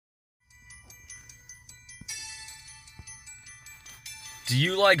Do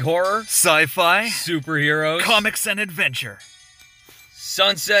you like horror, sci-fi, superheroes, comics, and adventure?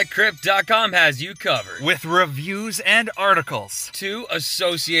 SunsetCrypt.com has you covered. With reviews and articles. 2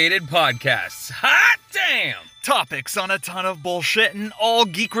 associated podcasts. Hot damn! Topics on a ton of bullshit and all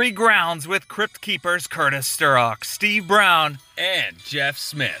geekery grounds with Crypt Keepers Curtis Sturrock, Steve Brown, and Jeff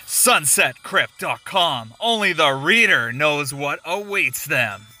Smith. SunsetCrypt.com. Only the reader knows what awaits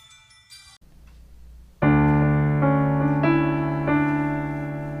them.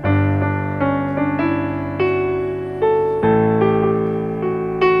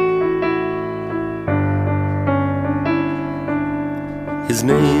 His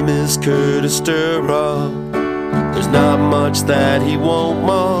name is Curtis Sturrock. There's not much that he won't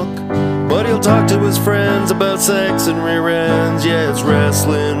mock, but he'll talk to his friends about sex and rear ends. Yeah, it's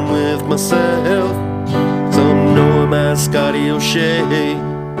wrestling with myself. Some know him as Scotty O'Shea,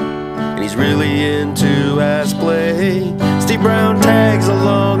 and he's really into ass play. Steve Brown tags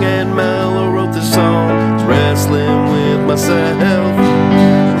along, and Mello wrote this song. It's wrestling with myself,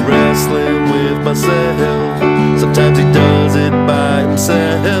 wrestling with myself. Sometimes he does it by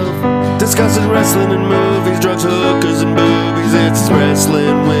himself, discussing wrestling and movies, drugs, hookers, and boobies. It's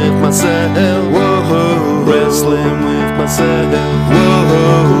wrestling with myself. Whoa, wrestling with myself.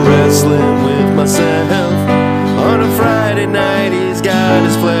 Whoa, wrestling with myself. On a Friday night, he's got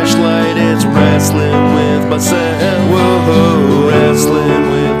his fleshlight. It's wrestling with myself. Whoa, wrestling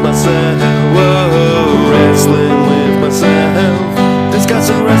with myself. Whoa, wrestling with myself.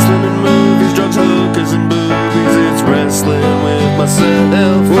 Discussing wrestling and movies, drugs, hookers, and boobies. It's wrestling with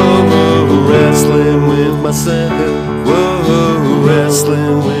myself. Whoa, wrestling with myself. Whoa,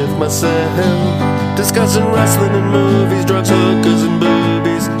 wrestling with myself. Discussing wrestling and movies, drugs, hookers, and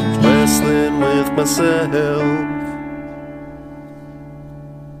boobies. It's wrestling with myself.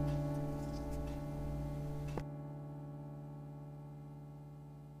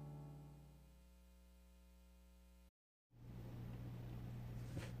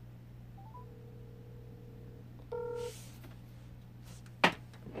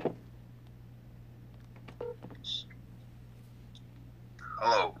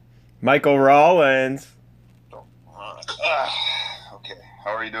 Hello. Michael Rollins. Okay,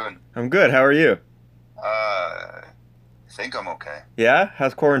 how are you doing? I'm good. How are you? I think I'm okay. Yeah?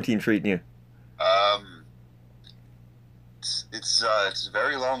 How's quarantine treating you? It's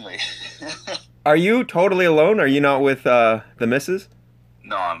very lonely. Are you totally alone? Are you not with the missus?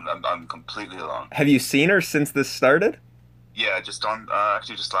 No, I'm completely alone. Have you seen her since this started? Yeah, just on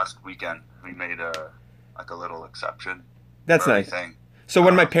actually just last weekend we made a little exception. That's for nice. everything. So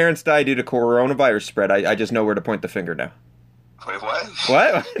when my parents die due to coronavirus spread, I just know where to point the finger now. Wait, what?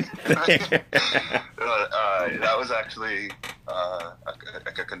 What? That was actually a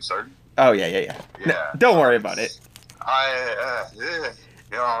concern. Oh yeah. Yeah. Don't worry about it.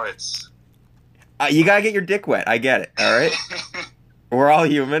 It's. You gotta get your dick wet. I get it. All right. We're all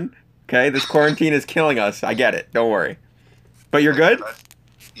human. Okay. This quarantine is killing us. I get it. Don't worry. But you're good.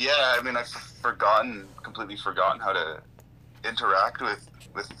 Yeah, I mean, I've completely forgotten how to interact with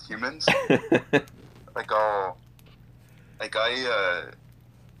humans.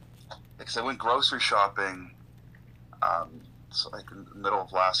 So I went grocery shopping, in the middle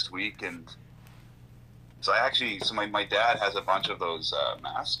of last week, and so my dad has a bunch of those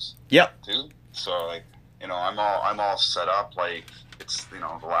masks. Yep. Too. So I'm all set up like it's The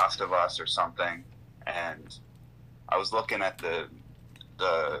Last of Us or something, and I was looking at the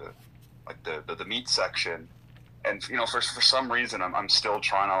meat section, and for some reason I'm still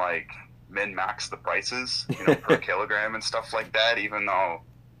trying to min-max the prices per kilogram and stuff like that, even though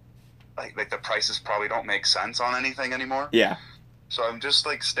like the prices probably don't make sense on anything anymore. Yeah. So I'm just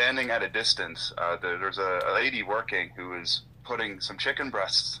standing at a distance. There's a lady working who is putting some chicken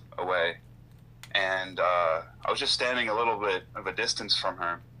breasts away, and I was just standing a little bit of a distance from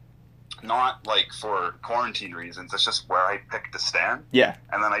her. Not for quarantine reasons. It's just where I picked to stand. Yeah.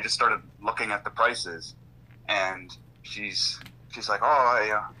 And then I just started looking at the prices, and she's like,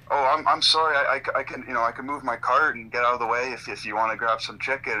 I'm sorry. I can move my cart and get out of the way if you want to grab some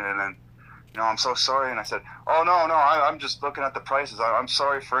chicken. And then, I'm so sorry. And I said, oh no, I'm just looking at the prices. I'm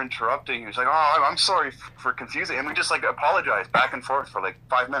sorry for interrupting. She's like, oh, I'm sorry for confusing. And we just apologized back and forth for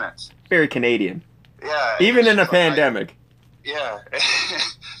 5 minutes. Very Canadian. Yeah. Even in a pandemic. Yeah.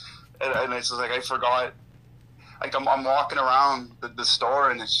 And it's just I forgot. I'm walking around the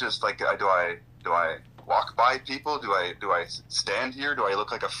store, and it's just do I walk by people? Do I stand here? Do I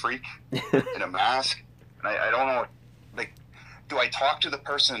look like a freak in a mask? And I don't know. Do I talk to the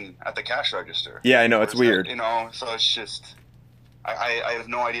person at the cash register? Yeah, I know, it's weird. So it's just I have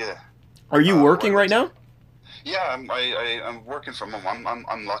no idea. Are you working right now? Yeah, I'm working from home.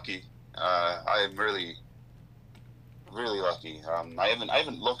 I'm lucky. I'm really lucky. I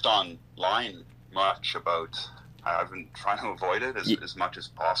haven't looked online much about. I've been trying to avoid it as much as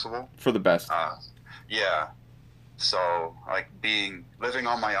possible. For the best. Yeah. So like living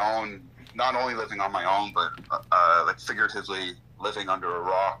on my own, not only living on my own, but like figuratively living under a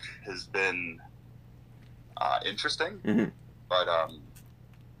rock has been interesting. Mm-hmm. But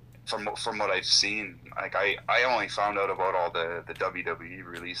from what I've seen, like I only found out about all the WWE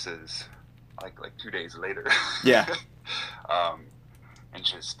releases like 2 days later. Yeah. And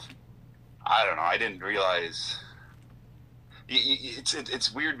just I don't know. I didn't realize.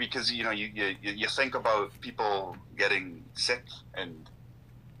 It's weird because you think about people getting sick and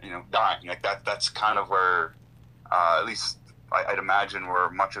dying like that. That's kind of where at least I'd imagine where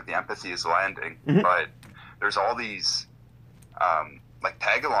much of the empathy is landing. Mm-hmm. But there's all these like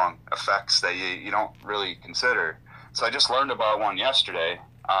tag along effects that you don't really consider. So I just learned about one yesterday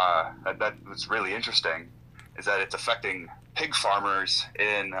that was really interesting. Is that it's affecting pig farmers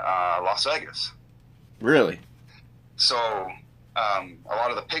in Las Vegas. Really? So a lot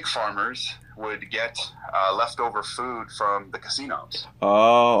of the pig farmers would get leftover food from the casinos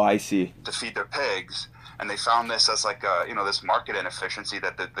Oh, I see. to feed their pigs, and they found this as like this market inefficiency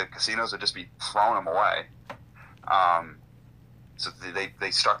that the casinos would just be throwing them away. So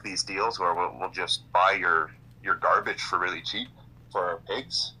they struck these deals where we'll just buy your garbage for really cheap for our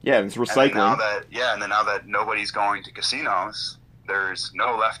pigs. Yeah, it's And recycling. then now that nobody's going to casinos, there's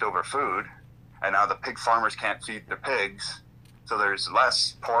no leftover food, and now the pig farmers can't feed their pigs, so there's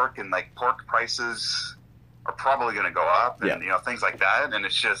less pork, and like pork prices are probably going to go up, and things like that, and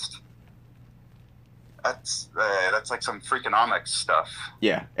it's just that's like some Freakonomics stuff.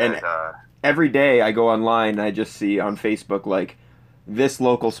 Yeah, and And, every day I go online and I just see on Facebook like this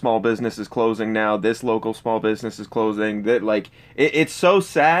local small business is closing now, this local small business is closing. That like it's so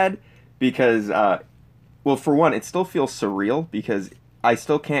sad because well, for one, it still feels surreal because I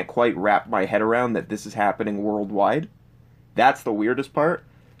still can't quite wrap my head around that this is happening worldwide. That's the weirdest part.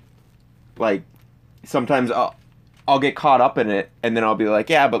 Like sometimes I'll get caught up in it and then I'll be like,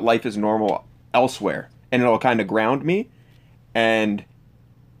 yeah, but life is normal elsewhere, and it'll kind of ground me. And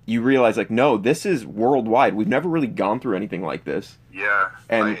you realize, like, no, this is worldwide. We've never really gone through anything like this. yeah,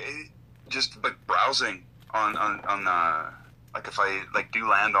 And- just like browsing on like if I like do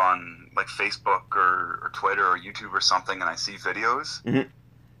land on like Facebook or Twitter or YouTube or something, and I see videos, Mhm.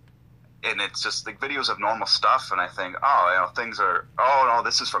 and it's just like videos of normal stuff, and I think, oh, things are, oh no,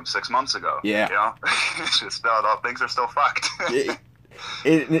 this is from 6 months ago. Yeah. It's just no, things are still fucked.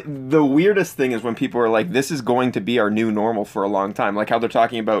 The weirdest thing is when people are like, this is going to be our new normal for a long time. Like how they're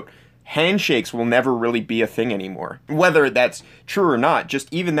talking about handshakes will never really be a thing anymore. Whether that's true or not, just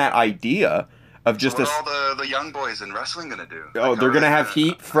even that idea of just What a... are all the young boys in wrestling gonna do? Oh, Like, they're how going to are they have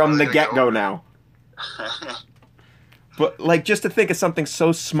heat from how the are they gonna get-go go? now. But, like, just to think of something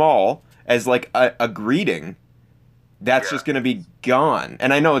so small as, like, a greeting, that's Yeah. just going to be gone.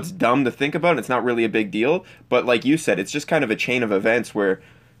 And I know it's dumb to think about, and it's not really a big deal, but like you said, it's just kind of a chain of events where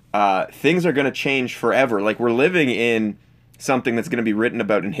things are going to change forever. Like, we're living in something that's going to be written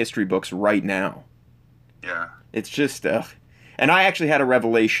about in history books right now. Yeah. It's just, and I actually had a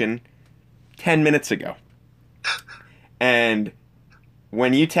revelation 10 minutes ago. And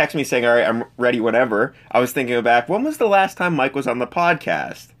when you text me saying, all right, I'm ready whenever, I was thinking back, when was the last time Mike was on the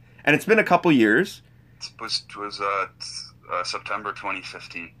podcast? And it's been a couple years. It was September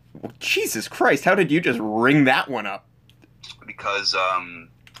 2015 Well, Jesus Christ, how did you just ring that one up? because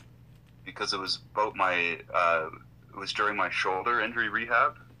it was about my it was during my shoulder injury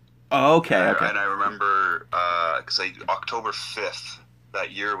rehab. Oh, okay, okay. And I remember because October 5th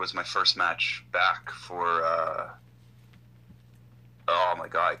that year was my first match back for oh my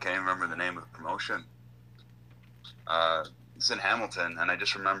god, I can't even remember the name of the promotion. It's in Hamilton, and I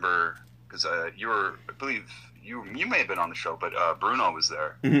just remember because you were, I believe you may have been on the show, but Bruno was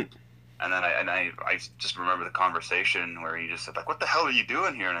there. Mhm. And then I just remember the conversation where he just said, like, what the hell are you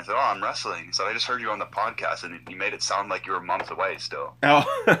doing here? And I said, oh, I'm wrestling. He said, I just heard you on the podcast, and you made it sound like you were months away still.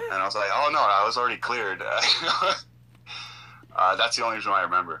 Oh, And I was like, oh, no, I was already cleared. That's the only reason I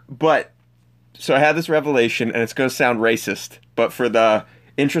remember. but, so I had this revelation, and it's going to sound racist, but for the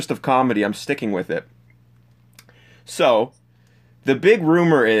interest of comedy, I'm sticking with it. So, the big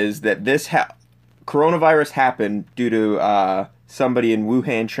rumor is that this coronavirus happened due to somebody in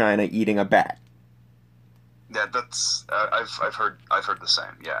Wuhan, China, eating a bat, Yeah, that's I've heard the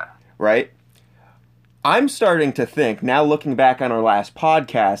same. Yeah. right? I'm starting to think, now looking back on our last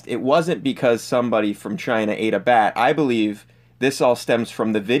podcast, it wasn't because somebody from China ate a bat. I believe this all stems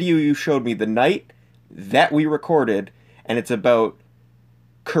from the video you showed me the night that we recorded, and it's about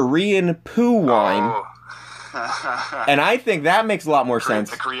Korean poo wine. Oh. And I think that makes a lot more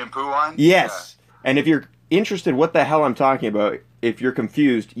sense. The Korean poo wine? Yes. And if you're interested what the hell I'm talking about, if you're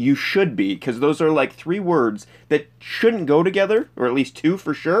confused, you should be, because those are like 3 words that shouldn't go together, or at least 2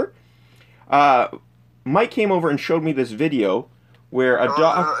 for sure. Mike came over and showed me this video where a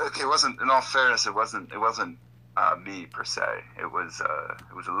dog... Okay, it wasn't, in all fairness, it wasn't me per se. It was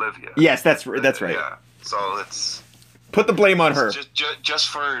Olivia. Yes, that's right. Yeah. So let's... Put the blame on her. Just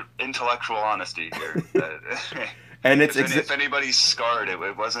for intellectual honesty here. And it's if anybody's scarred,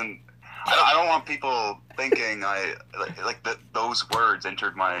 it wasn't. I don't want people thinking those words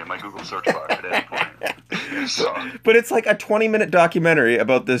entered my Google search bar at any point. So. But it's like a 20-minute documentary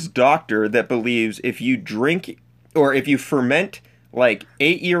about this doctor that believes if you drink or if you ferment like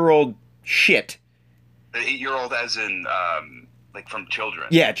 8-year-old shit. 8-year-old as in like from children.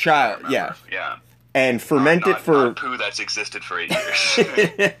 Yeah, child. Yeah. Yeah. And ferment it for not poo that's existed for 8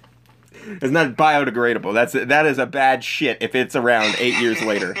 years. It's not biodegradable. That is a bad shit if it's around 8 years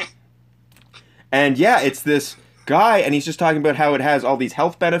later. And yeah, it's this guy, and he's just talking about how it has all these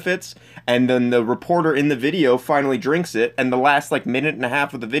health benefits, and then the reporter in the video finally drinks it, and the last like minute and a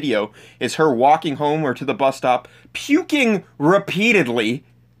half of the video is her walking home or to the bus stop, puking repeatedly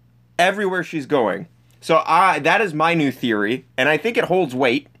everywhere she's going. So that is my new theory, and I think it holds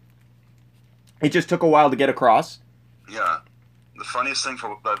weight. It just took a while to get across. Yeah. The funniest thing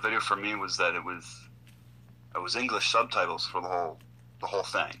for that video for me was that it was English subtitles for the whole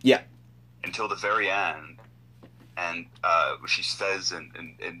thing. Yeah. Until the very end. And she says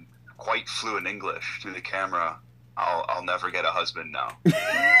in quite fluent English to the camera, I'll never get a husband now.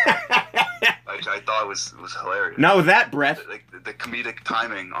 Which I thought was hilarious. Now with that breath. The comedic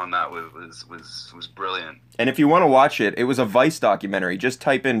timing on that was brilliant. And if you want to watch it, it was a Vice documentary. Just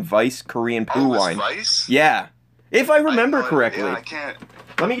type in Vice Korean poo wine. Vice? Yeah. If I remember correctly. Yeah, I can't.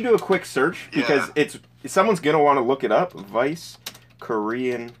 Let me do a quick search because someone's going to want to look it up. Vice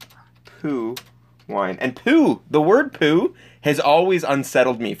Korean poo wine. And poo, the word poo has always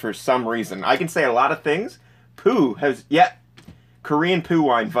unsettled me for some reason. I can say a lot of things. Poo has, Korean poo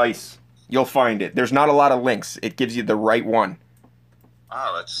wine, Vice. You'll find it. There's not a lot of links. It gives you the right one.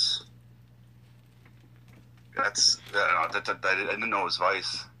 Oh, I didn't know it was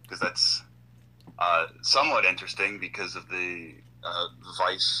Vice, because that's somewhat interesting because of the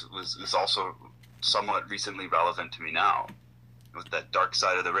Vice is also somewhat recently relevant to me now. With that Dark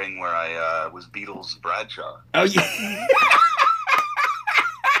Side of the Ring where I was Beatles Bradshaw. Oh, yeah.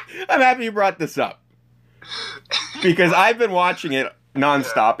 I'm happy you brought this up. Because I've been watching it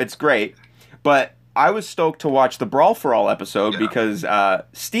nonstop. It's great. But I was stoked to watch the Brawl for All episode because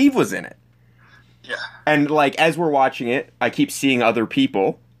Steve was in it. Yeah. And, like, as we're watching it, I keep seeing other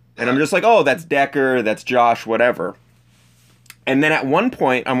people. And I'm just like, oh, that's Decker, that's Josh, whatever. And then at one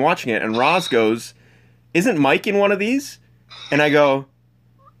point, I'm watching it, and Roz goes, isn't Mike in one of these? And I go,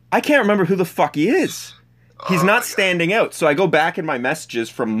 I can't remember who the fuck he is. He's not standing out. So I go back in my messages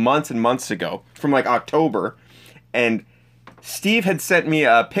from months and months ago, from like October, and Steve had sent me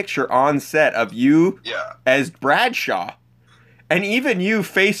a picture on set of you as Bradshaw. And even you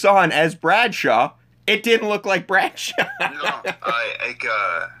face on as Bradshaw, it didn't look like Bradshaw. No,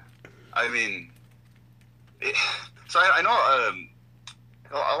 I mean, so I know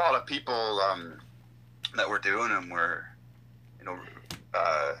a lot of people that were doing them were, you know,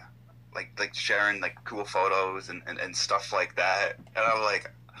 like sharing like cool photos and stuff like that, and I'm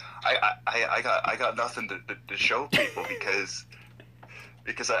like, I got nothing to show people because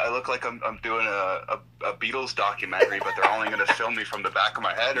I look like I'm doing a Beatles documentary, but they're only going to film me from the back of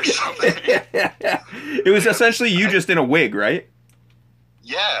my head or something. Yeah. It was essentially you just in a wig, right?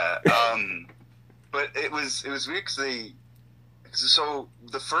 Yeah. But it was weird because so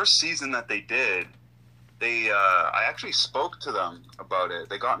the first season that they did, I actually spoke to them about it.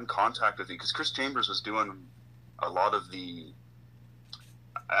 They got in contact with me because Chris Chambers was doing a lot of the.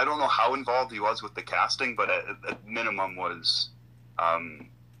 I don't know how involved he was with the casting, but at minimum was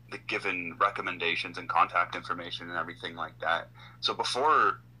given recommendations and contact information and everything like that. So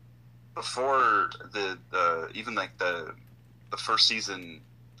before the even like the first season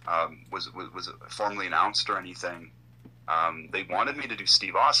was formally announced or anything, they wanted me to do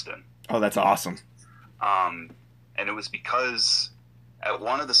Steve Austin. Oh, that's awesome. And it was because at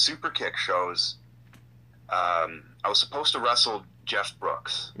one of the Superkick shows, I was supposed to wrestle Jeff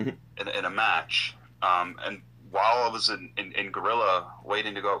Brooks in a match. And while I was in Gorilla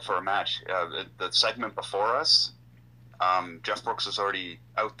waiting to go out for a match, the segment before us, Jeff Brooks was already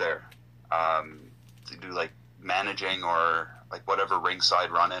out there to do like managing or like whatever ringside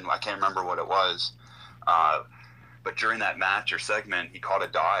run in. I can't remember what it was. But during that match or segment, he caught a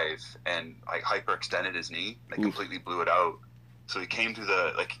dive and like hyperextended his knee, like completely blew it out. So he came to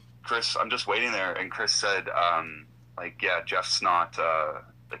the like Chris. I'm just waiting there, and Chris said, like, yeah, Jeff's not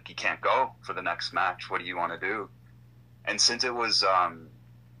like he can't go for the next match. What do you want to do? And since it was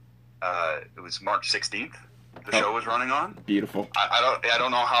March 16th, the show was running on. Beautiful. I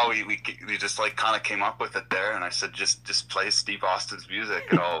don't know how we just like kind of came up with it there, and I said just play Steve Austin's music,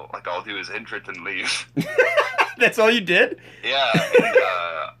 and I'll do his entrance and leave. That's all you did? Yeah,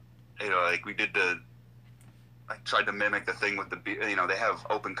 and like we did I tried to mimic the thing with the beer. They have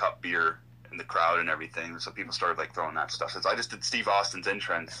open cup beer in the crowd and everything, so people started like throwing that stuff. So I just did Steve Austin's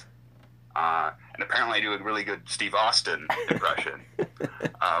entrance, and apparently I do a really good Steve Austin impression,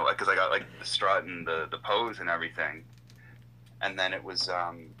 because I got like the strut and the pose and everything. And then it was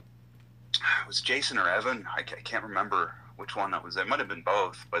Jason or Evan. I can't remember which one that was. It might have been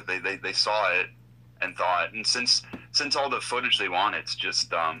both, but they saw it and thought. And since all the footage they want, it's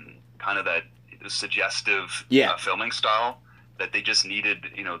just kind of that suggestive filming style that they just needed,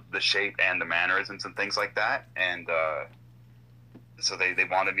 the shape and the mannerisms and things like that. And so they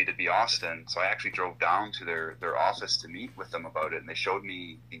wanted me to be Austin. So I actually drove down to their office to meet with them about it, and they showed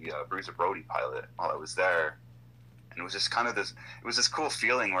me the Bruiser Brody pilot while I was there. And it was just kind of this cool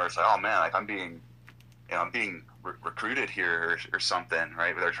feeling where it's like, oh man, like I'm being recruited here or something,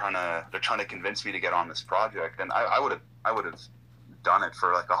 right? They're trying to convince me to get on this project, and I would have done it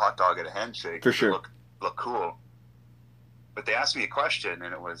for like a hot dog at a handshake. For sure. Look cool. But they asked me a question,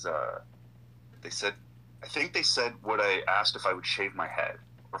 and it was they said would I asked if I would shave my head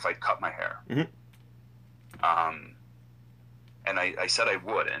or if I'd cut my hair. Mm-hmm. And I said I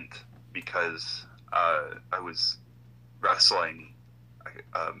wouldn't, because I was wrestling.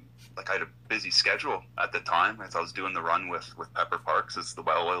 Like I had a busy schedule at the time, as I was doing the run with Pepper Parks as the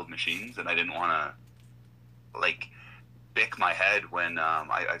well-oiled machines, and I didn't want to like bick my head when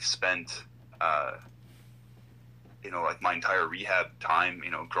I've spent like my entire rehab time,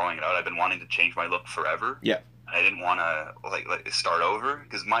 growing it out. I've been wanting to change my look forever. Yeah. And I didn't want to like start over,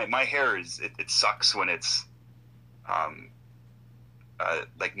 because my hair it sucks when it's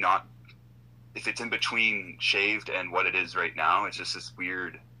like not, if it's in between shaved and what it is right now, it's just this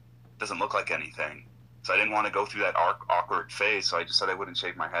weird, doesn't look like anything. So I didn't want to go through that awkward phase, so I just said I wouldn't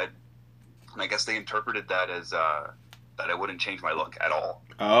shave my head. And I guess they interpreted that as that I wouldn't change my look at all.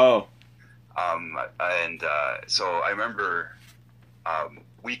 Oh. So I remember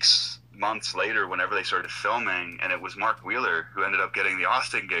months later, whenever they started filming, and it was Mark Wheeler who ended up getting the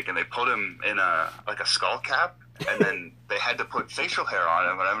Austin gig, and they put him in a skull cap, and then they had to put facial hair on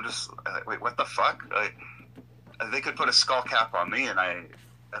him, and I'm just like, wait, what the fuck? They could put a skull cap on me, and I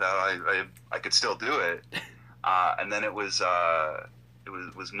could still do it. And then it was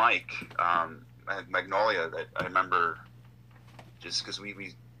Mike Magnolia that I remember, just because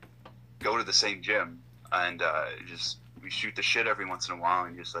we go to the same gym, and we shoot the shit every once in a while,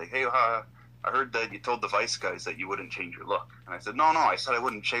 and just like, hey, I heard that you told the Vice guys that you wouldn't change your look. And I said, no, I said I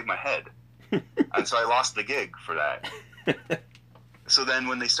wouldn't shave my head. And so I lost the gig for that. So then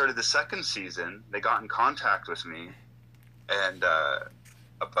when they started the second season, they got in contact with me and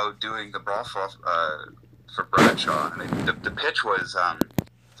about doing the brawl for Bradshaw. And the pitch was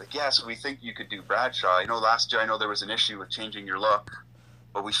like, yeah, so we think you could do Bradshaw. Last year I know there was an issue with changing your look,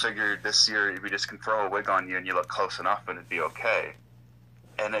 but we figured this year we just can throw a wig on you and you look close enough and it'd be okay.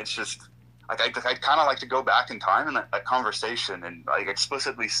 And it's just, like, I'd kind of like to go back in time in that conversation and like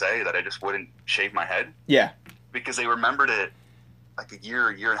explicitly say that I just wouldn't shave my head. Yeah. Because they remembered it like a year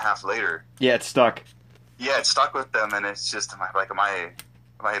and a half later. Yeah, it stuck. Yeah, it stuck with them, and it's just, am I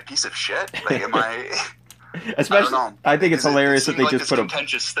a piece of shit? Like, am I... Especially, I think it's hilarious that they like just put a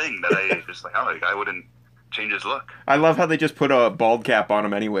contentious thing that I just like, I wouldn't change his look. I love how they just put a bald cap on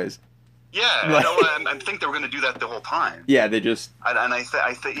him anyways. Yeah, I think they were going to do that the whole time. Yeah, they just... And I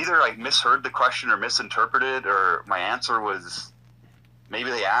think either I misheard the question or misinterpreted, or my answer was, maybe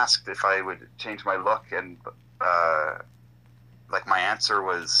they asked if I would change my look, and like my answer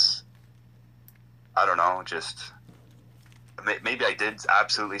was, I don't know, just... Maybe I did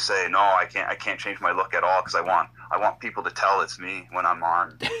absolutely say, no, I can't change my look at all, because I want people to tell it's me when I'm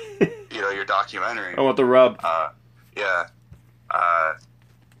on your documentary. I want the rub. Yeah.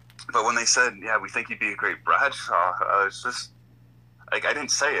 But when they said, yeah, we think you'd be a great Bradshaw, it's just, like, I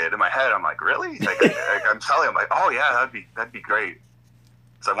didn't say it. In my head, I'm like, really? Like, I'm telling them, like, oh, yeah, that'd be great.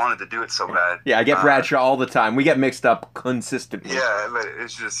 Because I wanted to do it so bad. Yeah, I get Bradshaw all the time. We get mixed up consistently. Yeah, but I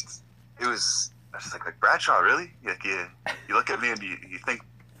was like Bradshaw, really? Like, you look at me and you think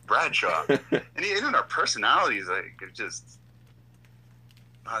Bradshaw. And even our personalities, like, it just,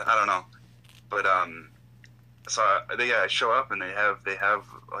 I don't know. But so I show up and they have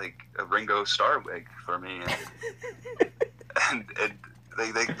like a Ringo Starr wig for me, and they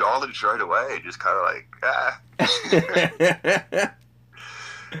acknowledged right away, just kind of like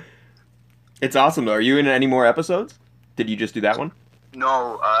It's awesome though. Are you in any more episodes? Did you just do that one?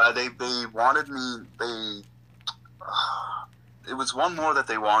 No, they wanted me. It was one more that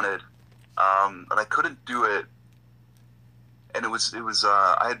they wanted, but I couldn't do it. And it was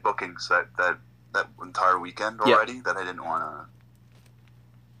I had bookings that entire weekend already that I didn't want to.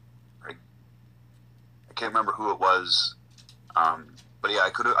 I can't remember who it was, but yeah, I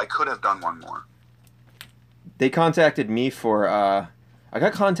could have done one more. They contacted me for. I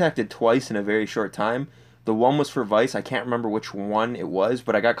got contacted twice in a very short time. The one was for Vice. I can't remember which one it was,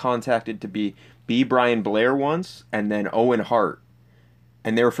 but I got contacted to be Brian Blair once, and then Owen Hart,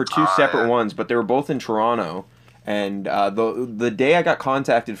 and they were for two separate ones, but they were both in Toronto. And the day I got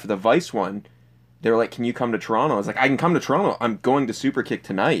contacted for the Vice one, they were like, "Can you come to Toronto?" I was like, "I can come to Toronto. I'm going to Superkick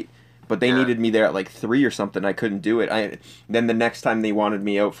tonight." But they needed me there at like 3 or something. I couldn't do it. Then the next time they wanted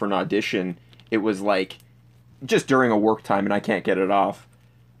me out for an audition, it was like just during a work time, and I can't get it off.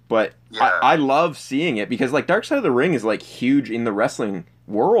 But I love seeing it because like Dark Side of the Ring is like huge in the wrestling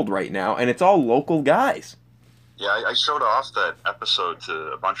world right now, and it's all local guys. Yeah, I showed off that episode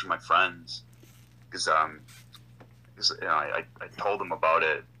to a bunch of my friends because I told them about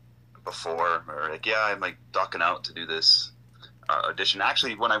it before, or like, yeah, I'm like ducking out to do this audition.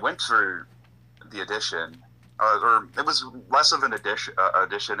 Actually, when I went for the audition, or it was less of an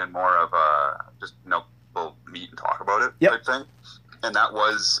audition and more of a just we'll meet and talk about it type thing. And that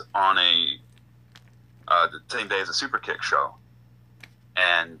was on the same day as a Superkick show.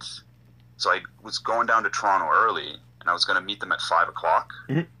 And so I was going down to Toronto early, and I was going to meet them at 5 o'clock.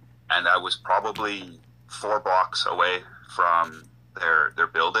 Mm-hmm. And I was probably 4 blocks away from their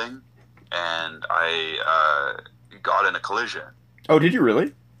building, and I got in a collision. Oh, did you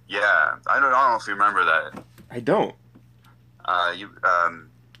really? Yeah, I don't know if you remember that. I don't.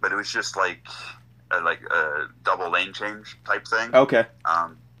 But it was just like a double lane change type thing. Okay.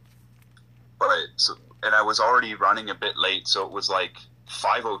 And I was already running a bit late, so it was like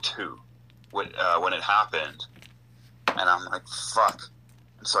 5:02 when it happened, and I'm like, fuck.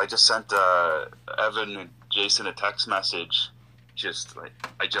 And so I just sent Evan and Jason a text message, just like,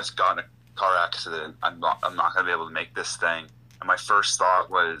 I just got in a car accident. I'm not gonna be able to make this thing. And my first thought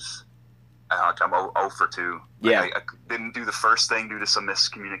was, I'm 0 for 2. Yeah. I didn't do the first thing due to some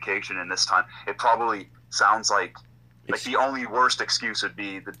miscommunication, and this time it probably sounds like the only worst excuse would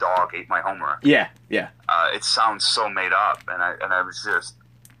be the dog ate my homework. Yeah. It sounds so made up, and I was just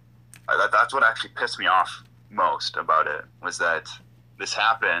that's what actually pissed me off most about it, was that this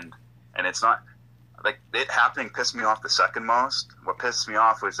happened, and it's not like it happening pissed me off the second most. What pissed me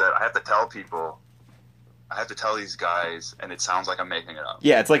off was that I have to tell these guys, and it sounds like I'm making it up.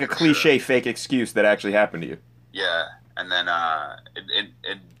 Yeah, it's like a cliche fake excuse that actually happened to you. Yeah, and then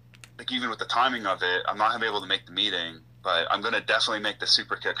it like even with the timing of it, I'm not gonna be able to make the meeting, but I'm gonna definitely make the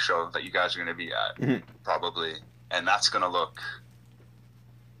Superkick show that you guys are gonna be at, probably, and that's gonna look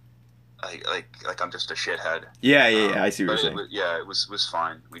like I'm just a shithead. Yeah, I see what you're saying. It was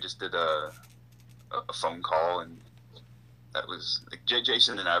fine. We just did a phone call, and that was like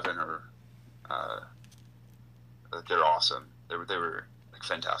Jason and Evan are. They're awesome. They were like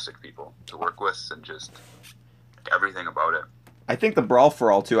fantastic people to work with, and just everything about it. I think the Brawl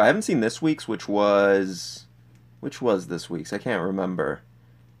for All too. I haven't seen this week's, which was this week's. I can't remember.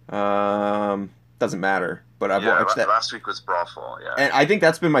 Doesn't matter. But I've watched that. Last week was Brawl for All. Yeah. And I think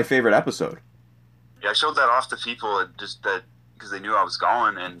that's been my favorite episode. Yeah, I showed that off to people just that because they knew I was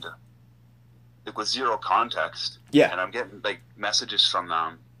going, and it was zero context. Yeah. And I'm getting like messages from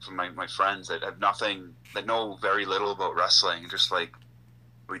them. From my friends that have nothing, that know very little about wrestling, just like,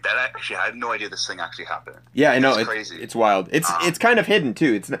 wait, that actually, I had no idea this thing actually happened. Yeah, I know, it's crazy. It's wild. It's kind of hidden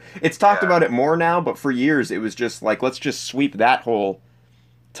too. It's talked about it more now, but for years it was just like, let's just sweep that whole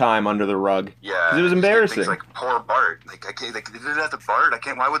time under the rug. Yeah, because it was embarrassing. Things like poor Bart, like I can't, like they did that to Bart. I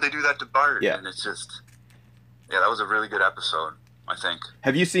can't. Why would they do that to Bart? Yeah, and it's just, that was a really good episode, I think.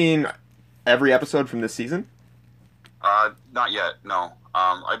 Have you seen every episode from this season? Not yet. No.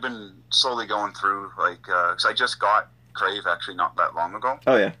 I've been slowly going through, like, because I just got Crave actually not that long ago.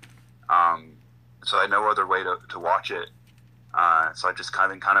 Oh, yeah. So I had no other way to watch it. So I just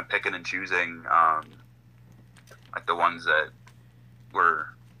kind of picking and choosing, like the ones that were,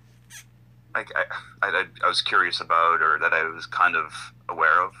 like, I was curious about, or that I was kind of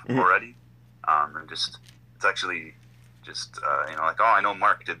aware of already. And just, it's actually just, like, oh, I know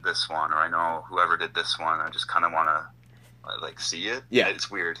Mark did this one, or I know whoever did this one. I just kind of want to, like, see it. Yeah. It's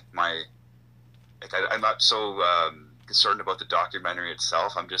weird. My like I'm not so concerned about the documentary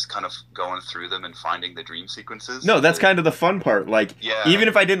itself. I'm just kind of going through them and finding the dream sequences. No, that's kind of the fun part. Like, Yeah. even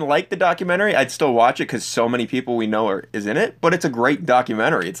if I didn't like the documentary, I'd still watch it because so many people we know is in it. But it's a great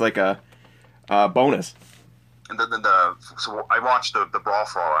documentary. It's like a bonus. And then so I watched the Brawl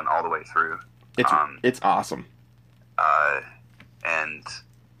for All all the way through. It's awesome. And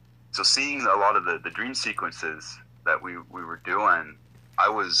so seeing a lot of the dream sequences that we were doing, I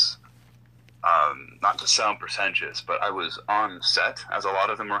was, not to sound pretentious, but I was on set as a lot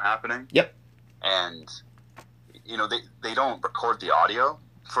of them were happening. Yep. And, you know, they don't record the audio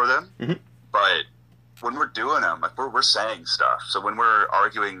for them, Mhm. but when we're doing them, like we're saying stuff. So when we're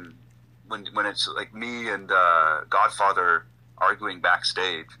arguing, when it's like me and Godfather arguing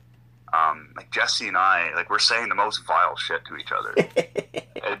backstage, like Jesse and I, like we're saying the most vile shit to each other,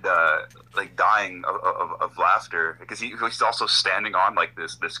 and like dying of laughter because he's also standing on like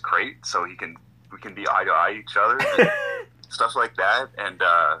this crate, so we can be eye to eye each other, and stuff like that. And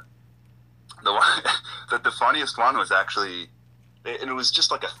the one, the funniest one was actually, and it was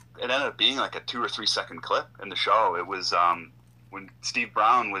just like it ended up being like a 2 or 3 second clip in the show. It was when Steve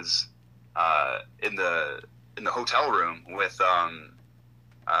Brown was in the hotel room with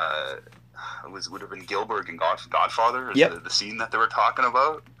would have been Gilbert and Godfather. Yep. The scene that they were talking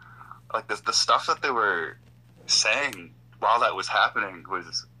about, like the stuff that they were saying while that was happening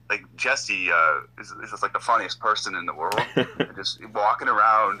was like Jesse is just like the funniest person in the world, just walking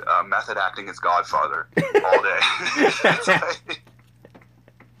around method acting as Godfather all day. It's like,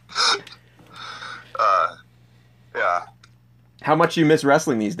 yeah. How much do you miss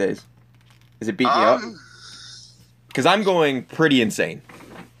wrestling these days? Is it beating you up? Because I'm going pretty insane.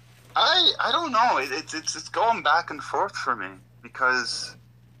 I don't know. It's going back and forth for me because,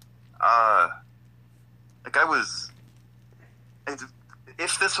 like I was.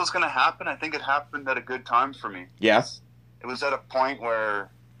 If this was going to happen, I think it happened at a good time for me. Yeah. It was at a point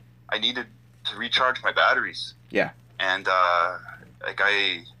where I needed to recharge my batteries. Yeah. And like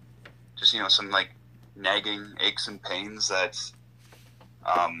I just some like nagging aches and pains that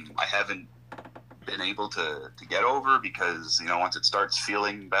I haven't been able to get over because once it starts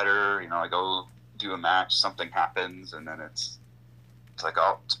feeling better, I go do a match, something happens, and then it's like,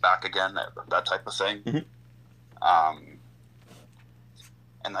 oh, it's back again, that type of thing. Mm-hmm.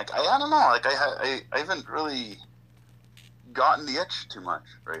 And like I don't know, like I haven't really gotten the itch too much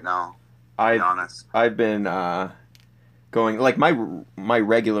right now, to be honest. I've been going, like, my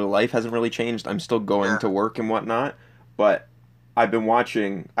regular life hasn't really changed. I'm still going to work and whatnot, but I've been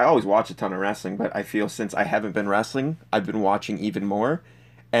watching. I always watch a ton of wrestling, but I feel since I haven't been wrestling, I've been watching even more.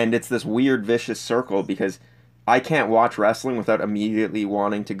 And it's this weird vicious circle because I can't watch wrestling without immediately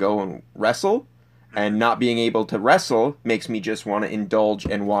wanting to go and wrestle, and not being able to wrestle makes me just want to indulge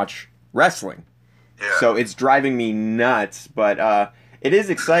and watch wrestling. Yeah. So it's driving me nuts, but it is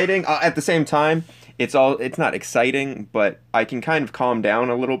exciting. At the same time, it's not exciting, but I can kind of calm down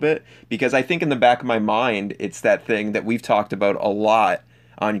a little bit because I think in the back of my mind, it's that thing that we've talked about a lot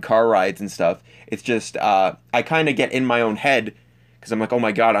on car rides and stuff. It's just I kind of get in my own head because I'm like, oh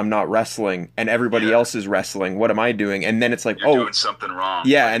my God, I'm not wrestling, and everybody else is wrestling. What am I doing? And then it's like, You're doing something wrong.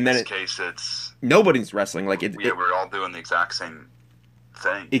 Yeah, like and then in this case, it's nobody's wrestling. Like we're all doing the exact same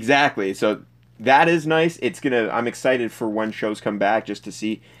thing. Exactly. So that is nice. I'm excited for when shows come back just to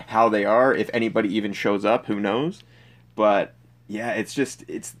see how they are. If anybody even shows up, who knows? But yeah,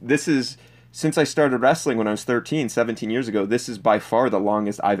 this is, since I started wrestling when I was 13, 17 years ago, this is by far the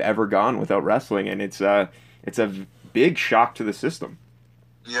longest I've ever gone without wrestling. And it's a big shock to the system.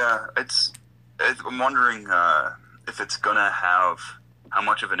 Yeah, I'm wondering if it's going to have, how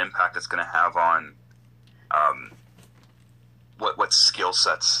much of an impact it's going to have on what skill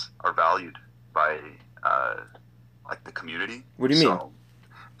sets are valued by like the community. What do you mean?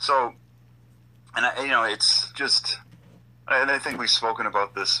 So, and it's just, and I think we've spoken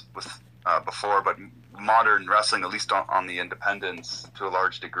about this with before, but modern wrestling, at least on the independents, to a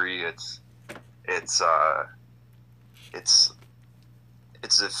large degree, it's if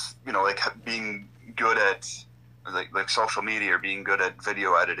like being good at like social media, or being good at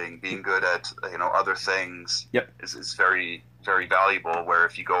video editing, being good at other things. Yep. is very, very valuable. Where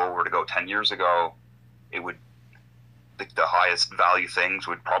if you were to go 10 years ago, it would, like, the highest value things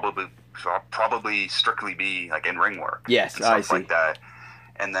would probably strictly be like in ring work. Yes, and stuff I see. like that.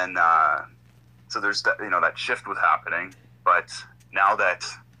 And then so there's that that shift was happening, but now that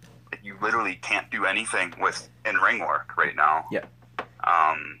you literally can't do anything with in ring work right now. Yeah.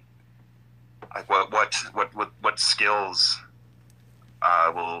 Like what skills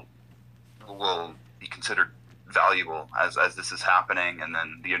will be considered valuable as this is happening, and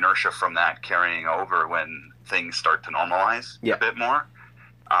then the inertia from that carrying over when things start to normalize a bit more.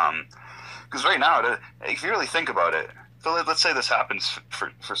 Because right now, if you really think about it, so let's say this happens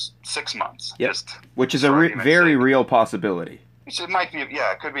for 6 months. Yep. Which is a very real possibility. It might be,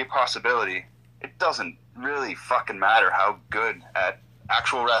 it could be a possibility. It doesn't really fucking matter how good at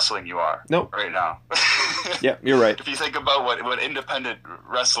actual wrestling you are right now. Yeah, you're right. If you think about what independent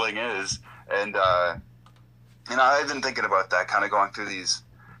wrestling is, and I've been thinking about that, kind of going through these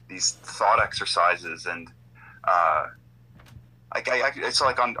thought exercises, and it's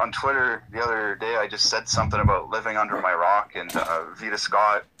like on Twitter the other day, I just said something about living under my rock, and Vita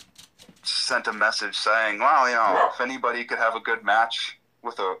Scott sent a message saying, "Wow, if anybody could have a good match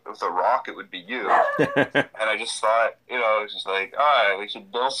with a rock, it would be you." And I just thought, it's just like, all right, we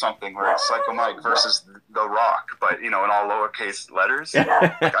should build something where it's Psycho Mike versus the Rock, but in all lowercase letters. Like,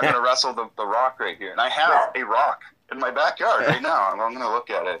 I'm gonna wrestle the Rock right here, and I have a rock in my backyard right now. I'm gonna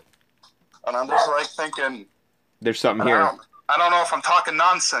look at it, and I'm just like thinking, there's something here. I don't know if I'm talking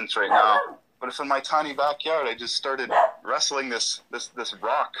nonsense right now, but if in my tiny backyard I just started wrestling this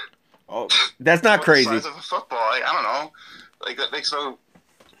rock. Oh, that's not crazy. The size of a football. I don't know. Like, that makes no.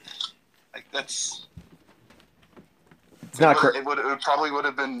 Like, that's. It's not crazy. It probably would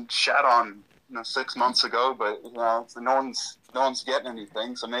have been shat on 6 months ago, but no one's getting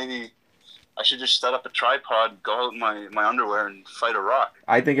anything. So maybe I should just set up a tripod, go out in my underwear, and fight a rock.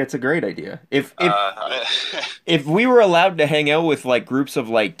 I think it's a great idea. If we were allowed to hang out with like groups of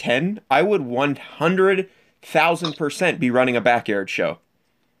like 10, I would 100,000% be running a backyard show.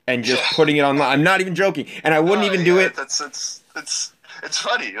 And just putting it online. I'm not even joking, and I wouldn't even do it. It's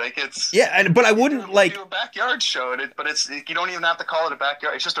funny, like it's but I wouldn't like do a backyard show, but it's you don't even have to call it a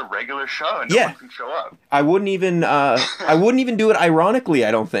backyard. It's just a regular show, and no one can show up. I wouldn't even do it ironically.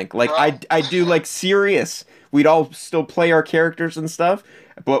 I don't think like I do like serious. We'd all still play our characters and stuff,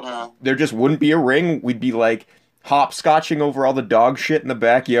 but there just wouldn't be a ring. We'd be like hopscotching over all the dog shit in the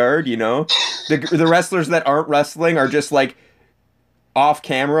backyard. The wrestlers that aren't wrestling are just like off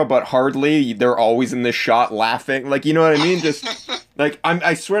camera, but hardly. They're always in this shot laughing. Like, you know what I mean? Just like,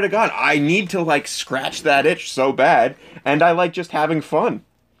 I swear to God, I need to like scratch that itch so bad, and I like just having fun.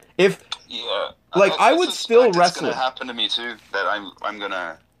 I would still wrestle. It's gonna happen to me too. That I'm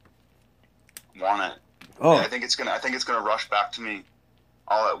gonna want it. Oh, I think it's gonna rush back to me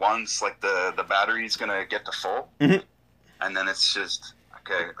all at once. Like the battery's gonna get to full, and then it's just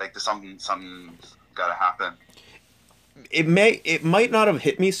okay. Like something's gotta happen. It might not have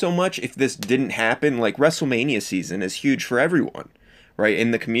hit me so much if this didn't happen. Like, WrestleMania season is huge for everyone, right,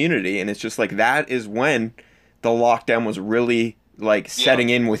 in the community, and it's just like that is when the lockdown was really like setting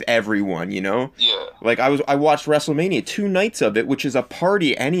in with everyone, Yeah. Like I watched WrestleMania 2 nights of it, which is a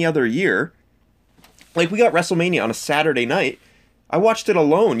party any other year. Like, we got WrestleMania on a Saturday night. I watched it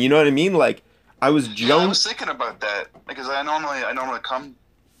alone. You know what I mean? Like, I was I was thinking about that because I normally come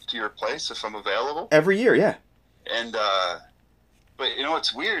to your place if I'm available every year. Yeah. And but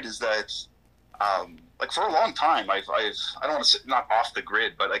what's weird is that like for a long time I don't want to say not off the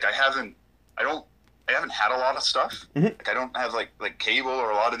grid, but like I haven't had a lot of stuff. Like I don't have like cable or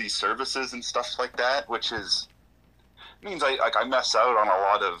a lot of these services and stuff like that, which means I mess out on a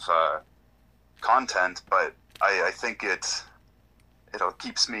lot of content, but I think it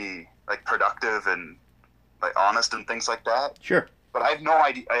keeps me like productive and like honest and things like that. Sure. But I have no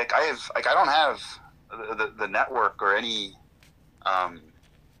idea. Like I don't have the network or any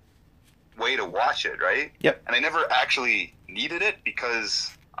way to watch it, right? Yep. And I never actually needed it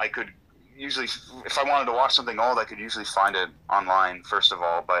because I could usually, if I wanted to watch something old, I could usually find it online first of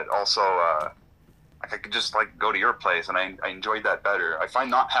all, but also like I could just like go to your place, and I enjoyed that better. I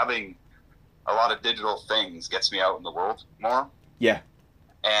find not having a lot of digital things gets me out in the world more. Yeah.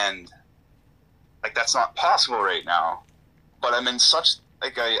 And like that's not possible right now, but I'm in such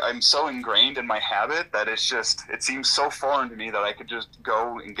like I'm so ingrained in my habit that it seems so foreign to me that I could just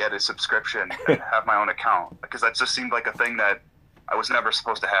go and get a subscription and have my own account, because that just seemed like a thing that I was never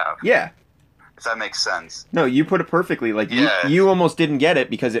supposed to have. Yeah. If that makes sense. No, you put it perfectly. Like you almost didn't get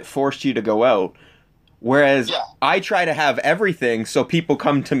it because it forced you to go out. Whereas I try to have everything so people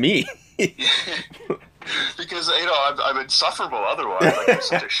come to me. Because I'm insufferable otherwise. Like, I'm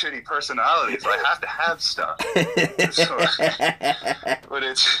such a shitty personality, so I have to have stuff. But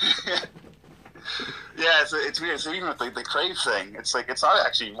it's it's weird. So even with the Crave thing, it's like it's not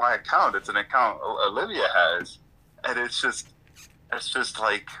actually my account; it's an account Olivia has, and it's just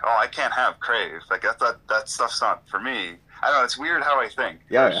like, oh, I can't have Crave. Like that stuff's not for me. I don't know. It's weird how I think.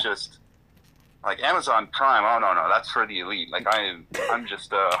 Yeah. It's just like Amazon Prime. Oh no, that's for the elite. Like I'm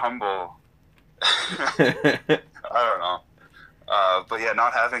just a humble I don't know. But yeah,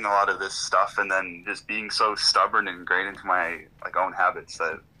 not having a lot of this stuff, and then just being so stubborn and ingrained into my own habits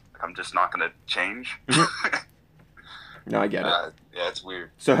that I'm just not going to change. No, I get it. Yeah, it's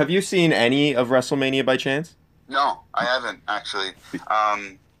weird. So have you seen any of WrestleMania by chance? No, I haven't actually.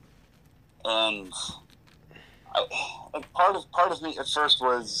 And part of me at first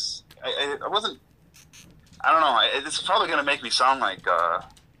was I wasn't. I don't know. It's probably going to make me sound like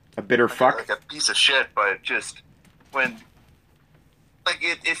A bitter fuck? like a piece of shit, but just when. Like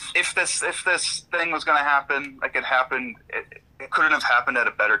if this thing was going to happen, like it happened, it couldn't have happened at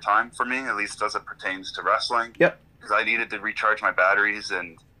a better time for me, at least as it pertains to wrestling. Yep. Because I needed to recharge my batteries,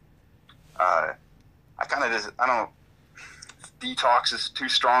 and I kind of just, I don't know, detox is too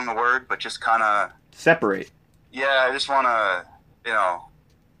strong a word, but just kind of Separate. yeah, I just want to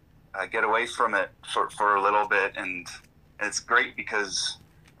get away from it for a little bit, and it's great because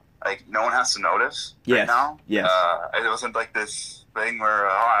like no one has to notice right Yes. now. Yes. It wasn't like this thing where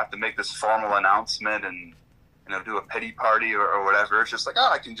I have to make this formal announcement and do a pity party or whatever. It's just like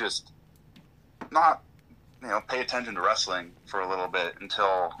I can just not pay attention to wrestling for a little bit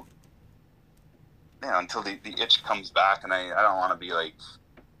until the itch comes back, and I don't want to be like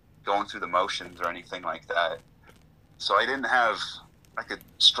going through the motions or anything like that. So I didn't have like a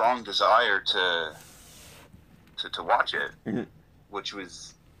strong desire to watch it, Mhm. which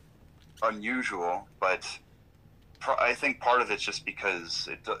was unusual, but I think part of it's just because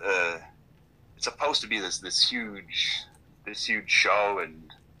it's supposed to be this huge show,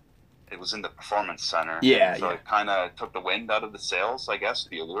 and it was in the Performance Center. Yeah, so yeah. it kind of took the wind out of the sails, I guess,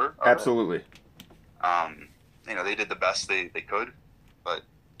 the allure of Absolutely. it. They did the best they could, but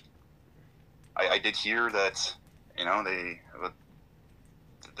I did hear that the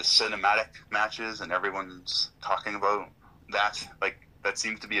cinematic matches, and everyone's talking about that. Like that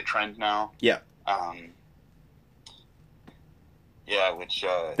seems to be a trend now. Yeah. Yeah, which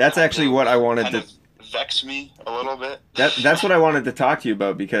That's actually what I wanted kind to... of vex me a little bit. That's what I wanted to talk to you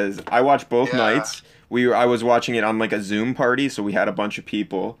about, because I watched both Yeah. nights. I was watching it on like a Zoom party, so we had a bunch of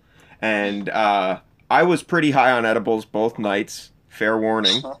people, and I was pretty high on edibles both nights. Fair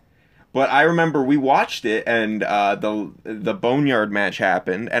warning. But I remember we watched it, and the Boneyard match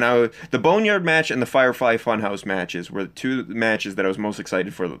happened, and the Boneyard match and the Firefly Funhouse matches were the two matches that I was most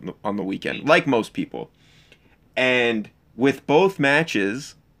excited for on the weekend, like most people. And with both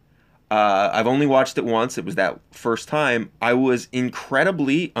matches, I've only watched it once. It was that first time. I was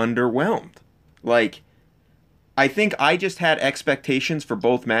incredibly underwhelmed. Like, I think I just had expectations for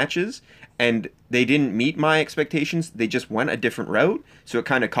both matches, and they didn't meet my expectations. They just went a different route, so it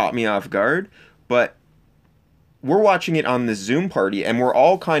kind of caught me off guard. But we're watching it on this Zoom party, and we're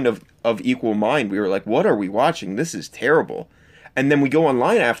all kind of equal mind. We were like, what are we watching? This is terrible. And then we go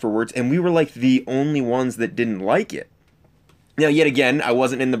online afterwards, and we were like the only ones that didn't like it. Now, yet again, I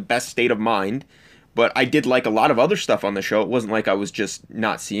wasn't in the best state of mind, but I did like a lot of other stuff on the show. It wasn't like I was just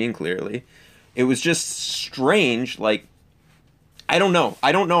not seeing clearly. It was just strange, like, I don't know.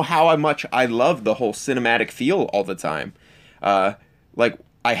 I don't know how much I love the whole cinematic feel all the time. Like,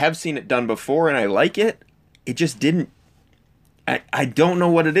 I have seen it done before, and I like it. It just didn't... I don't know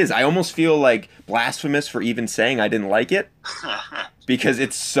what it is. I almost feel like blasphemous for even saying I didn't like it, because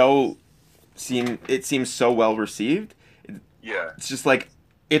it seems so well received. Yeah. It's just like,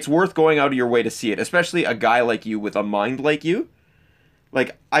 it's worth going out of your way to see it, especially a guy like you with a mind like you.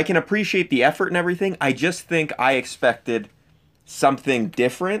 Like, I can appreciate the effort and everything. I just think I expected something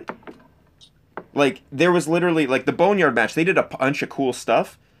different. Like, there was literally, like, the Boneyard match, they did a bunch of cool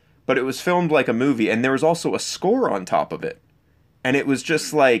stuff, but it was filmed like a movie, and there was also a score on top of it. And it was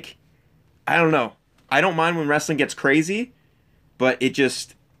just like, I don't know. I don't mind when wrestling gets crazy, but it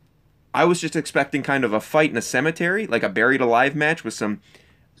just... I was just expecting kind of a fight in a cemetery, like a Buried Alive match with some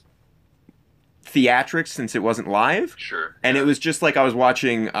theatrics since it wasn't live. Sure. And it was just like I was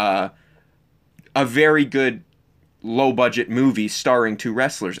watching a very good low-budget movie starring two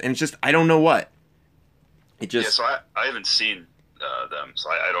wrestlers. And it's just, I don't know what. It just... Yeah, so I haven't seen them, so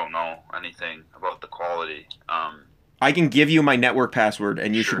I don't know anything about the quality. I can give you my network password,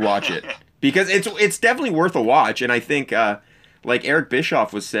 and you Sure. should watch it. Because it's definitely worth a watch, and I think... like Eric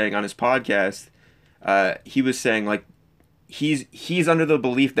Bischoff was saying on his podcast, he was saying like he's under the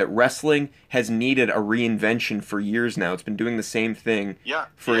belief that wrestling has needed a reinvention for years now. It's been doing the same thing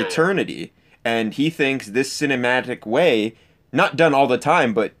for eternity. And he thinks this cinematic way, not done all the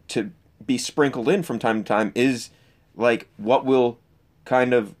time, but to be sprinkled in from time to time, is like what will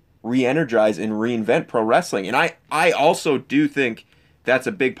kind of re-energize and reinvent pro wrestling. And I also do think that's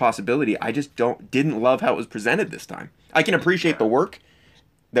a big possibility. I just didn't love how it was presented this time. I can appreciate the work,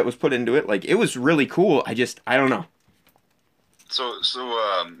 that was put into it. Like, it was really cool. I don't know. So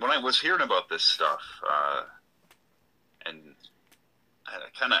when I was hearing about this stuff, and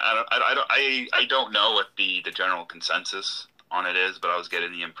I don't know what the general consensus on it is, but I was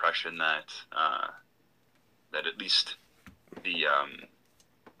getting the impression that that at least the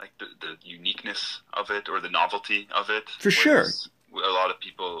like the uniqueness of it, or the novelty of it, For sure, a lot of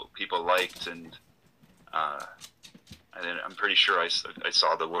people liked, and I'm pretty sure I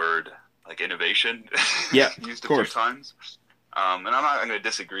saw the word like innovation used a few times. And I'm not going to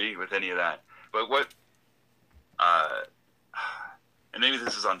disagree with any of that. But what, and maybe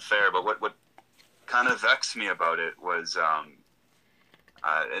this is unfair, but what kind of vexed me about it was,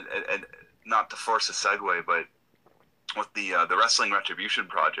 and not to force a segue, but with the Wrestling Retribution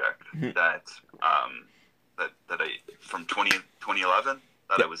project that I from 2011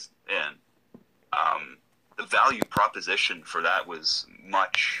 that I was in, the value proposition for that was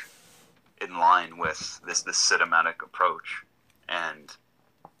much in line with this cinematic approach. And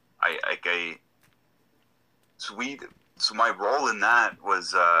so my role in that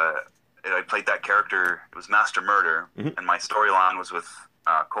was, I played that character. It was Master Murder, and my storyline was with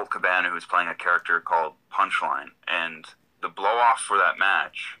Colt Cabana, who was playing a character called Punchline. And the blow off for that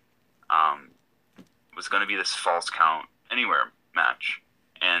match was going to be this Falls Count Anywhere match.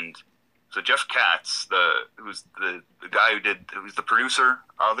 And so Jeff Katz, who's the guy who was the producer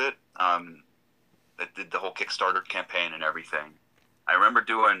of it, that did the whole Kickstarter campaign and everything. I remember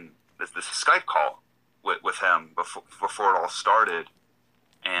doing this Skype call with him before it all started,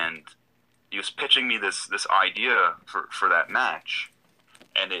 and he was pitching me this idea for that match,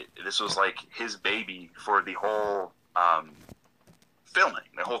 and this was like his baby for the whole filming,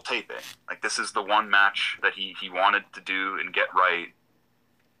 the whole taping. Like, this is the one match that he wanted to do and get right.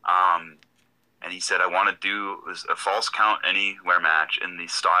 And he said, I want to do a Falls Count Anywhere match in the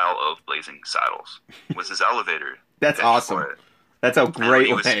style of Blazing Saddles. Was his elevator. That's awesome. That's a great way.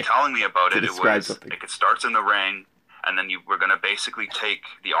 He was telling me about it. It was something. like, it starts in the ring, and then we're going to basically take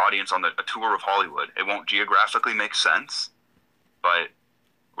the audience on a tour of Hollywood. It won't geographically make sense, but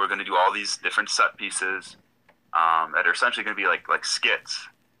we're going to do all these different set pieces that are essentially going to be like skits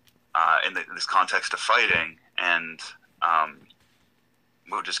in this context of fighting, and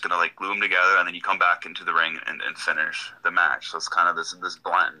we're just going to like glue them together, and then you come back into the ring and finish the match. So it's kind of this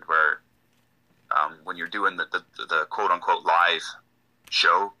blend where when you're doing the quote-unquote live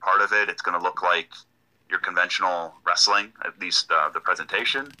show part of it, it's going to look like your conventional wrestling, at least the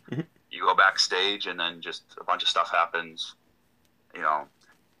presentation. You go backstage, and then just a bunch of stuff happens. You know,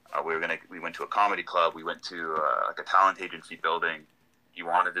 we went to a comedy club. We went to like a talent agency building. He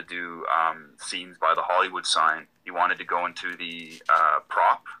wanted to do scenes by the Hollywood sign. He wanted to go into the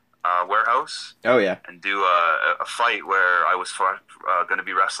prop warehouse. Oh, yeah. And do a fight where I was going to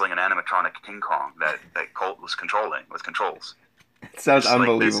be wrestling an animatronic King Kong that Colt was controlling with controls. It sounds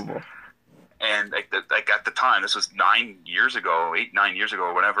unbelievable. Like and like at the time, this was 9 years ago, 8-9 years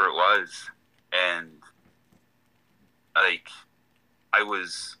ago, whatever it was, and like I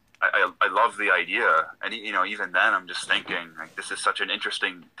love the idea, and you know, even then I'm just thinking like, this is such an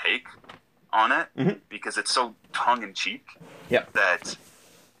interesting take on it, because it's so tongue in cheek. Yeah. That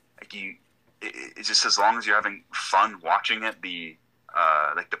like it's just, as long as you're having fun watching it, the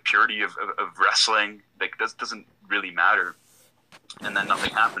like the purity of wrestling, like, doesn't really matter. And then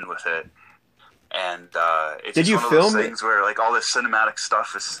nothing happened with it, and it's Did just you one of film those things where like all this cinematic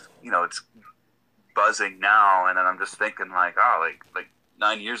stuff is, you know, it's buzzing now, and then I'm just thinking like, oh, like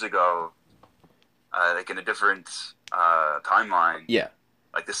 9 years ago, like in a different timeline, yeah,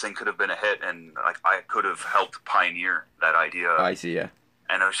 like this thing could have been a hit, and like I could have helped pioneer that idea. Oh, I see, yeah.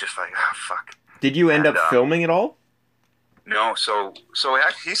 And I was just like, oh, fuck. Did you end up filming it all? No, so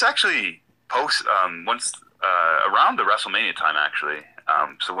he's actually once around the WrestleMania time, actually.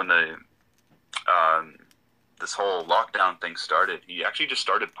 So when this whole lockdown thing started, he actually just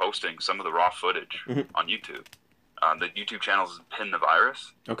started posting some of the raw footage on YouTube. The YouTube channel is Pin the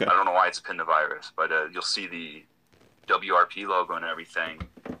Virus. Okay. I don't know why it's Pin the Virus, but you'll see the WRP logo and everything,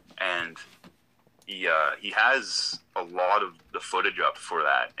 and he has a lot of the footage up for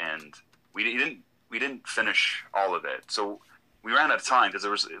that, and we didn't finish all of it, so we ran out of time because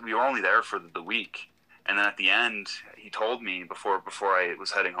we were only there for the week. And then at the end, he told me before I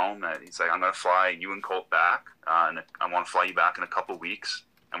was heading home that he's like, I'm going to fly you and Colt back, and I want to fly you back in a couple weeks,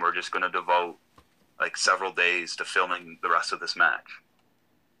 and we're just going to devote like several days to filming the rest of this match.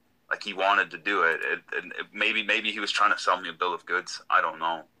 Like, he wanted to do it. Maybe he was trying to sell me a bill of goods. I don't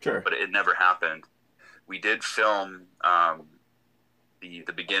know. Sure. But it never happened. We did film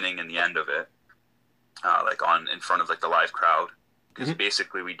the beginning and the end of it, like in front of like the live crowd. because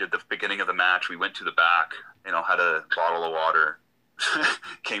basically we did the beginning of the match. We went to the back, had a bottle of water,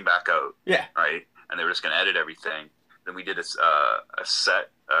 came back out. Yeah. Right. And they were just going to edit everything. Then we did a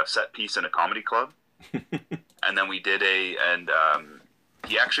set piece in a comedy club. And then we did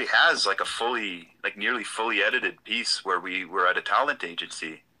he actually has like a nearly fully edited piece where we were at a talent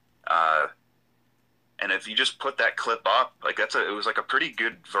agency. And if you just put that clip up, like it was like a pretty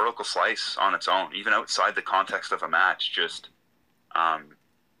good vertical slice on its own, even outside the context of a match. Just,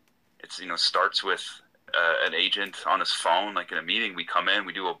 it's, starts with an agent on his phone, like in a meeting. We come in,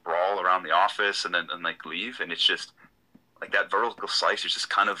 we do a brawl around the office, and then like leave, and it's just like that vertical slice is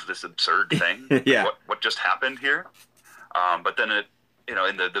just kind of this absurd thing. Yeah. Like, what just happened here? But then it,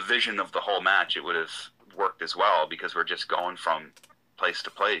 in the vision of the whole match, it would have worked as well because we're just going from place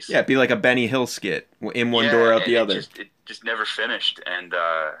to place. Yeah, it'd be like a Benny Hill skit, in one door, out the other. It just never finished, and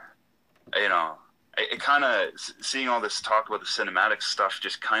it kind of, seeing all this talk about the cinematic stuff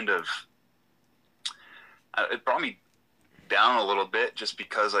just kind of, it brought me down a little bit just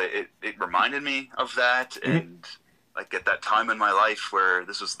because it reminded me of that, and like at that time in my life where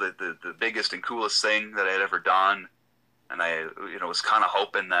this was the biggest and coolest thing that I had ever done, and I was kind of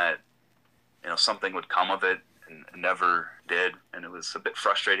hoping that something would come of it, and never did, and it was a bit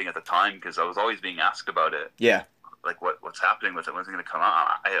frustrating at the time because I was always being asked about it. Yeah. Like what's happening with it? When's it going to come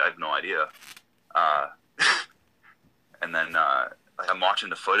out? I have no idea. And then like I'm watching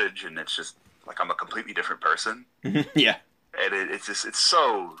the footage, and it's just like I'm a completely different person. Yeah. And it's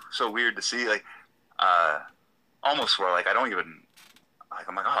so weird to see, like almost where like I don't even like,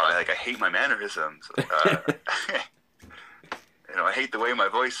 I'm like, oh, like I hate my mannerisms. I hate the way my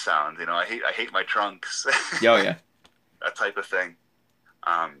voice sounds. I hate my trunks. Oh yeah. That type of thing.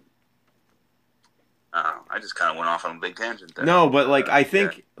 I just kind of went off on a big tangent there. No, but like I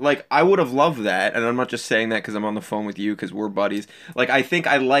think like I would have loved that, and I'm not just saying that because I'm on the phone with you because we're buddies. Like I think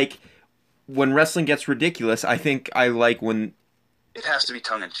I like when wrestling gets ridiculous. I think I like when it has to be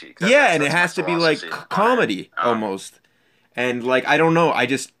tongue in cheek. And it has to be like comedy almost. And like I don't know, I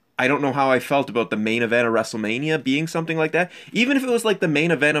don't know how I felt about the main event of WrestleMania being something like that. Even if it was like the main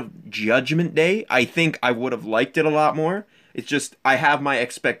event of Judgment Day, I think I would have liked it a lot more. It's just, I have my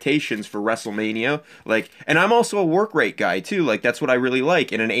expectations for WrestleMania. Like, and I'm also a work rate guy too. Like, that's what I really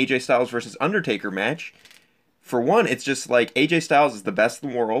like in an AJ Styles versus Undertaker match. For one, it's just like, AJ Styles is the best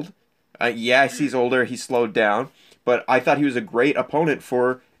in the world. Yeah, he's older, he's slowed down. But I thought he was a great opponent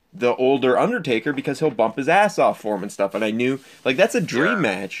for the older Undertaker because he'll bump his ass off for him and stuff. And I knew, like, that's a dream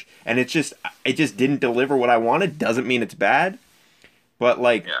match. And it just didn't deliver what I wanted. Doesn't mean it's bad. But,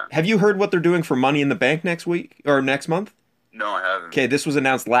 like, have you heard what they're doing for Money in the Bank next week? Or next month? No, I haven't. Okay, this was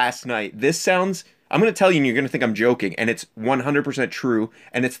announced last night. This sounds... I'm going to tell you and you're going to think I'm joking. And it's 100% true.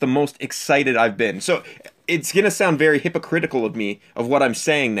 And it's the most excited I've been. So, it's going to sound very hypocritical of me, of what I'm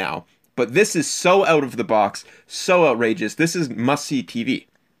saying now. But this is so out of the box. So outrageous. This is must-see TV.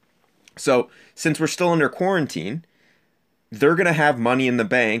 So, since we're still under quarantine, they're going to have Money in the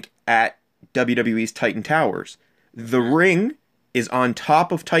Bank at WWE's Titan Towers. The ring is on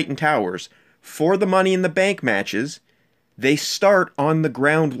top of Titan Towers. For the Money in the Bank matches, they start on the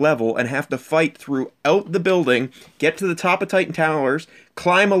ground level and have to fight throughout the building, get to the top of Titan Towers,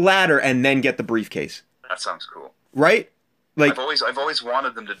 climb a ladder, and then get the briefcase. That sounds cool. Right? Like, I've always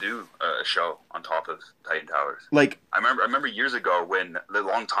wanted them to do a show on top of Titan Towers. Like, I remember years ago a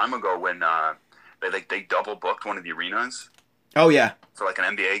long time ago when they double booked one of the arenas. Oh yeah. For like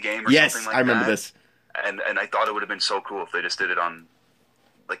an NBA game or something like that. Yes, I remember this. And I thought it would have been so cool if they just did it on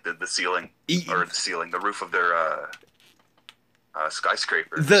like the ceiling the roof of their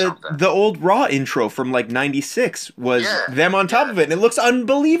skyscraper. The old Raw intro from like '96 was them on top of it, and it looks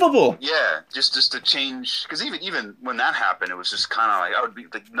unbelievable. Yeah, just to change, because even when that happened, it was just kind of like, I would be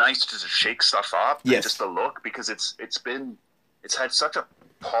like nice to just shake stuff up. Yes, just the look, because it's had such a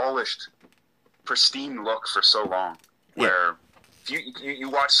polished, pristine look for so long. Where if you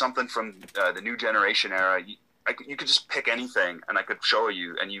watch something from the New Generation era, you could just pick anything, and I could show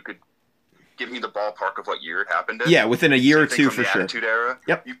you, and you could give me the ballpark of what year it happened in. Yeah, within a year or two for sure. Attitude Era.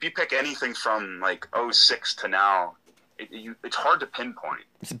 Yep. You pick anything from like 06 to now, it's hard to pinpoint.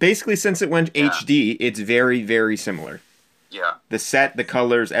 It's basically, since it went HD, it's very, very similar. Yeah. The set, the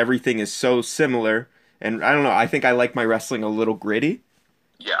colors, everything is so similar. And I don't know, I think I like my wrestling a little gritty.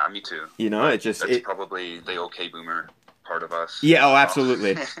 Yeah, me too. That's probably the okay boomer part of us. Yeah, oh,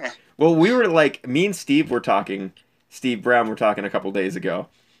 absolutely. Well, we were like, me and Steve Brown were talking a couple days ago.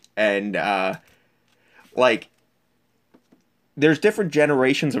 And, like, there's different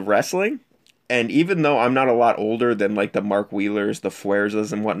generations of wrestling, and even though I'm not a lot older than, like, the Mark Wheelers, the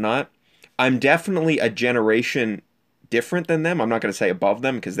Fuerzas, and whatnot, I'm definitely a generation different than them. I'm not going to say above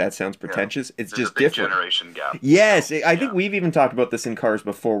them because that sounds pretentious. It's There's just a big different. generation gap. Yes, I think Yeah. we've even talked about this in cars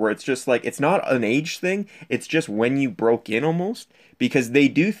before, where it's just like it's not an age thing. It's just when you broke in almost, because they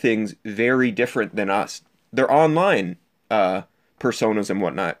do things very different than us. They're online personas and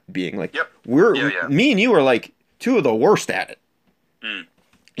whatnot. Being like, Yep. we're Yeah. me and you are like two of the worst at it. Mm.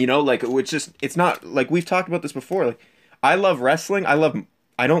 You know, like it's not like we've talked about this before. Like, I love wrestling. I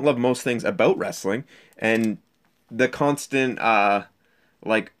don't love most things about wrestling, and the constant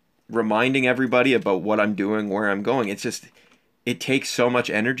like reminding everybody about what I'm doing, where I'm going. It takes so much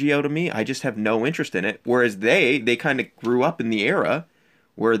energy out of me. I just have no interest in it. Whereas they kind of grew up in the era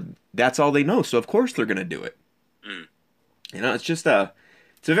where that's all they know. So of course they're gonna do it. Mm. You know,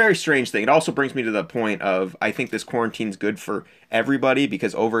 it's a very strange thing. It also brings me to the point of I think this quarantine's good for everybody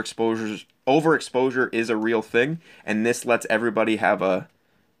because overexposure is a real thing, and this lets everybody have a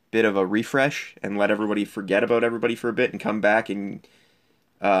bit of a refresh and let everybody forget about everybody for a bit and come back and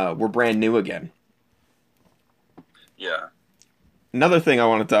we're brand new again. Yeah. Another thing I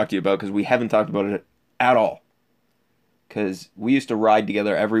want to talk to you about, because we haven't talked about it at all, because we used to ride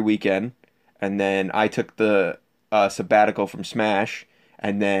together every weekend, and then I took the sabbatical from Smash,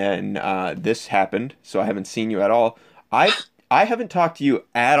 and then this happened, so I haven't seen you at all. I haven't talked to you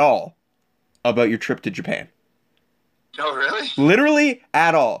at all about your trip to Japan. Oh, really? Literally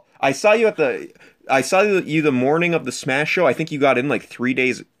at all. I saw you the morning of the Smash show. I think you got in like 3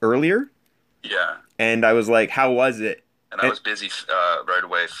 days earlier, Yeah. and I was like, "How was it?" And I was busy right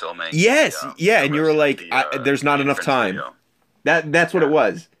away filming. Yes, yeah, and you were like, the, "There's not enough Prince time." video. That's what it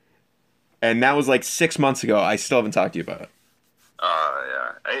was, and that was like 6 months ago. I still haven't talked to you about it.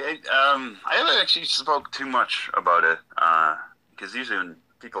 Yeah. I haven't actually spoke too much about it because usually when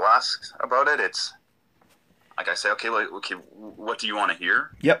people ask about it, it's like I say, okay, what do you want to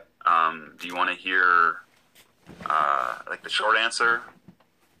hear? Yep. Do you want to hear like the short answer?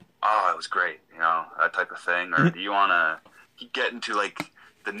 Oh, it was great, you know, that type of thing, or do you want to get into like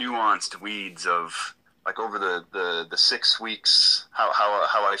the nuanced weeds of like over the 6 weeks how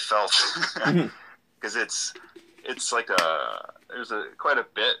I felt because it's like there's quite a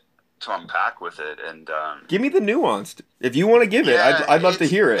bit to unpack with it, and Give me the nuanced. If you want to give it, I'd love to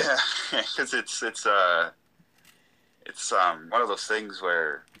hear it. because it's one of those things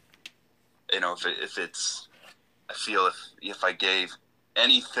where, you know, if it's I feel if I gave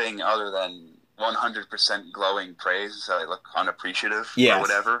anything other than 100% glowing praise, I look unappreciative Yes, or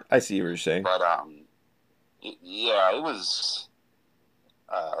whatever. I see what you're saying. But it was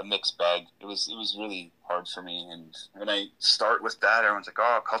a mixed bag. It was really hard for me, and when I start with that, everyone's like,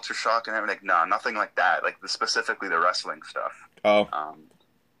 "Oh, culture shock," and I'm like, "No, nothing like that." Like specifically the wrestling stuff. Oh,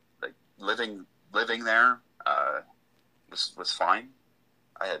 Like living there was fine.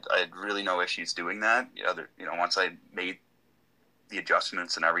 I had really no issues doing that. Once I made the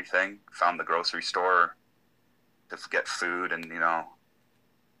adjustments and everything, found the grocery store to get food, and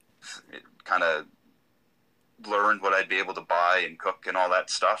it kind of learned what I'd be able to buy and cook and all that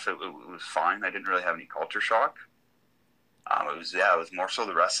stuff. It was fine. I didn't really have any culture shock. It was more so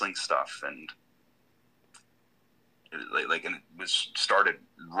the wrestling stuff, and and it was started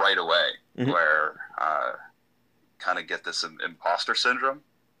right away, where kind of get this imposter syndrome.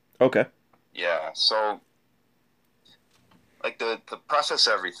 okay. Yeah, so like to process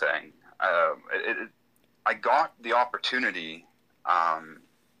everything, I got the opportunity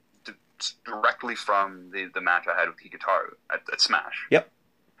directly from the match I had with Hikataru at Smash. Yep.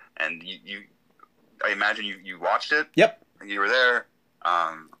 And I imagine you watched it. Yep. You were there.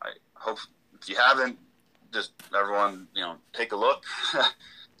 I hope if you haven't, just everyone take a look.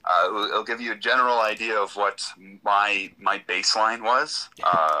 It'll give you a general idea of what my baseline was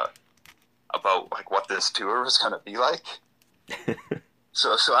about like what this tour was going to be like.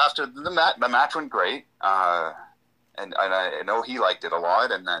 So after the match went great, and I know he liked it a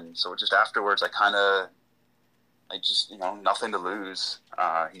lot, and then so just afterwards I just nothing to lose.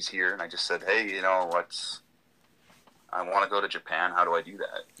 He's here, and I just said, hey, I want to go to Japan. How do I do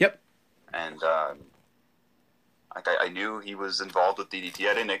that? Yep. And I knew he was involved with DDT.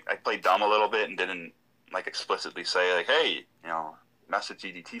 I played dumb a little bit and didn't like explicitly say like, hey, message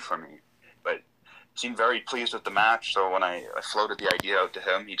DDT for me, but seemed very pleased with the match. So when I floated the idea out to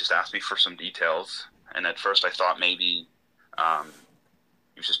him, he just asked me for some details. And at first I thought maybe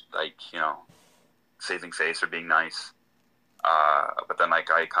he was just like, saving face or being nice. But then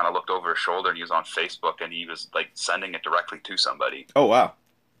like I kind of looked over his shoulder and he was on Facebook and he was like sending it directly to somebody. Oh, wow.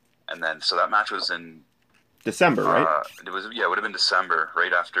 And then, so that match was in December, right? it would have been December,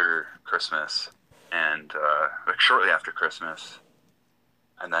 right after Christmas. And like shortly after Christmas.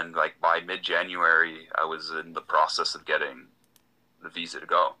 And then, like, by mid-January, I was in the process of getting the visa to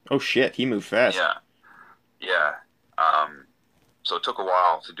go. Oh shit, he moved fast. Yeah. Yeah. So it took a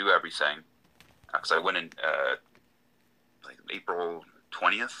while to do everything. Because I went in, like, April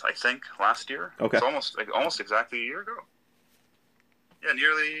 20th, I think, last year. Okay. It's almost exactly a year ago. Yeah,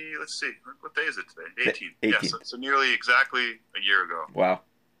 nearly, let's see, what day is it today? 18. 18. Yeah, so nearly exactly a year ago. Wow.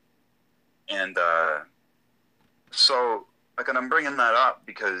 And so, like, and I'm bringing that up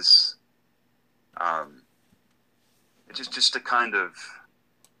because it's just to kind of,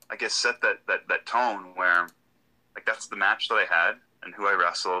 I guess, set that tone where, like, that's the match that I had and who I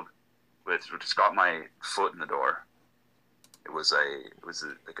wrestled with, which got my foot in the door. It was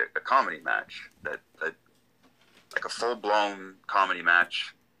a comedy match that like a full blown comedy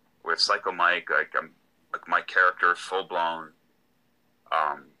match with Psycho Mike. Like, my character full blown.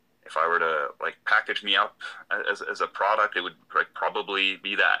 If I were to, like, package me up as a product, it would, like, probably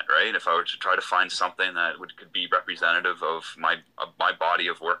be that, right? If I were to try to find something that could be representative of my body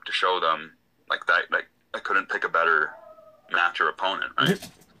of work to show them, like that, like, I couldn't pick a better match or opponent, right?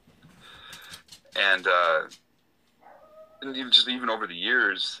 And even over the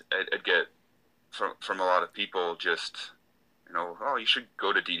years, I'd get from a lot of people just, you know, oh, you should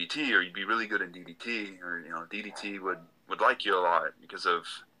go to DDT, or you'd be really good in DDT, or, you know, DDT would like you a lot because of,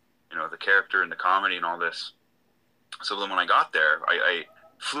 you know, the character and the comedy and all this. So then when I got there, I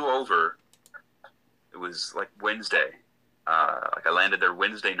flew over. It was like Wednesday. Like, I landed there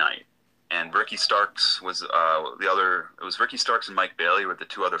Wednesday night, and Ricky Starks was the other. It was Ricky Starks and Mike Bailey were the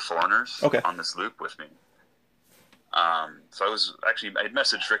two other foreigners on this loop with me. So I had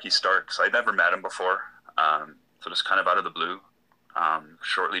messaged Ricky Starks. I'd never met him before. So just kind of out of the blue,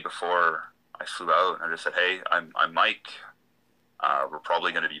 shortly before I flew out, I just said, "Hey, I'm Mike. We're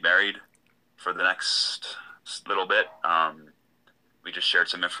probably going to be married for the next little bit. We just shared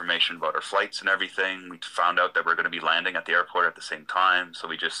some information about our flights and everything. We found out that we're going to be landing at the airport at the same time. So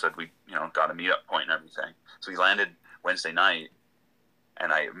we just said we, you know, got a meetup point and everything. So we landed Wednesday night,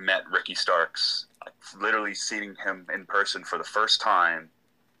 and I met Ricky Starks, literally seeing him in person for the first time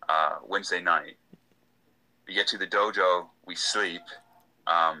Wednesday night. We get to the dojo, we sleep.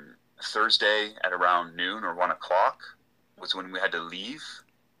 Thursday at around noon or 1 o'clock was when we had to leave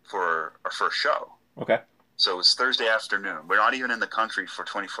for our first show. Okay. So it was Thursday afternoon. We're not even in the country for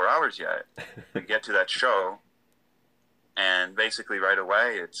 24 hours yet. We get to that show, and basically right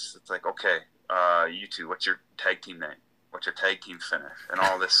away it's like, okay, you two, what's your tag team name? What's your tag team finish? And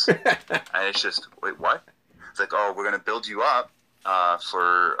all this. And it's just, wait, what? It's like, oh, we're going to build you up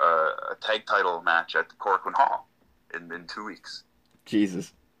for a tag title match at the Corcoran Hall in 2 weeks.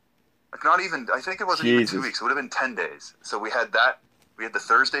 Jesus. Like, not even, I think it wasn't even 2 weeks. It would have been 10 days. So we had that. We had the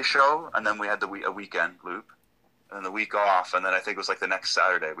Thursday show, and then we had a weekend loop, and then the week off, and then I think it was like the next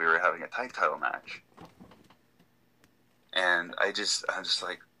Saturday we were having a tag title match. And I'm just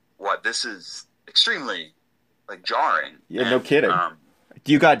like, what? This is extremely, like, jarring. Yeah, no kidding.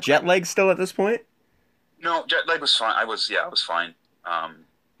 Do you got jet lag still at this point? No, jet lag was fine. I was fine.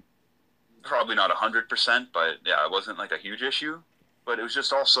 Probably not 100%, but yeah, it wasn't like a huge issue. But it was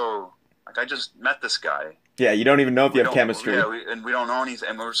just also, like, I just met this guy. Yeah, you don't even know if you have chemistry. Yeah, we don't know anything.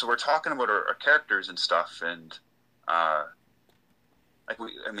 And we're talking about our characters and stuff, and like,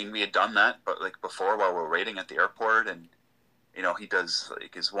 we had done that, but, like, before, while we were waiting at the airport, and, you know, he does,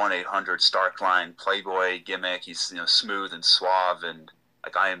 like, his 1-800 Starkline Playboy gimmick. He's, you know, smooth and suave, and,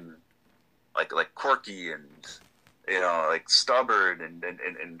 like, I'm like quirky and, you know, like, stubborn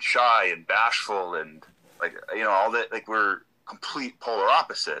and shy and bashful, and, like, you know, all that. Like, we're complete polar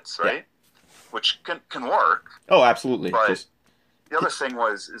opposites, right? Yeah. Which can work. Oh, absolutely. But the other thing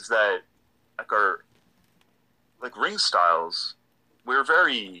is that, like, our, like, ring styles, we're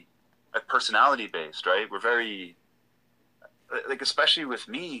very, like, personality based, right? We're very, like, especially with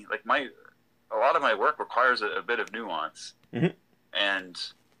me, like, a lot of my work requires a bit of nuance. Mm-hmm. And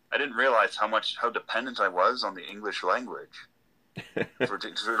I didn't realize how dependent I was on the English language for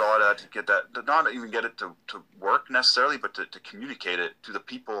all that, to get that, to not even get it to work necessarily, but to communicate it to the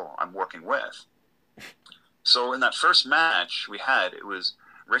people I'm working with. So in that first match we had, it was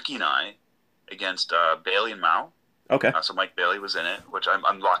Ricky and I against Bailey and Mao. Okay. So Mike Bailey was in it, which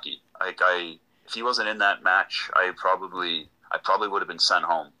I'm lucky. Like, if he wasn't in that match, I probably would have been sent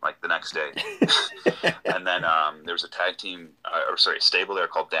home, like, the next day. And then there was a tag team, a stable there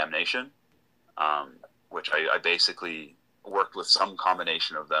called Damnation, which I basically worked with some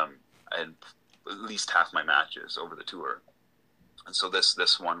combination of them in at least half my matches over the tour. And so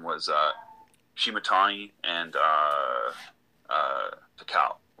this one was Shimatani and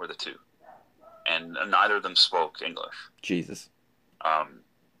Takao were the two. And neither of them spoke English. Jesus.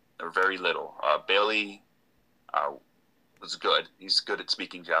 or very little. Bailey was good. He's good at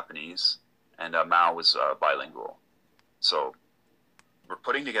speaking Japanese, and Mao was bilingual. So we're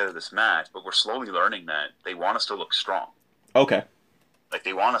putting together this match, but we're slowly learning that they want us to look strong. Okay. Like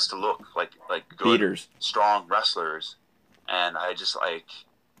they want us to look like good, Beaters. strong wrestlers, and I just like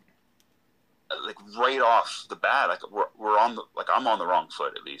right off the bat, like we're on the I'm on the wrong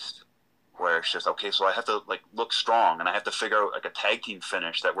foot at least. Where it's just okay, so I have to like look strong, and I have to figure out like a tag team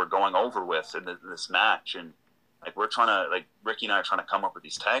finish that we're going over with in this match, and like we're trying to Ricky and I are trying to come up with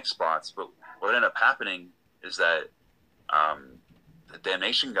these tag spots, but what ended up happening is that the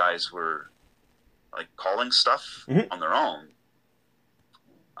Damnation guys were like calling stuff on their own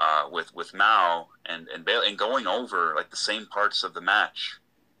with Mao and Bailey, and going over like the same parts of the match,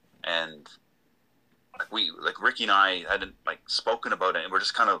 and Ricky and I hadn't like spoken about it, and we're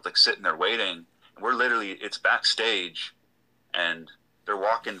just kind of like sitting there waiting, and we're literally, it's backstage, and they're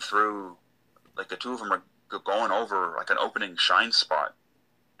walking through, like the two of them are going over like an opening shine spot,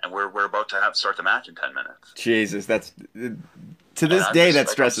 and we're about to start the match in 10 minutes. Jesus, that's to this day that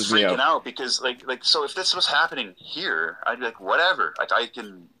stresses me out because so if this was happening here, I'd be like, whatever, like I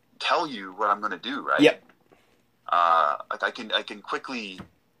can tell you what I'm going to do, right? Yep. Like I can quickly,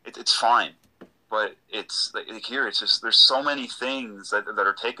 it's fine. But it's like here, it's just there's so many things that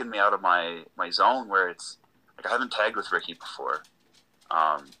are taking me out of my zone where it's like I haven't tagged with Ricky before.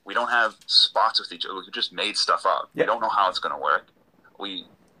 We don't have spots with each other. We just made stuff up. Yep. We don't know how it's going to work.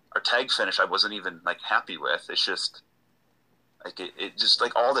 Our tag finish I wasn't even like happy with. It's just like it just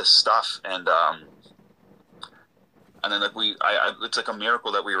like all this stuff, and then like it's like a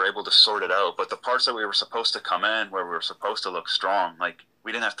miracle that we were able to sort it out. But the parts that we were supposed to come in where we were supposed to look strong, like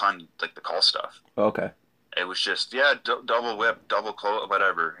we didn't have time like to call stuff. Okay. It was just double whip, double close,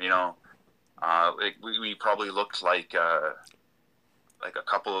 whatever, you know. We probably looked like a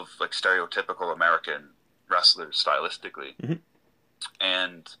couple of like stereotypical American wrestlers stylistically,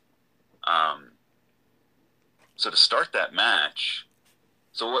 and so to start that match,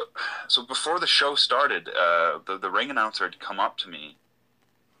 so before the show started, the ring announcer had come up to me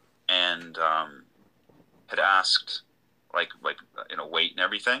and had asked like weight and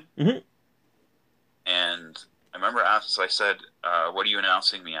everything, and I remember so I said, what are you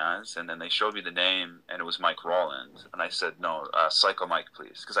announcing me as? And then they showed me the name, and it was Mike Rollins, and I said, no, Psycho Mike,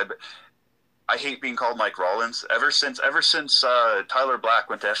 please, because I hate being called Mike Rollins. Ever since Tyler Black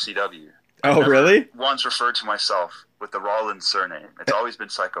went to FCW. Oh, really? Once referred to myself with the Rollins surname. It's always been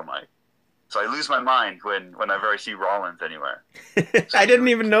Psycho Mike. So I lose my mind whenever I see Rollins anywhere. So I didn't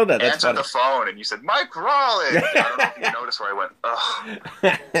even know that. That's answered the phone, and you said, Mike Rollins! I don't know if you noticed where I went, ugh.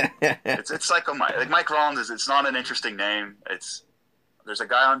 It's Psycho Mike. Like, Mike Rollins, it's not an interesting name. There's a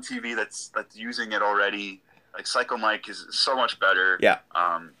guy on TV that's using it already. Like, Psycho Mike is so much better. Yeah.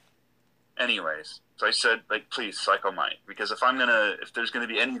 Anyways, so I said, like, please, Psycho Mike. Because if there's going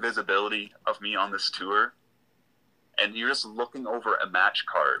to be any visibility of me on this tour, and you're just looking over a match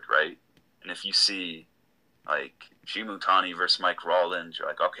card, right? And if you see, like, Shimutani versus Mike Rollins, you're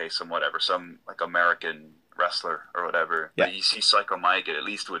like, okay, some like, American wrestler or whatever. Yeah. But you see Psycho Mike, it at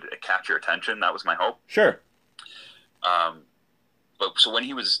least would catch your attention. That was my hope. Sure. But so when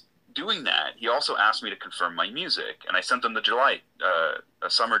he was doing that, he also asked me to confirm my music. And I sent him the a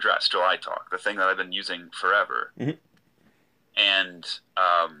Summer Dress July Talk, the thing that I've been using forever. And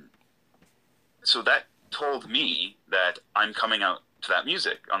so that told me that I'm coming out to that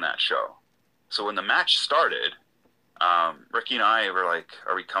music on that show. So when the match started, Ricky and I were like,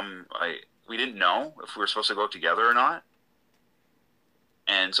 we didn't know if we were supposed to go together or not.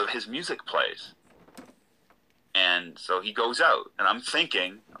 And so his music plays. And so he goes out, and I'm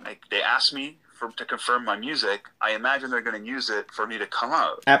thinking, like, they asked me to confirm my music. I imagine they're going to use it for me to come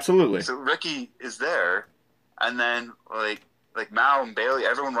out. Absolutely. So Ricky is there, and then like Mao and Bailey,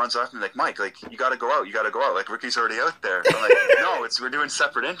 everyone runs up to me like, Mike, like, you got to go out. Like, Ricky's already out there. I'm like, no, we're doing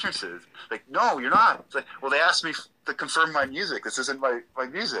separate entrances. Like, no, you're not. It's like, well, they asked me to confirm my music. This isn't my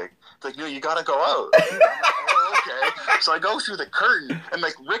music. It's like, no, you got to go out. I'm like, oh, okay. So I go through the curtain, and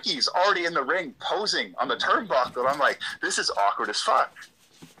like Ricky's already in the ring posing on the turnbuckle. I'm like, this is awkward as fuck.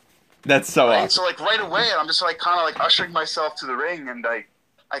 That's so awesome. So like right away, I'm just like kind of like ushering myself to the ring, and I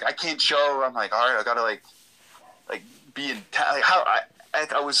can't show. I'm like, all right, I gotta like be in like how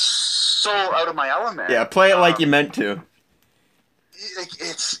I was so out of my element. Yeah, play it like you meant to.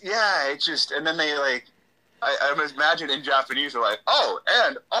 It's just, and then they like, I imagine in Japanese they're like, oh,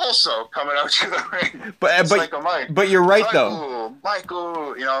 and also coming out to the ring. But you're right though.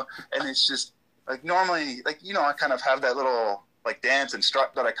 Michael, you know, and it's just like normally, like, you know, I kind of have that little like dance and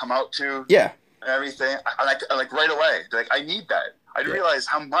strut that I come out to. Yeah. And everything. I like right away. Like, I need that. I realized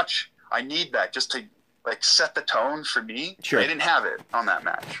how much I need that just to like set the tone for me. Sure. I didn't have it on that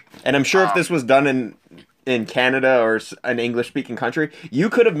match. And I'm sure if this was done in Canada or an English-speaking country, you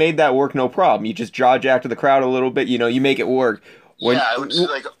could have made that work no problem. You just jaw-jack to the crowd a little bit, you make it work. I was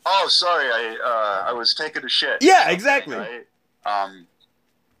like, oh, sorry, I was taking a shit. Yeah, exactly. Right?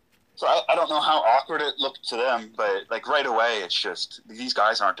 So I don't know how awkward it looked to them, but like right away, it's just these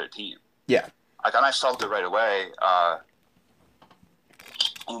guys aren't their team. Yeah. Like, and I felt it right away.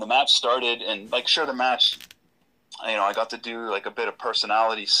 When the match started, and like, sure, the match, I got to do like a bit of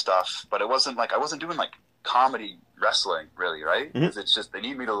personality stuff, but it wasn't like I wasn't doing like comedy wrestling really, right? Because it's just they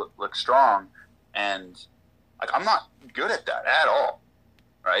need me to look strong, and like I'm not good at that at all,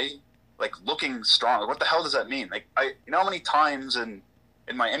 right? Like looking strong. What the hell does that mean? Like you know how many times in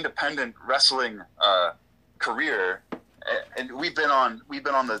my independent wrestling career, and we've been on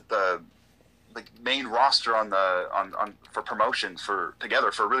the like main roster on for promotions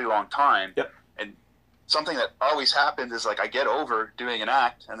together for a really long time. Yep. And something that always happened is like I get over doing an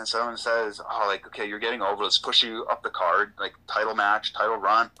act, and then someone says, "Oh, like okay, you're getting over. Let's push you up the card, like title match, title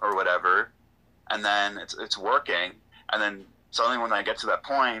run, or whatever." And then it's working, and then suddenly when I get to that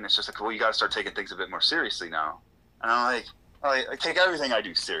point, it's just like, well, you got to start taking things a bit more seriously now. And I'm like, I take everything I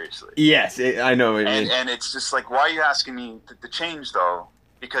do seriously. Yes, I know what you mean. And it's just like, why are you asking me to change though?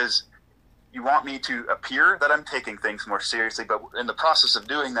 Because you want me to appear that I'm taking things more seriously, but in the process of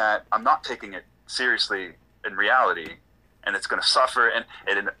doing that, I'm not taking it seriously in reality, and it's going to suffer, and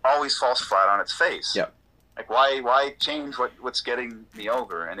it always falls flat on its face. Yep. Like, why change what's getting me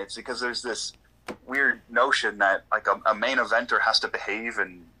over? And it's because there's this weird notion that like a main eventer has to behave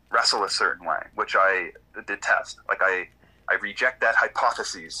and wrestle a certain way, which I detest. Like I reject that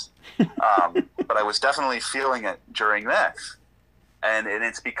hypothesis. But I was definitely feeling it during this, and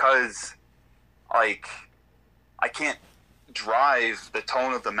it's because like I can't drive the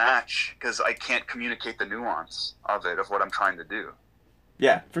tone of the match because I can't communicate the nuance of what I'm trying to do.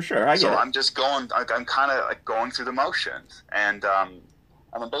 Yeah, for sure. I get it. I'm just going. I'm kind of like going through the motions, and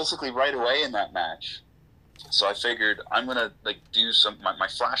I'm basically right away in that match. So I figured I'm gonna like do my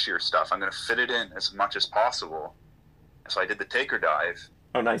flashier stuff. I'm gonna fit it in as much as possible. So I did the taker dive.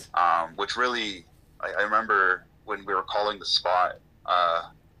 Oh, nice. Which really, I remember when we were calling the spot.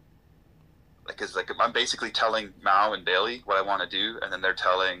 I'm basically telling Mao and Bailey what I want to do, and then they're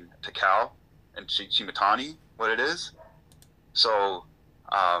telling Takao and Shimatani what it is. So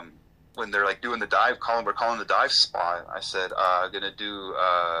when they're like doing the dive, we're calling the dive spot. I said, I'm gonna do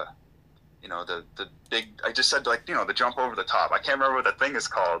the big. I just said like the jump over the top. I can't remember what that thing is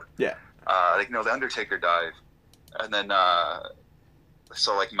called. Yeah. The Undertaker dive, and then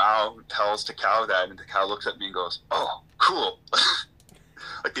so like Mao tells Takao that, and Takao looks at me and goes, "Oh, cool."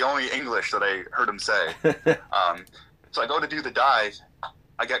 Like the only English that I heard him say. So I go to do the dive.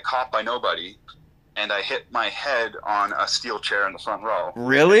 I get caught by nobody, and I hit my head on a steel chair in the front row.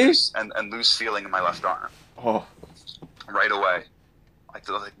 Really? And loose feeling in my left arm. Oh. Right away. Like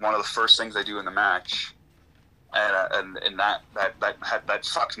one of the first things I do in the match, and that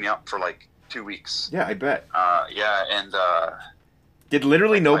fucked me up for like 2 weeks. Yeah, I bet. Did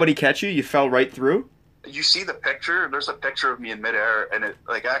literally nobody catch you? You fell right through? You see the picture? There's a picture of me in midair, and it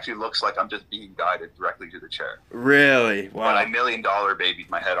like actually looks like I'm just being guided directly to the chair. Really? Wow. But I $1 million babied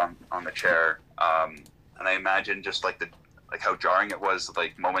my head on the chair, and I imagine just like how jarring it was,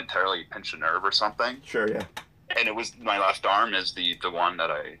 like momentarily pinch a nerve or something. Sure, yeah. And it was my left arm is the one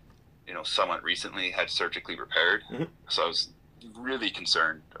that I, somewhat recently had surgically repaired. Mm-hmm. So I was really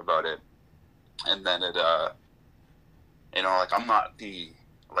concerned about it. And then it, like I'm not the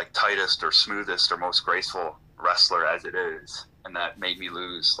like tightest or smoothest or most graceful wrestler as it is, and that made me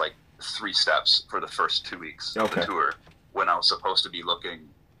lose like 3 steps for the first 2 weeks of the tour when I was supposed to be looking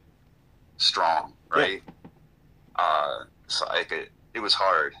strong, right? Yeah. So it was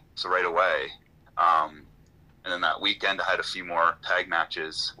hard. So right away, and then that weekend I had a few more tag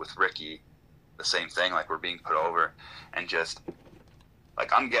matches with Ricky, the same thing, like we're being put over, and just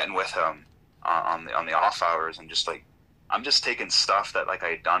like I'm getting with him on the off hours, and just like I'm just taking stuff that like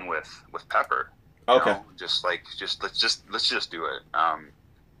I had done with Pepper. Okay. Just let's just do it.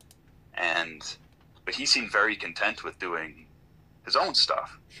 But he seemed very content with doing his own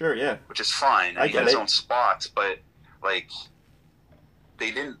stuff. Sure, yeah. Which is fine. And he had his own spots, but like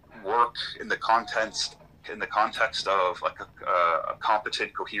they didn't work in the context of like a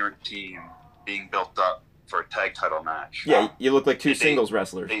competent, coherent team being built up for a tag title match. Yeah, you look like two singles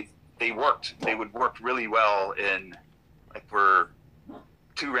wrestlers. They worked. They would work really well in like we're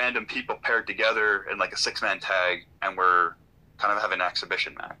 2 random people paired together in like a 6-man tag, and we're kind of having an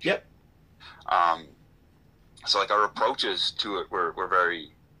exhibition match. Yep. so like our approaches to it were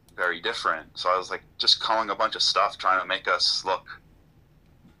very, very different. So I was like just calling a bunch of stuff, trying to make us look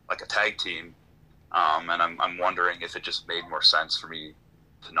like a tag team. And I'm wondering if it just made more sense for me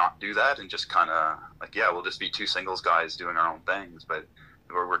to not do that and just kind of like, yeah, we'll just be two singles guys doing our own things, but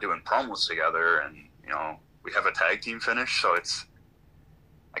we're doing promos together, and you know, we have a tag team finish, so it's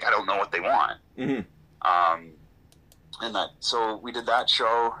like I don't know what they want. Mm-hmm. And that, so we did that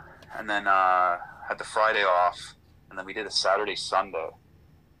show, and then had the Friday off, and then we did a Saturday Sunday.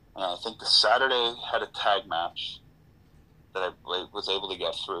 And I think the Saturday had a tag match that I was able to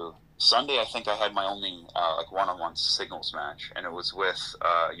get through. Sunday, I think I had my only like one-on-one singles match, and it was with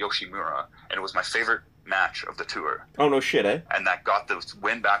Yoshimura, and it was my favorite match of the tour. Oh, no shit, eh? And that got the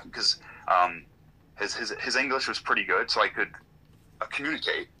win back because his English was pretty good, so I could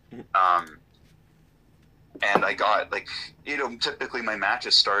communicate. And I got, like, you know, typically my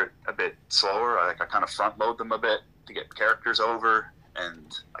matches start a bit slower. I kind of front load them a bit to get characters over,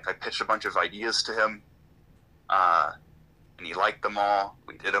 and like I pitched a bunch of ideas to him. And he liked them all.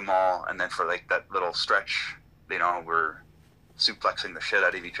 We did them all, and then for like that little stretch, you know, we're suplexing the shit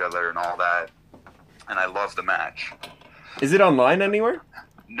out of each other and all that. And I love the match. Is it online anywhere?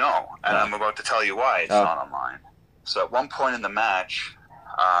 No, and I'm about to tell you why it's not online. So at one point in the match,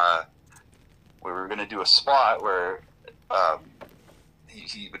 we were going to do a spot where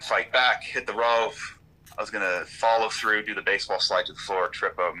he would fight back, hit the rope. I was going to follow through, do the baseball slide to the floor,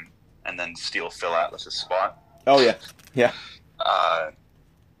 trip him, and then steal Phil Atlas's spot. Oh, yeah. Yeah.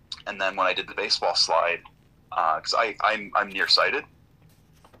 And then when I did the baseball slide, because I'm nearsighted,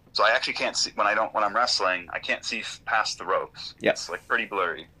 so I actually can't see when I'm wrestling. I can't see past the ropes. Yeah. It's like pretty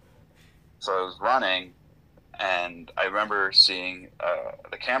blurry. So I was running, and I remember seeing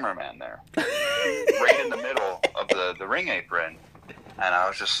the cameraman there, right in the middle of the ring apron, and I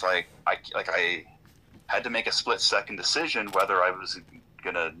was just like, I had to make a split-second decision whether I was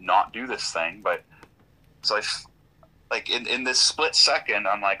gonna not do this thing, but so like in this split second,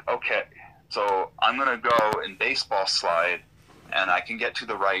 I'm like, okay, so I'm gonna go and baseball slide, and I can get to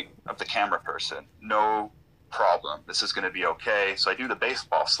the right of the camera person, no problem. This is gonna be okay. So I do the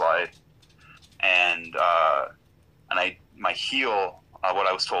baseball slide, and my heel, what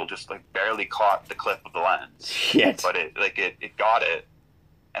I was told, just like barely caught the clip of the lens. Shit. But it got it,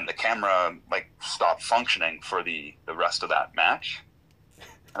 and the camera like stopped functioning for the rest of that match.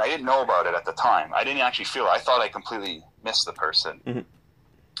 And I didn't know about it at the time. I didn't actually feel it. I thought I completely missed the person. Mm-hmm.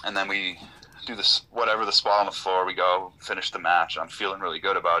 And then we do this, whatever the spot on the floor, we go finish the match. And I'm feeling really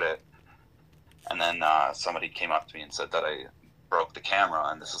good about it. And then somebody came up to me and said that I broke the camera.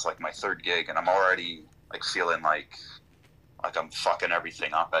 And this is like my third gig. And I'm already like feeling like I'm fucking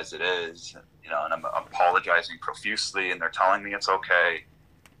everything up as it is. You know, and I'm apologizing profusely. And they're telling me it's okay,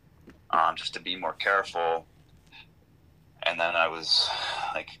 just to be more careful. And then I was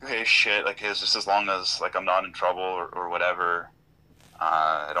like, hey, shit, like, it's just as long as, like, I'm not in trouble or whatever,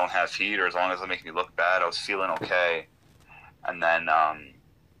 I don't have heat, or as long as it makes me look bad, I was feeling okay. And then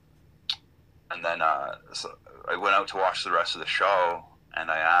so I went out to watch the rest of the show,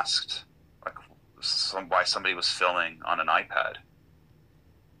 and I asked, like, why somebody was filming on an iPad.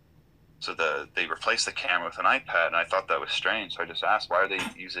 So they replaced the camera with an iPad, and I thought that was strange, so I just asked, why are they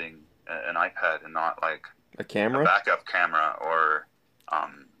using an iPad and not, like, a camera? A backup camera, or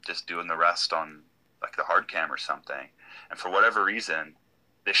just doing the rest on like the hard cam or something. And for whatever reason,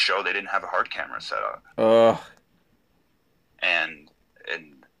 this show they didn't have a hard camera set up. Ugh. And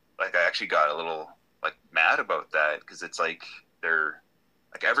like I actually got a little like mad about that, because it's like they're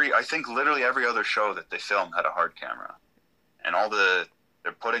like I think literally every other show that they filmed had a hard camera, and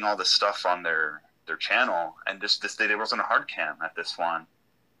they're putting all this stuff on their channel, and there wasn't a hard cam at this one.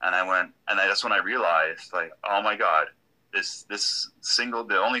 And that's when I realized, like, oh my God,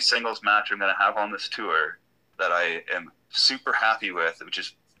 the only singles match I'm going to have on this tour that I am super happy with, which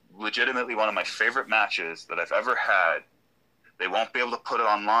is legitimately one of my favorite matches that I've ever had. They won't be able to put it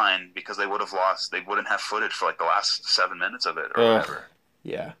online because they wouldn't have footage for like the last 7 minutes of it or whatever.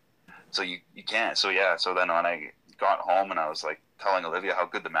 Yeah. So you can't. So yeah. So then when I got home and I was like telling Olivia how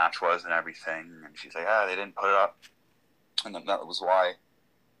good the match was and everything, and she's like, they didn't put it up. And then that was why.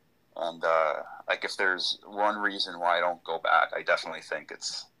 And like, if there's one reason why I don't go back, I definitely think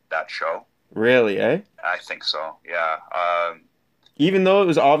it's that show. Really, eh? I think so, yeah. Even though it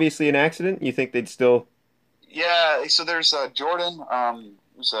was obviously an accident, you think they'd still... Yeah, so there's Jordan,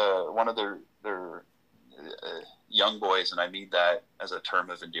 who's one of their young boys, and I mean that as a term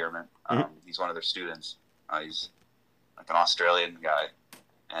of endearment. He's one of their students. He's like an Australian guy.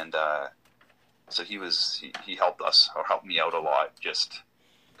 And so he helped us, or helped me out a lot, just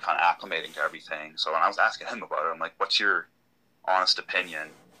kind of acclimating to everything. So when I was asking him about it, I'm like, what's your honest opinion?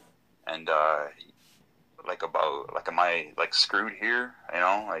 And like about like, am I like screwed here? You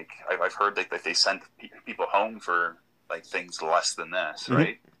know, like I've heard that they send people home for like things less than this,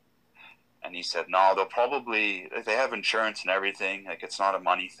 right? And he said, no, they'll probably, if they have insurance and everything, like it's not a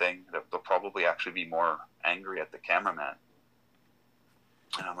money thing, they'll probably actually be more angry at the cameraman.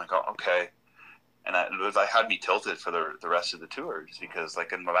 And I'm like, oh, okay. And that had me tilted for the rest of the tour, just because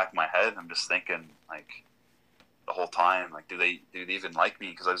like in the back of my head, I'm just thinking like the whole time, like, do they even like me?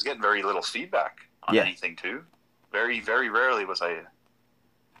 Because I was getting very little feedback on anything too. Very, very rarely was I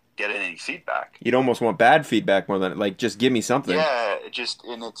getting any feedback. You'd almost want bad feedback more than like just give me something. Yeah,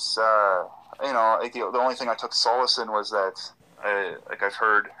 and it's you know, like the only thing I took solace in was that like I've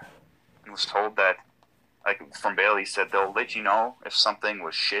heard and was told that like from Bailey said they'll let you know if something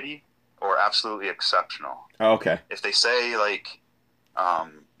was shitty or absolutely exceptional. Oh, okay. If they say like oh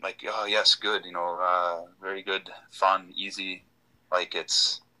yes, good, you know, very good, fun, easy, like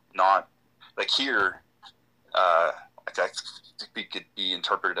it's not like here I think it could be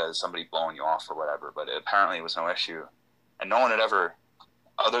interpreted as somebody blowing you off or whatever, but apparently it was no issue. And no one had ever,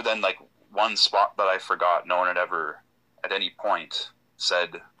 other than like one spot that I forgot, no one had ever at any point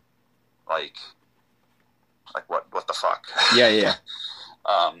said like what the fuck. Yeah.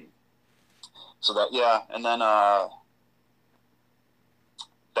 So that, yeah, and then that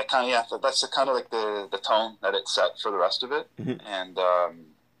kind of, that's the kind of like the tone that it set for the rest of it. Mm-hmm. And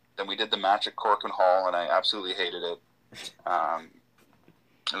then we did the match at Corcoran Hall, and I absolutely hated it.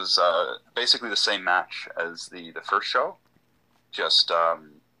 It was basically the same match as the first show, just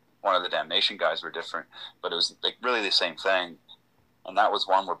one of the Damnation guys were different, but it was like really the same thing. And that was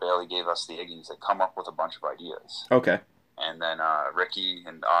one where Bailey gave us the Iggies that come up with a bunch of ideas. Okay. And then Ricky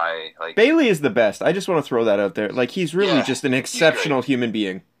and I, like... Bailey is the best. I just want to throw that out there. Like, he's really just an exceptional human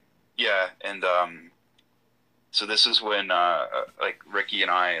being. Yeah, and so this is when, like, Ricky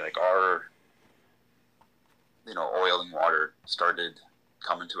and I, like, our, you know, oil and water started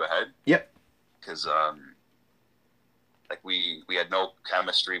coming to a head. Yep. Because, like, we had no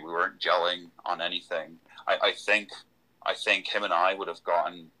chemistry. We weren't gelling on anything. I think him and I would have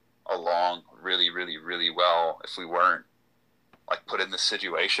gotten along really, really, really well if we weren't like put in this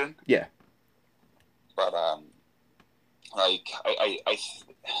situation. Yeah. But like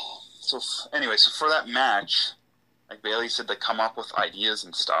so anyway, so for that match, like Bailey said to come up with ideas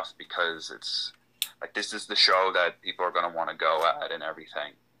and stuff because it's like this is the show that people are gonna want to go at and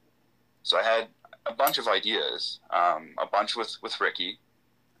everything. So I had a bunch of ideas, a bunch with Ricky,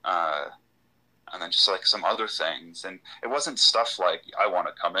 and then just like some other things. And it wasn't stuff like I want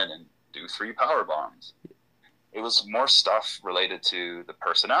to come in and do 3 power bombs. It was more stuff related to the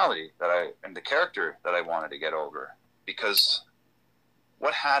personality and the character that I wanted to get over. Because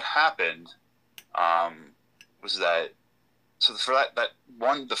what had happened was that, so for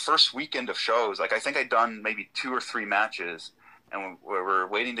the first weekend of shows, like I think I'd done maybe 2 or 3 matches, and we're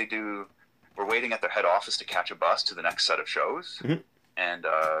waiting at their head office to catch a bus to the next set of shows. Mm-hmm. And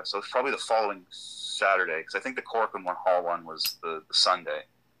so it's probably the following Saturday, because I think the Corcoran Hall one was the Sunday.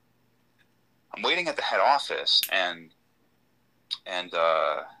 I'm waiting at the head office, and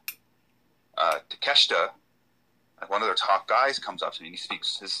Takeshita, like one of their top guys, comes up to me. And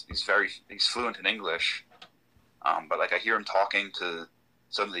he's fluent in English, but like I hear him talking to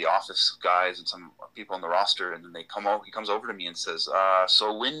some of the office guys and some people on the roster, and then he comes over to me and says,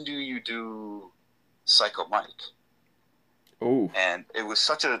 "So when do you do Psycho Mike?" Oh. And it was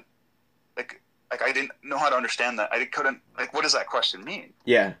such a like I didn't know how to understand that. I couldn't, like, what does that question mean?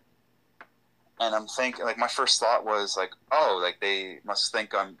 Yeah. And I'm thinking, like, my first thought was like, oh, like they must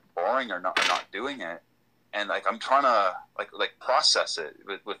think I'm boring or not doing it. And like I'm trying to like process it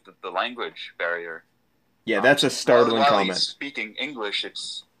with the language barrier. Yeah, that's a startling while comment. He's speaking English,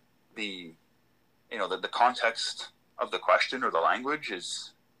 it's the context of the question or the language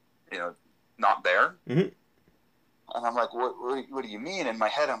is not there. Mm-hmm. And I'm like, what do you mean? In my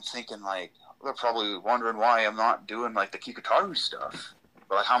head, I'm thinking like they're probably wondering why I'm not doing like the Kikutaru stuff.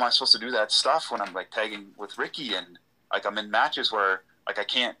 But like, how am I supposed to do that stuff when I'm like tagging with Ricky and like I'm in matches where like I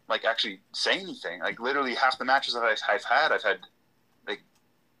can't like actually say anything. Like literally half the matches that I've had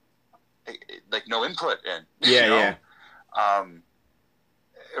like no input in. Yeah, yeah.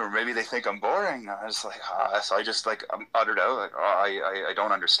 Or maybe they think I'm boring. I was like, so I just like uttered out like, I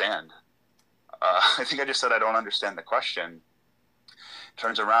don't understand. I think I just said I don't understand the question.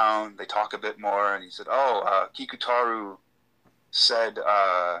 Turns around, they talk a bit more, and he said, Kikutaru said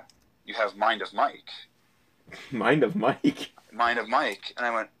you have Mind of Mike. Mind of Mike? Mind of Mike. And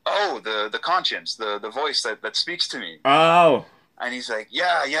I went, oh, the conscience, the voice that speaks to me. Oh. And he's like,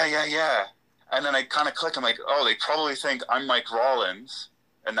 yeah. And then I kind of click. I'm like, oh, they probably think I'm Mike Rollins,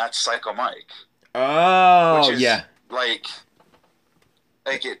 and that's Psycho Mike. Oh, Which is yeah. like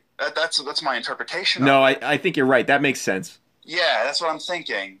it. That's my interpretation. No, of it. I think you're right. That makes sense. Yeah, that's what I'm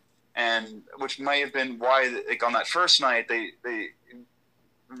thinking, and which may have been why, like, on that first night, they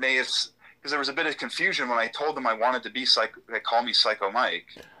may have, because there was a bit of confusion when I told them I wanted to be they call me Psycho Mike.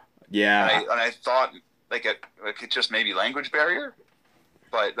 Yeah. And I thought like it just maybe language barrier,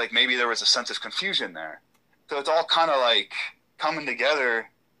 but like maybe there was a sense of confusion there. So it's all kind of like coming together.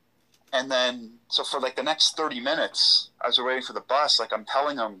 And then, so for like the next 30 minutes, as we're waiting for the bus, like I'm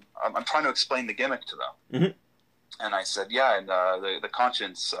telling them, I'm trying to explain the gimmick to them. Mm-hmm. And I said, yeah, and the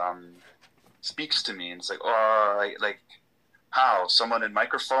conscience speaks to me. And it's like, oh, like how? Someone in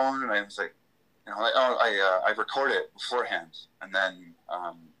microphone? And I was like, you know, I record it beforehand. And then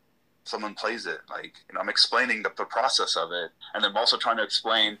someone plays it. Like, you know, I'm explaining the process of it. And then I'm also trying to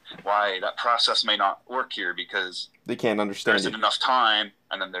explain why that process may not work here, because they can't there understand isn't it. enough time.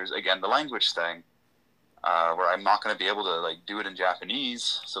 And then there's, again, the language thing, where I'm not going to be able to, like, do it in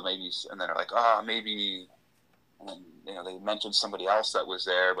Japanese. So maybe, and then they're like, oh, maybe, and then, you know, they mentioned somebody else that was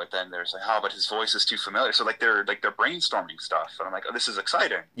there, but then there's like, oh, but his voice is too familiar. So, like, they're brainstorming stuff. And I'm like, oh, this is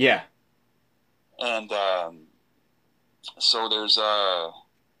exciting. Yeah. And so there's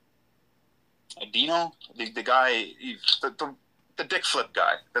Dino, the guy, the dick flip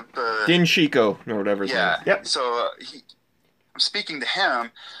guy. The Din Shiko, or whatever his name yeah. is. Yep. So I'm speaking to him,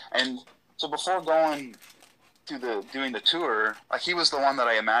 and so before going to doing the tour, like, he was the one that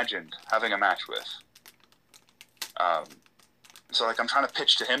I imagined having a match with. So like I'm trying to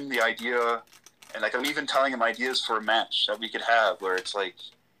pitch to him the idea, and like I'm even telling him ideas for a match that we could have, where it's like,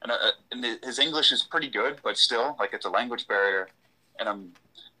 and his English is pretty good, but still, like, it's a language barrier, and I'm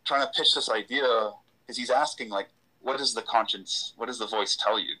trying to pitch this idea because he's asking, like, what does the conscience, what does the voice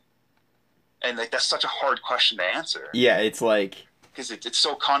tell you? And like that's such a hard question to answer. Yeah, it's like, because it's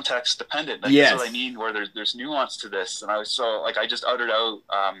so context dependent. Like, yes. That's what I mean, where there's nuance to this. And I was so, like, I just uttered out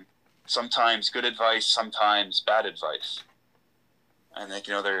sometimes good advice, sometimes bad advice. And like,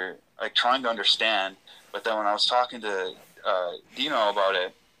 you know, they're like trying to understand. But then when I was talking to Dino about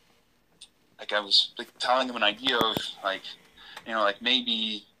it, like I was like telling him an idea of, like, you know, like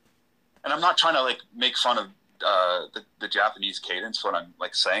maybe, and I'm not trying to like make fun of the Japanese cadence when I'm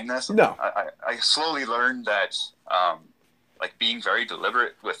like saying this. No. I slowly learned that like being very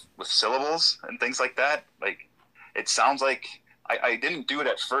deliberate with syllables and things like that, like it sounds like I didn't do it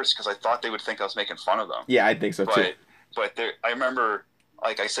at first because I thought they would think I was making fun of them. Yeah, I think so too. But I remember,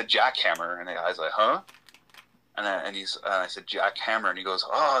 like, I said jackhammer, and the guy's like, huh? And I said jackhammer, and he goes,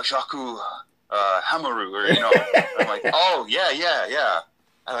 oh, Jaku Hamaru, or, you know. I'm like, oh, yeah.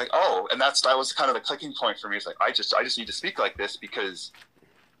 I'm like, oh, and that was kind of the clicking point for me. It's like, I just need to speak like this because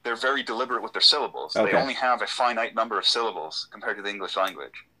they're very deliberate with their syllables. Okay. They only have a finite number of syllables compared to the English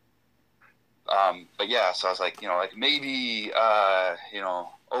language. But yeah, so I was like, you know, like maybe, you know,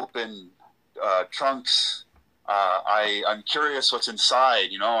 open trunks. I'm curious what's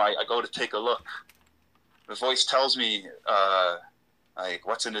inside, you know, I go to take a look. The voice tells me, like,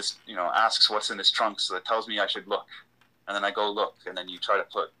 what's in his, you know, asks what's in his trunks. So it tells me I should look. And then I go look, and then you try to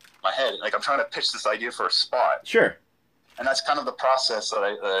put my head, like, I'm trying to pitch this idea for a spot. Sure. And that's kind of the process that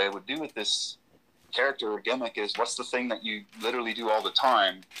I would do with this character or gimmick, is what's the thing that you literally do all the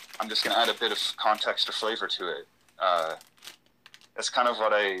time. I'm just going to add a bit of context or flavor to it. That's kind of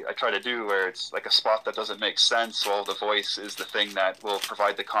what I try to do, where it's like a spot that doesn't make sense, while the voice is the thing that will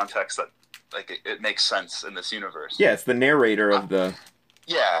provide the context that, like, it makes sense in this universe. Yeah, it's the narrator of the...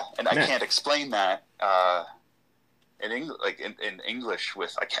 Yeah, and I Yeah. can't explain that in English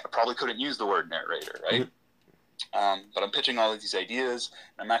with... I probably couldn't use the word narrator, right? Mm-hmm. But I'm pitching all of these ideas,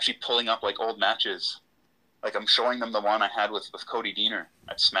 and I'm actually pulling up, like, old matches. Like, I'm showing them the one I had with Cody Deaner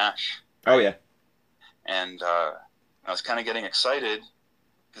at Smash. Oh, yeah. And I was kind of getting excited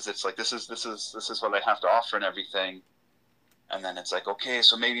because it's like, this is what I have to offer and everything. And then it's like, okay,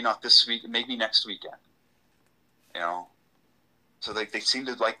 so maybe not this week, maybe next weekend, you know? So they seemed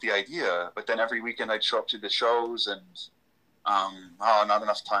to like the idea, but then every weekend I'd show up to the shows and, oh, not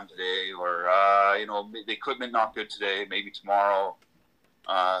enough time today, or, you know, the equipment not good today, maybe tomorrow.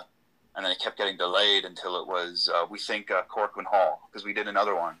 And then it kept getting delayed until it was, we think, Corcoran Hall, because we did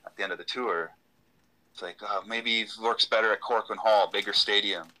another one at the end of the tour. It's like, maybe it works better at Corcoran Hall, bigger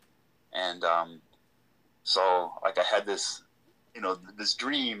stadium. And so, like, I had this, you know, this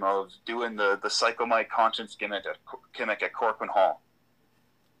dream of doing the Psycho Mike conscience gimmick at Corcoran Hall.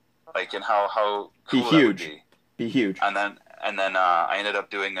 Like, and how cool that would be. Be huge. And then I ended up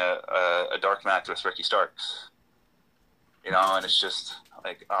doing a dark match with Ricky Starks. you know, and it's just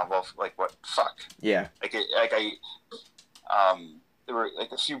like, oh, well, like what, fuck. Yeah. There were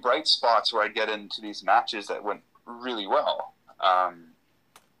like a few bright spots where I'd get into these matches that went really well. And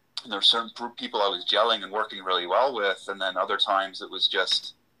there were certain people I was gelling and working really well with, and then other times it was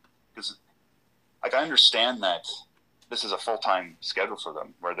just because, like, I understand that this is a full-time schedule for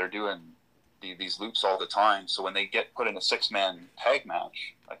them where they're doing these loops all the time. So when they get put in a 6-man tag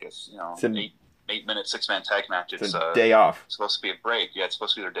match, I guess, you know, It's an 8-minute 6-man tag match, it's a day off. it's supposed to be a break. Yeah, it's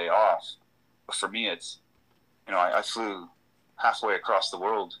supposed to be their day off. But for me, it's, you know, I flew halfway across the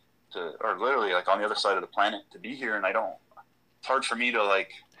world or literally like on the other side of the planet to be here, and it's hard for me to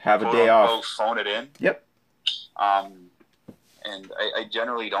like Have a quote day unquote off. phone it in. Yep. And I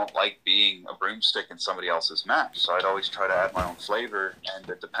generally don't like being a broomstick in somebody else's match, so I'd always try to add my own flavor. And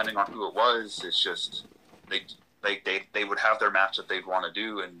depending on who it was, it's just they would have their match that they'd want to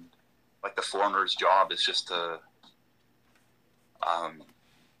do, and like the foreigner's job is just to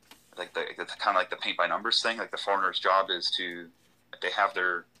like the kind of like the paint by numbers thing. Like the foreigner's job is to they have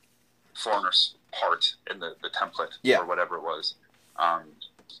their foreigner's part in the template or whatever it was.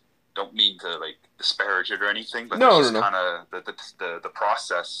 Don't mean to like disparage it or anything, but No. kind of the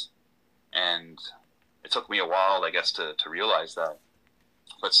process, and it took me a while, I guess, to realize that.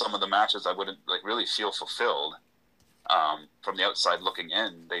 But some of the matches I wouldn't like really feel fulfilled. From the outside looking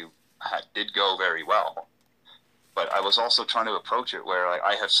in, they did go very well, but I was also trying to approach it where like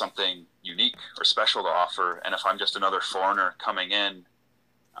I have something unique or special to offer, and if I'm just another foreigner coming in,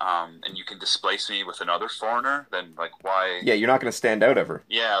 and you can displace me with another foreigner, then like why? Yeah, you're not going to stand out ever.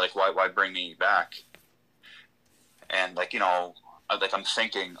 Yeah, like why bring me back? And like, you know, like I'm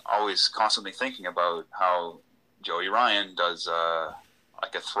always constantly thinking about how Joey Ryan does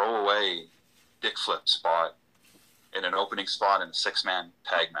like a throwaway dick flip spot in an opening spot in a 6-man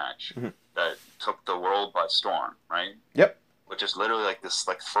tag match that took the world by storm, right? Yep. Which is literally like this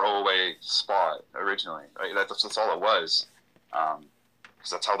like throwaway spot originally. Right? That's all it was.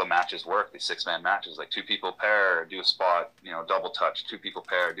 Because that's how the matches work, these 6-man matches. Like 2 people pair, do a spot, you know, double touch, 2 people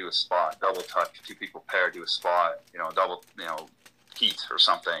pair, do a spot, double touch, 2 people pair, do a spot, you know, double, you know, heat or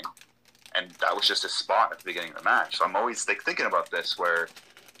something. And that was just a spot at the beginning of the match. So I'm always like thinking about this where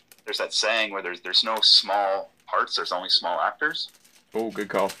there's that saying where there's no small parts, there's only small actors. Oh, good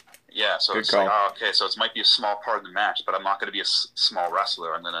call. Yeah, so it's like, oh, okay, so it might be a small part of the match, but I'm not going to be a small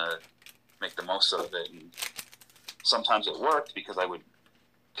wrestler. I'm going to make the most of it. And sometimes it worked because I would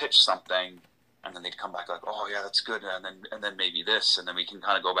pitch something, and then they'd come back like, oh yeah, that's good, and then maybe this, and then we can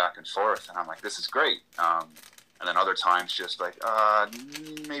kind of go back and forth, and I'm like, this is great. And then other times just like,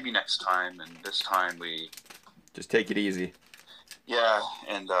 maybe next time, and this time we just take it easy. Yeah,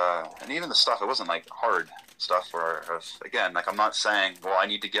 and even the stuff, it wasn't like hard stuff, or again, like I'm not saying, well, I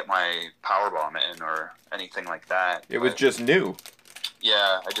need to get my powerbomb in or anything like that. It was just new.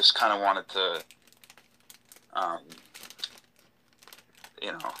 Yeah, I just kind of wanted to,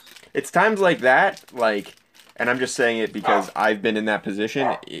 you know. It's times like that, like, and I'm just saying it because I've been in that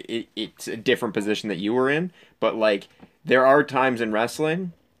position. It's a different position that you were in, but like, there are times in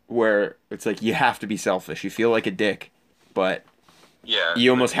wrestling where it's like you have to be selfish. You feel like a dick, but yeah,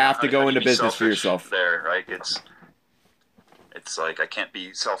 you almost have to go into business for yourself. There, right? It's like I can't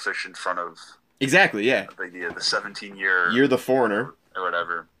be selfish in front of exactly, yeah. The 17-year. You're the foreigner or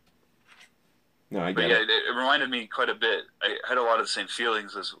whatever. No, I get it. It reminded me quite a bit. I had a lot of the same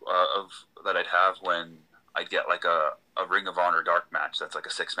feelings as that I'd have when I'd get like a Ring of Honor dark match that's like a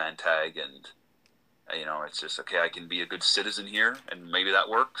 6-man tag, and you know, it's just okay. I can be a good citizen here, and maybe that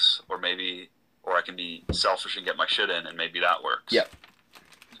works, or I can be selfish and get my shit in, and maybe that works. Yep.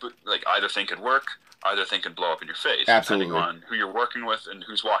 But like either thing could work, either thing could blow up in your face, absolutely, depending on who you're working with and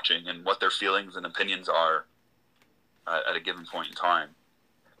who's watching and what their feelings and opinions are at a given point in time.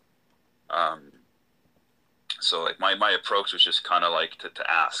 So like my approach was just kind of like to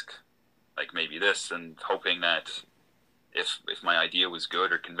ask, like maybe this, and hoping that if my idea was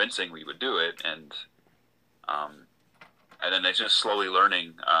good or convincing, we would do it, and then they just slowly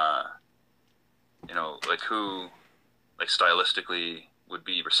learning, you know, like who, like stylistically would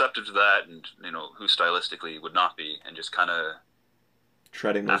be receptive to that, and you know who stylistically would not be, and just kind of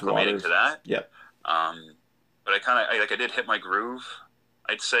treading those acclimating waters. to that. Yep. But I did hit my groove.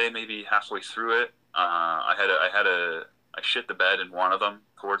 I'd say maybe halfway through it. I shit the bed in one of them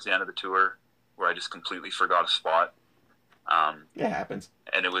towards the end of the tour, where I just completely forgot a spot. It happens.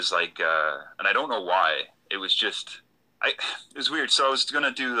 And it was like, and I don't know why. It was just, it was weird. So I was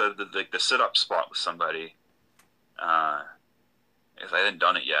gonna do the sit up spot with somebody, if I hadn't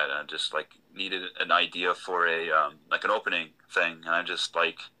done it yet. I just like needed an idea for a like an opening thing, and I just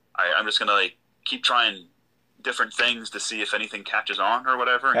like I'm just gonna like keep trying different things to see if anything catches on or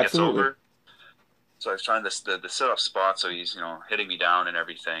whatever and Absolutely. gets over. So I was trying the sit-up spot, so he's, hitting me down and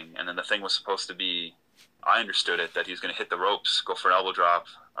everything. And then the thing was supposed to be, I understood it, that he was going to hit the ropes, go for an elbow drop.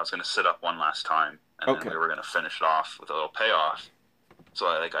 I was going to sit up one last time, and then we were going to finish it off with a little payoff. So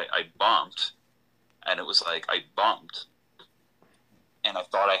I bumped, and it was like I bumped, and I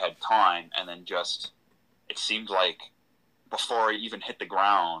thought I had time, and then it seemed like before I even hit the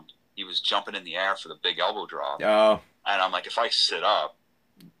ground, he was jumping in the air for the big elbow drop. Oh. And I'm like, if I sit up,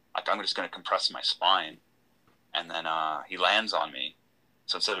 I'm just going to compress my spine. And then he lands on me.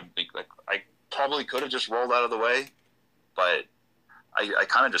 So instead of I probably could have just rolled out of the way, but I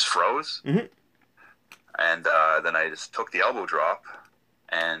kind of just froze. Mm-hmm. And then I just took the elbow drop,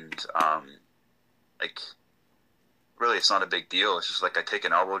 and really it's not a big deal. It's just like I take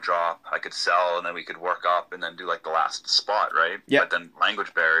an elbow drop, I could sell, and then we could work up and then do like the last spot, right? Yeah. But then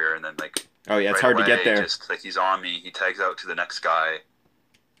language barrier, and then Oh yeah, it's right hard to get away, there. Just like he's on me, he tags out to the next guy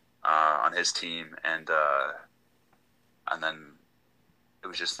on his team, and then it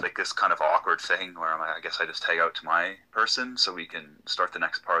was just like this kind of awkward thing where I'm like, I guess I just tag out to my person so we can start the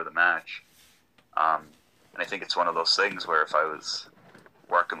next part of the match. And I think it's one of those things where if I was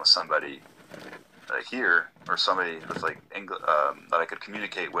working with somebody here, or somebody with that I could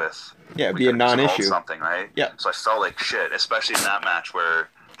communicate with, Yeah, it'd we be a could have non-issue. solved something, right? Yeah. So I felt like shit, especially in that match where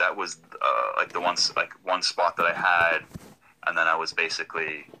that was one spot that I had, and then I was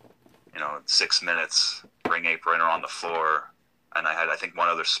basically, 6 minutes ring apron or on the floor, and I had I think one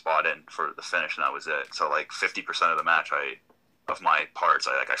other spot in for the finish, and that was it. So like 50% of the match, of my parts,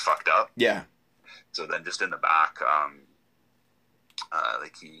 I fucked up. Yeah. So then just in the back,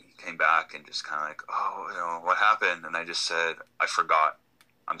 he came back and just kind of like, oh, what happened? And I just said, I forgot.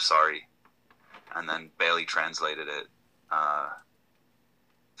 I'm sorry. And then Bailey translated it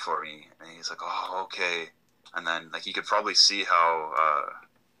for me, and he's like, oh, okay. And then he could probably see how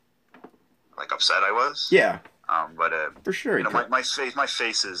upset I was. Yeah. But For sure. he could. my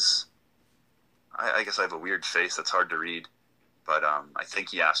face is, I guess I have a weird face that's hard to read. But I think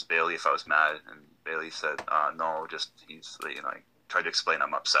he asked Bailey if I was mad, and Bailey said, no, just he's, I tried to explain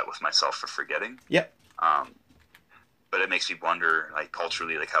I'm upset with myself for forgetting. Yep. But it makes me wonder,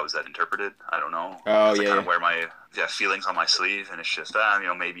 culturally, how is that interpreted? I don't know. Oh, I yeah. kind of wear my feelings on my sleeve, and it's just,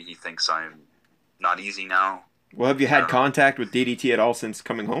 maybe he thinks I'm not easy now. Well, have you had contact with DDT at all since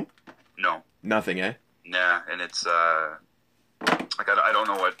coming home? No. Nothing, eh? Yeah, and it's, I don't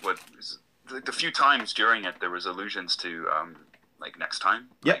know what the few times during it, there was allusions to, next time.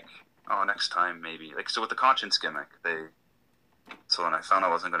 Yep. Next time, maybe. So with the conscience gimmick, so when I found I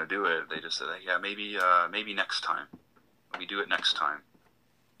wasn't going to do it, they just said, yeah, maybe next time. We do it next time.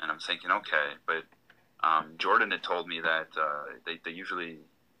 And I'm thinking, okay. But Jordan had told me that they usually,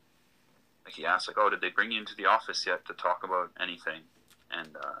 he asked, oh, did they bring you into the office yet to talk about anything?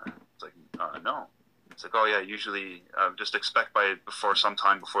 And it's like, no. It's like, oh, yeah, usually just expect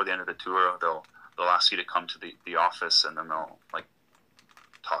sometime before the end of the tour, they'll ask you to come to the office, and then they'll,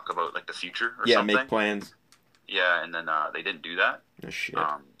 talk about, the future or something. Yeah, make plans. Yeah, and then they didn't do that. Oh, shit.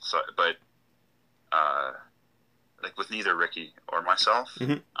 But with neither Ricky or myself.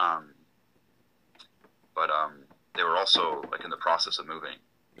 Mm-hmm. But they were also in the process of moving.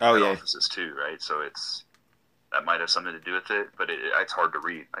 Oh, yeah. Offices too, right? So that might have something to do with it, but it's hard to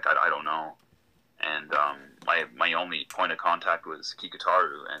read. I don't know. And my only point of contact was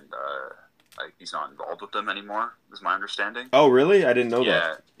Kikutaru, and he's not involved with them anymore, is my understanding. Oh, really? I didn't know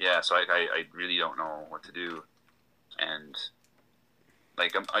that. Yeah. So I really don't know what to do, and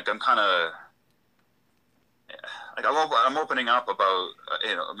I'm kind of I'm opening up about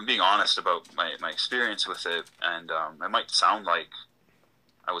I'm being honest about my experience with it, and it might sound like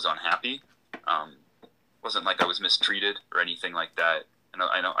I was unhappy. Wasn't like I was mistreated or anything like that. And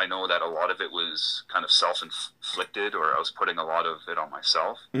I know that a lot of it was kind of self-inflicted, or I was putting a lot of it on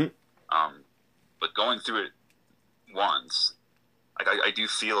myself. Mm-hmm. But going through it once, I do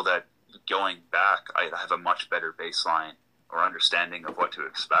feel that going back, I have a much better baseline or understanding of what to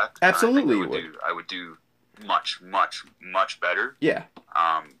expect. Absolutely, I would do much, much, much better. Yeah.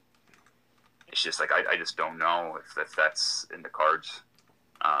 It's just I just don't know if that's in the cards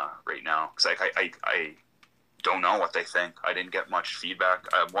right now, because I don't know what they think. I didn't get much feedback.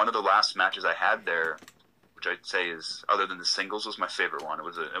 One of the last matches I had there, which I'd say is, other than the singles, was my favorite one. It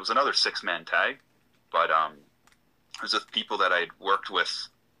was another 6-man tag, but it was with people that I'd worked with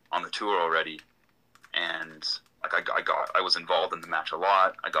on the tour already, and I was involved in the match a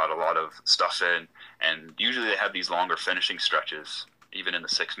lot. I got a lot of stuff in, and usually they have these longer finishing stretches, even in the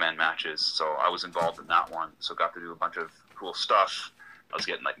 6-man matches. So I was involved in that one, so got to do a bunch of cool stuff. I was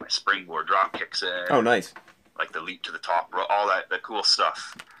getting my springboard drop kicks in. Oh, nice. like the leap to the top, all that cool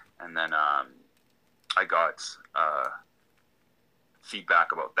stuff. And then I got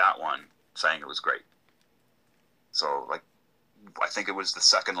feedback about that one saying it was great. So like, I think it was the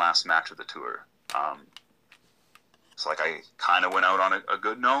second last match of the tour. So like I kind of went out on a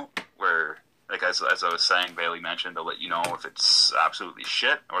good note where, like as I was saying, Bailey mentioned they'll let you know if it's absolutely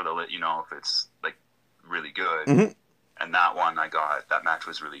shit or they'll let you know if it's like really good. Mm-hmm. And that one that match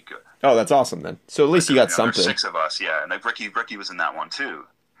was really good. Oh, that's awesome then. So at least you got something. There's 6 of us, yeah, and like Ricky was in that one too.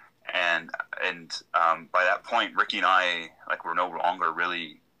 And by that point, Ricky and I like were no longer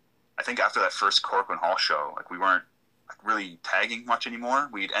really. I think after that first Corcoran Hall show, like we weren't like really tagging much anymore.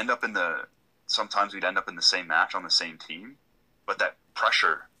 Sometimes we'd end up in the same match on the same team, but that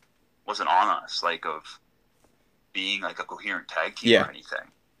pressure wasn't on us, like of being like a coherent tag team or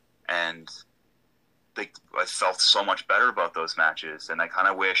anything. And I felt so much better about those matches, and I kind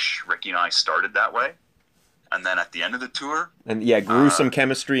of wish Ricky and I started that way. And then at the end of the tour, and grew some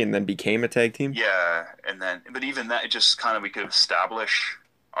chemistry, and then became a tag team. Yeah, but even that, it just kind of we could establish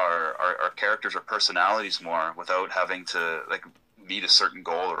our characters or personalities more without having to like meet a certain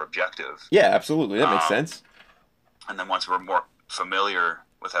goal or objective. Yeah, absolutely, that makes sense. And then once we're more familiar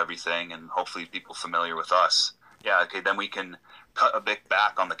with everything, and hopefully people familiar with us, then we can cut a bit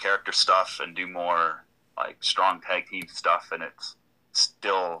back on the character stuff and do more like strong tag team stuff, and it's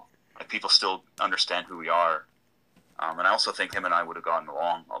still like people still understand who we are. And I also think him and I would have gotten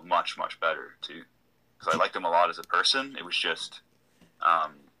along much, much better too, because I liked him a lot as a person. It was just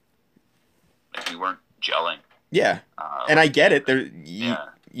like we weren't gelling. Yeah, and I get it.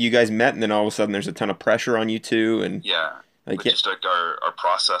 You guys met, and then all of a sudden there's a ton of pressure on you two, and just like our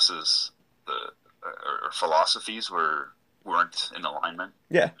processes, our philosophies weren't in alignment.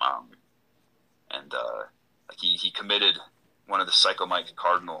 Yeah, and like he committed one of the Psycho Mike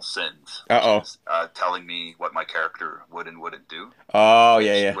cardinal sins. Telling me what my character would and wouldn't do.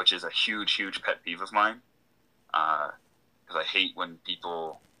 Which is a huge pet peeve of mine. Because I hate when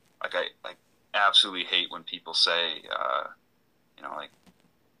people I absolutely hate when people say, like,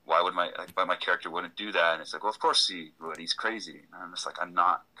 why would my character wouldn't do that? And it's like, well, of course he would. He's crazy. And I'm just like, I'm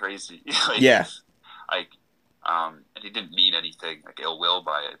not crazy. And he didn't mean anything like ill will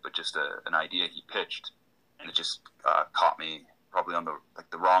by it, but just an idea he pitched, and it just caught me probably on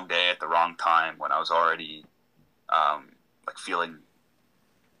the wrong day at the wrong time when I was already feeling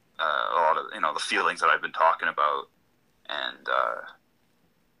a lot of the feelings that I've been talking about, and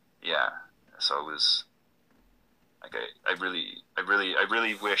so it was like I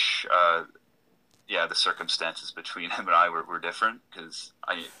really wish the circumstances between him and I were different, because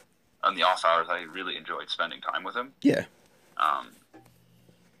on the off hours I really enjoyed spending time with him. Yeah.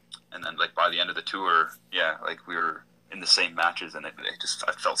 And then like by the end of the tour, like we were in the same matches, and I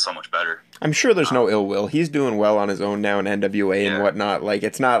felt so much better. I'm sure there's no ill will. He's doing well on his own now in NWA and whatnot. Like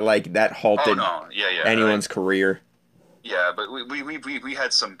it's not like that halted anyone's career. Yeah, but we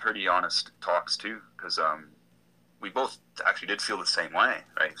had some pretty honest talks too, because we both actually did feel the same way,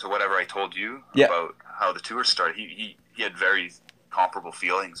 right? So whatever I told you about how the tour started, he had very comparable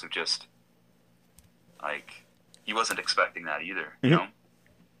feelings of just like he wasn't expecting that either, you know.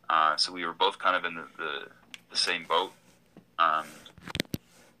 So we were both kind of in the same boat. But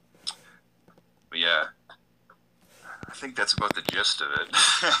yeah, I think that's about the gist of it.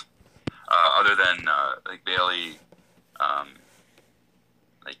 Other than like Bailey, I'm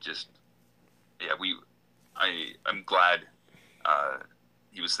glad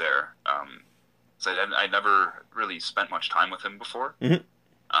he was there. So I never really spent much time with him before. Mm-hmm.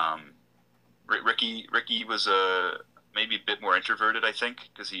 Ricky was maybe a bit more introverted, I think,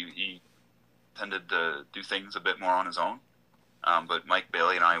 because he tended to do things a bit more on his own. But Mike,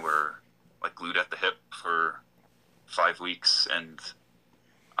 Bailey, and I were like glued at the hip for 5 weeks, and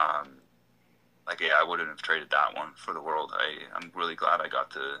I wouldn't have traded that one for the world. I'm really glad I got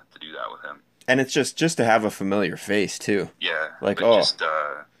to do that with him. And it's just to have a familiar face too. Yeah, like it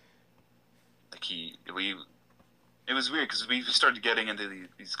was weird because we started getting into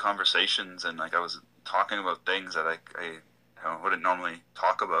these conversations, and like I was talking about things that I wouldn't normally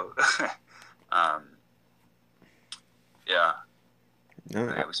talk about.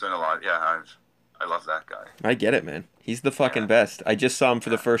 We spent a lot. Yeah, I love that guy. I get it, man. He's the fucking best. I just saw him for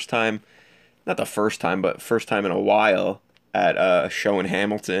the first time. Not the first time, but first time in a while at a show in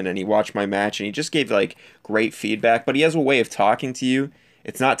Hamilton, and he watched my match, and he just gave like great feedback. But he has a way of talking to you.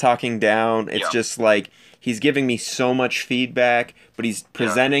 It's not talking down. It's just like he's giving me so much feedback, but he's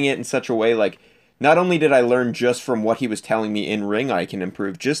presenting it in such a way like not only did I learn just from what he was telling me in ring I can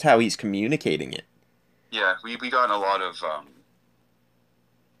improve, just how he's communicating it. Yeah, we got in a lot of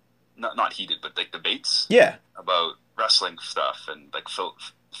not heated, but like debates Yeah. about wrestling stuff and like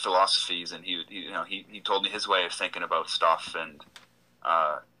philosophies, and he told me his way of thinking about stuff, and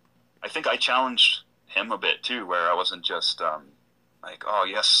I think I challenged him a bit too, where I wasn't just like, oh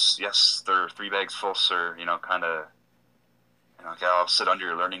yes, there are 3 bags full, sir, kind of, okay, I'll sit under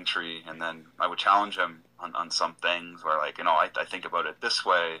your learning tree, and then I would challenge him on some things where, like, I think about it this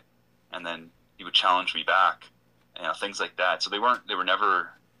way, and then he would challenge me back, things like that. So they were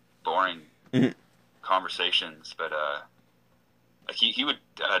never boring conversations, but like he would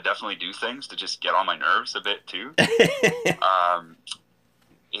definitely do things to just get on my nerves a bit too.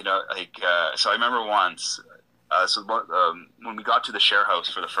 So I remember once, when we got to the share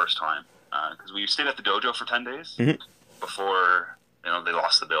house for the first time, because we stayed at the dojo for 10 days before they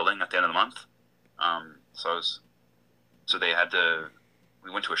lost the building at the end of the month. So they had to. We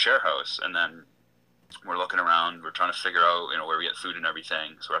went to a share house, and then we're looking around. We're trying to figure out where we get food and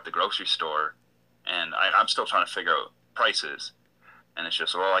everything. So we're at the grocery store, and I'm still trying to figure out prices. And it's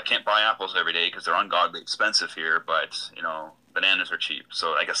just, well, I can't buy apples every day because they're ungodly expensive here, but bananas are cheap.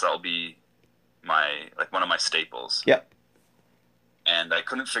 So I guess that'll be one of my staples. Yep. And I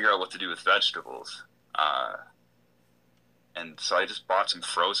couldn't figure out what to do with vegetables. And so I just bought some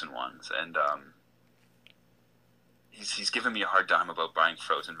frozen ones, and he's giving me a hard time about buying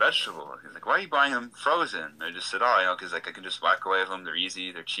frozen vegetables. He's like, why are you buying them frozen? I just said, because like I can just whack away with them. They're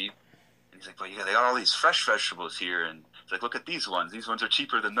easy. They're cheap. And he's like, well, yeah, they got all these fresh vegetables here, and he's like, look at these ones. These ones are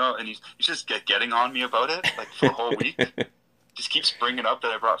cheaper than those. And he's just getting on me about it, like, for a whole week. Just keeps bringing up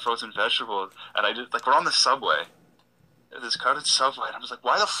that I brought frozen vegetables, and I just, like, we're on the subway, this crowded subway, and I'm just like,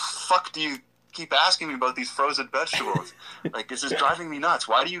 why the fuck do you keep asking me about these frozen vegetables? Like, this is driving me nuts.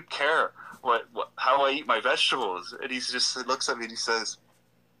 Why do you care how I eat my vegetables? And he looks at me and he says,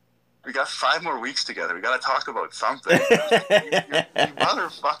 we got 5 more weeks together. We got to talk about something. You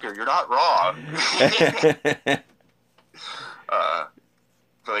motherfucker, you're not wrong.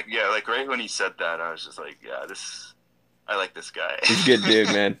 But like right when he said that, I was just like, yeah, I like this guy. He's a good dude,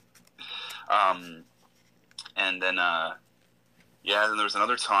 man. And then then there was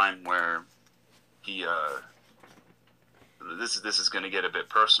another time where he this is going to get a bit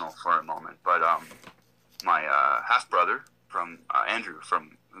personal for a moment, but my half brother from Andrew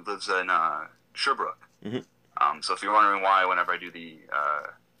who lives in Sherbrooke. So if you're wondering why, whenever I do the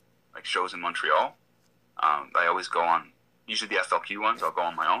like shows in Montreal, I always go on, usually the FLQ ones, I'll go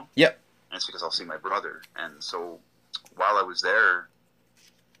on my own. Yep. And it's because I'll see my brother. And so while I was there,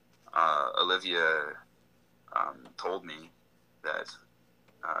 Olivia told me that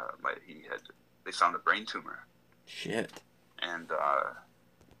they found a brain tumor. Shit. And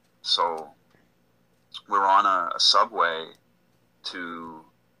so we're on a subway to,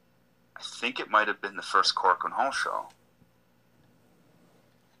 I think it might have been the first Corcoran Hall show.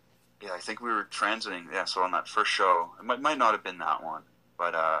 Yeah, I think we were transiting. Yeah, so on that first show, it might not have been that one,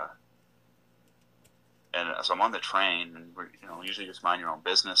 but and so I'm on the train, and we're usually just mind your own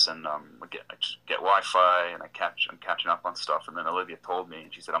business, and I get Wi-Fi, and I'm catching up on stuff, and then Olivia told me,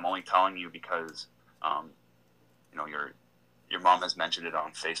 and she said, I'm only telling you because your mom has mentioned it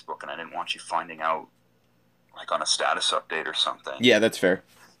on Facebook, and I didn't want you finding out like on a status update or something. Yeah, that's fair.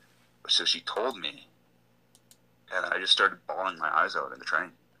 So she told me, and I just started bawling my eyes out in the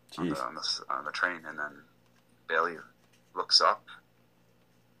train. Jeez. On the train, and then Bailey looks up,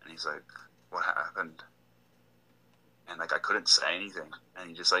 and he's like, what happened? And like I couldn't say anything, and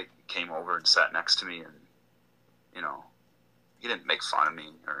he just like came over and sat next to me, and he didn't make fun of me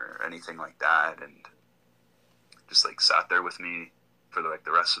or anything like that, and just like sat there with me for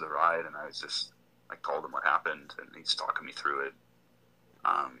the rest of the ride, and I was just like told him what happened, and he's talking me through it,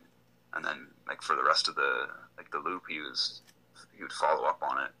 and then like for the rest of the loop, he would follow up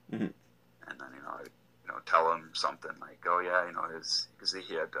on it, and then I'd tell him something like, oh yeah, because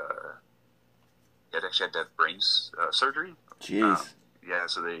he had actually had to have brain surgery. Jeez. Yeah,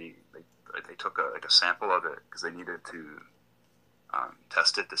 so they took a sample of it because they needed to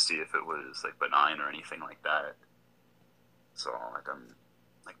test it to see if it was like benign or anything like that. So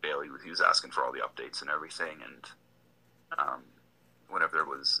like Bailey, he was asking for all the updates and everything, and whenever there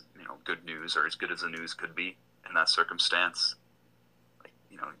was good news or as good as the news could be in that circumstance, like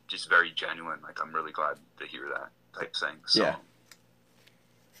just very genuine. Like I'm really glad to hear that type thing. So, yeah.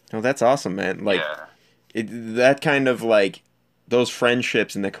 No, that's awesome, man. Like, yeah. That kind of like those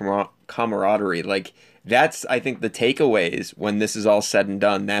friendships and the camaraderie, like that's, I think, the takeaways when this is all said and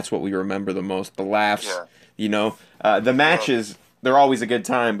done. That's what we remember the most. The laughs, the matches, they're always a good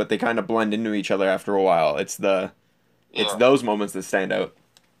time, but they kind of blend into each other after a while. It's those moments that stand out.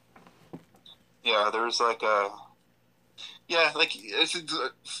 Yeah, there's like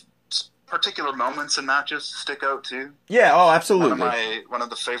it's particular moments in matches stick out too. Yeah. Oh, absolutely. One of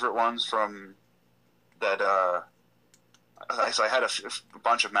the favorite ones from that. So I had a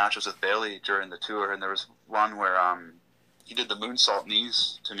bunch of matches with Bailey during the tour, and there was one where he did the moonsault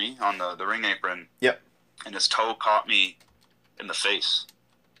knees to me on the ring apron. Yep. And his toe caught me in the face,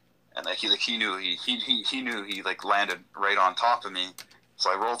 and he knew he like landed right on top of me.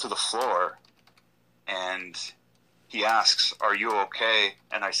 So I rolled to the floor, and he asks, "Are you okay?"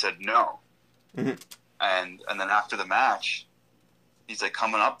 And I said no. Mm-hmm. And then after the match, he's like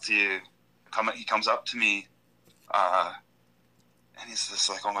coming up to you. He comes up to me. And he's just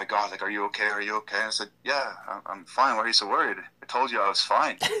like, "Oh my God, like, are you okay? Are you okay?" And I said, "Yeah, I'm fine. Why are you so worried? I told you I was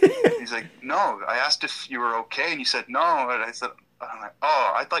fine." He's like, "No, I asked if you were okay, and you said no." And I said, "I'm like,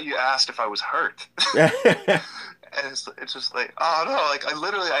 oh, I thought you asked if I was hurt." And it's just like, oh no, like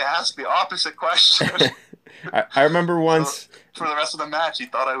I asked the opposite question. I remember once. So for the rest of the match, he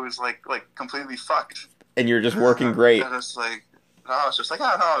thought I was like completely fucked. And you're just working great. And it's like, I was just like,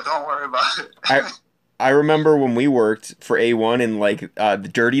 oh no, don't worry about it. I remember when we worked for A1 in like the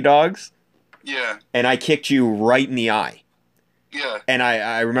Dirty Dogs. Yeah. And I kicked you right in the eye. Yeah. And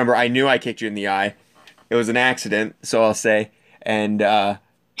I remember I knew I kicked you in the eye. It was an accident, so I'll say. And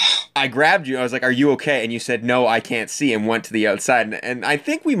I grabbed you. I was like, "Are you okay?" And you said, "No, I can't see," and went to the outside. And I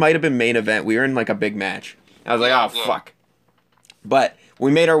think we might have been main event. We were in like a big match. I was like, "Oh, fuck." But we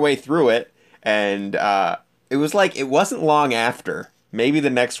made our way through it. And it was like, it wasn't long after. Maybe the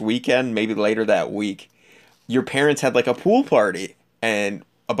next weekend, maybe later that week. Your parents had like a pool party, and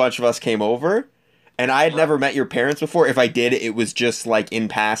a bunch of us came over, and I had never met your parents before. If I did, it was just like in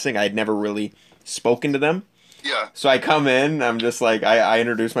passing. I had never really spoken to them. Yeah. So I come in, I'm just like, I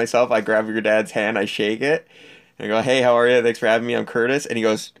introduce myself, I grab your dad's hand, I shake it, and I go, "Hey, how are you? Thanks for having me. I'm Curtis." And he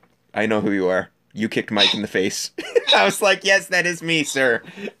goes, "I know who you are. You kicked Mike in the face." I was like, "Yes, that is me, sir."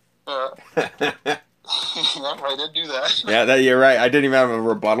 I did do that. Yeah, you're right. I didn't even have a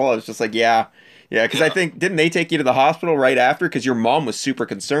rebuttal. I was just like, yeah. Yeah, because I think, didn't they take you to the hospital right after? Because your mom was super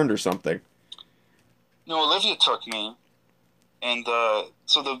concerned or something. No, Olivia took me, and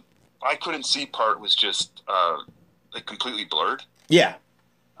so the I couldn't see part was just like completely blurred. Yeah.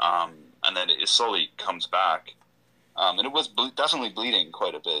 And then it slowly comes back, and it was definitely bleeding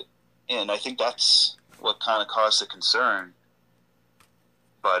quite a bit, and I think that's what kind of caused the concern.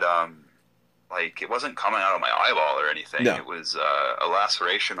 But like, it wasn't coming out of my eyeball or anything. No. It was a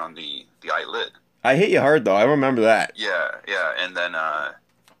laceration on the eyelid. I hit you hard, though. I remember that. Yeah. And then,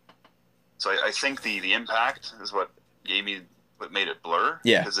 so I think the impact is what made it blur.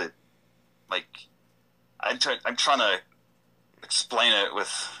 Yeah. Because it, like, I'm trying to explain it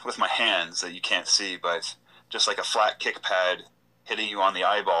with my hands that you can't see, but just like a flat kick pad hitting you on the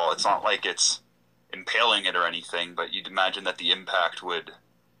eyeball, it's not like it's impaling it or anything, but you'd imagine that the impact would...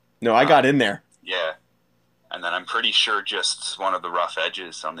 No, I got in there. Yeah. And then I'm pretty sure just one of the rough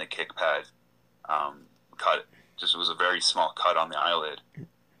edges on the kick pad cut. Just was a very small cut on the eyelid.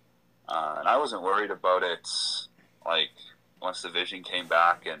 And I wasn't worried about it, like, once the vision came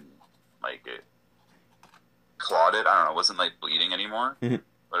back and, like, it clotted. I don't know, it wasn't, like, bleeding anymore. Mm-hmm.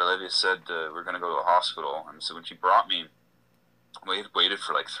 But Olivia said we're going to go to the hospital. And so when she brought me, we waited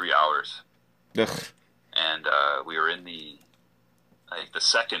for, like, 3 hours. Ugh. And we were in the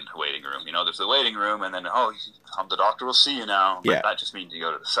second waiting room. You know, there's the waiting room, and then, the doctor will see you now. But that just means you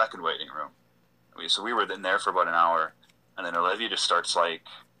go to the second waiting room. So we were in there for about an hour, and then Olivia just starts, like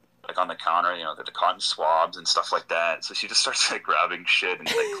on the counter, you know, the cotton swabs and stuff like that. So she just starts, like, grabbing shit and,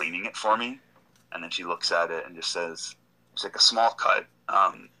 like, cleaning it for me. And then she looks at it and just says, "It's like a small cut.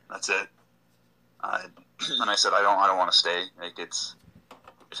 That's it." And I said, I don't want to stay. Like,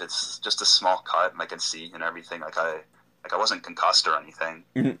 if it's just a small cut and I can see and everything, I wasn't concussed or anything.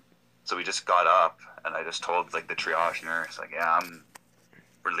 Mm-hmm. So we just got up, and I just told, like, the triage nurse, like, "Yeah,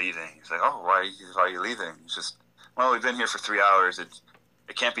 we're leaving." He's like, "Oh, why are you leaving?" It's just, "Well, we've been here for 3 hours. It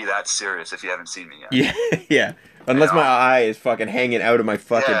can't be that serious if you haven't seen me yet." Yeah, yeah. Unless my eye is fucking hanging out of my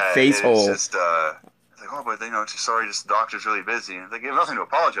fucking face hole. It's just, it's like, "Oh, but, you know, sorry, just the doctor's really busy." And like, you have nothing to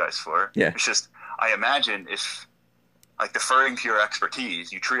apologize for. Yeah. It's just, I imagine if, like, deferring to your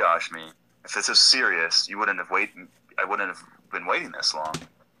expertise, you triage me. If this is serious, I wouldn't have been waiting this long.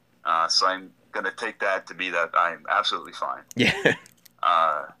 So I'm going to take that to be that I'm absolutely fine. Yeah.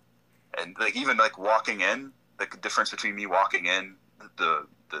 And, like, even, like, walking in, like, the difference between me walking in the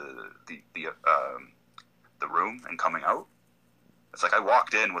room and coming out, it's like I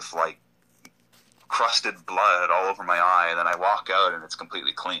walked in with, like, crusted blood all over my eye, and then I walk out and it's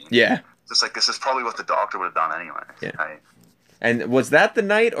completely clean. Yeah. Just like, this is probably what the doctor would have done anyway. Yeah. And was that the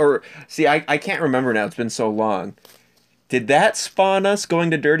night, or see, I can't remember now. It's been so long. Did that spawn us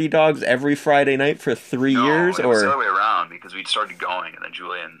going to Dirty Dogs every Friday night for 3 years, it was the or other way around because we'd started going and then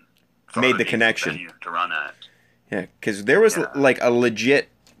Julian thought Made it'd the be a good connection. venue to run at. yeah? Because there was Yeah. like a legit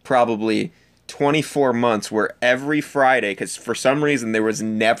probably 24 months where every Friday, because for some reason there was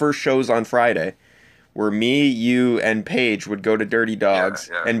never shows on Friday, where me, you, and Paige would go to Dirty Dogs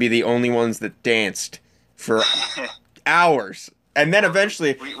yeah. and be the only ones that danced for hours, and then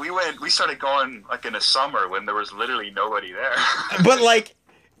eventually. We started going like in the summer when there was literally nobody there. But like,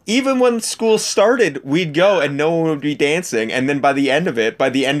 even when school started, we'd go and no one would be dancing, and then by the end of it, by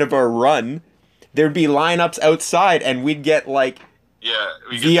the end of our run, there'd be lineups outside, and we'd get like yeah,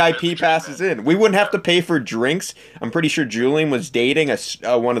 we get VIP the passes treatment. in. We wouldn't have to pay for drinks. I'm pretty sure Julian was dating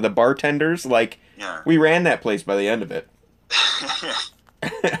one of the bartenders. Like, Yeah. we ran that place by the end of it.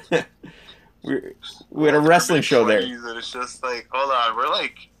 we had a wrestling show there. And it's just like, hold on,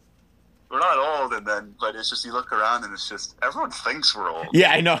 we're not old, and then, but it's just you look around and it's just everyone thinks we're old.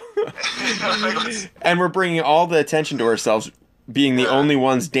 Yeah, I know. Like, And we're bringing all the attention to ourselves, being the Yeah. only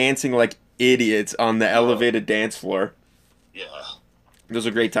ones dancing like idiots on the elevated dance floor. yeah. Those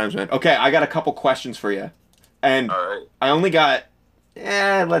are great times, man. Okay, I got a couple questions for you. And All right. I only got,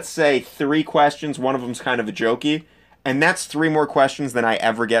 let's say 3 questions. One of them's kind of a jokey. And that's 3 more questions than I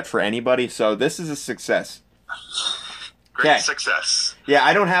ever get for anybody. So this is a success. Great Okay. success. Yeah,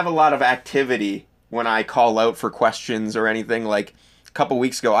 I don't have a lot of activity when I call out for questions or anything. Like a couple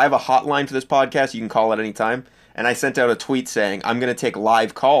weeks ago, I have a hotline for this podcast. You can call at any time. And I sent out a tweet saying, I'm going to take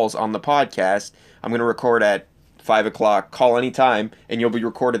live calls on the podcast. I'm going to record at 5 o'clock. Call anytime, and you'll be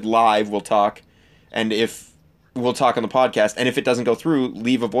recorded live. We'll talk. And if we'll talk on the podcast. And if it doesn't go through,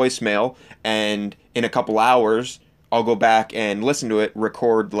 leave a voicemail. And in a couple hours, I'll go back and listen to it,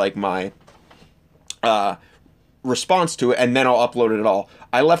 record like my response to it, and then I'll upload it all.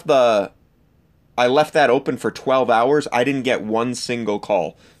 I left that open for 12 hours. I didn't get one single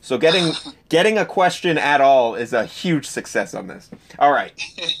call. So getting a question at all is a huge success on this. All right.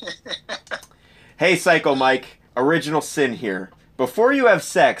 Hey, Psycho Mike, Original Sin here. Before you have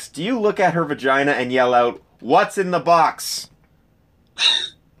sex, do you look at her vagina and yell out, "What's in the box?"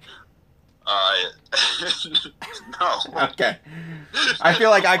 No. Okay. I feel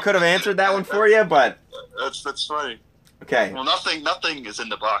like I could have answered that one for you, but That's funny. okay. Well, nothing is in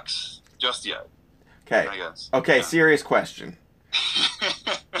the box just yet, Okay. I guess. Okay, Yeah. serious question.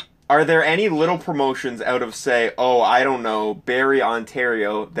 Are there any little promotions out of, say, I don't know, Barrie,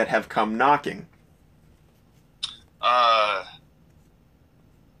 Ontario, that have come knocking?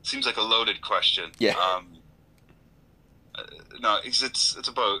 Seems like a loaded question. Yeah. No, it's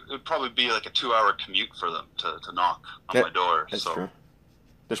about, it would probably be like a 2-hour commute for them to knock on That- my door. That's so true.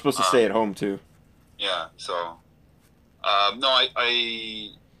 They're supposed to stay at home, too. yeah, so no, I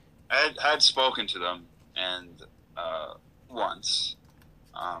had spoken to them, and once,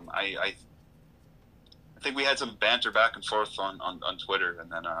 I think we had some banter back and forth on Twitter,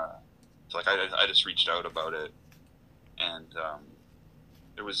 and then so like I just reached out about it, and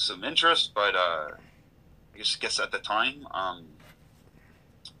there was some interest, but I guess at the time,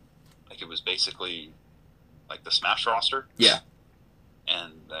 like it was basically like the Smash roster. Yeah.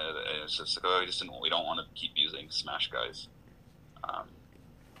 And it's just like, we don't want to keep using Smash guys.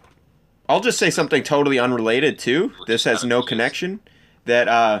 I'll just say something totally unrelated, too. This has no connection.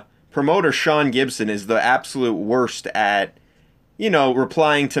 That promoter Sean Gibson is the absolute worst at,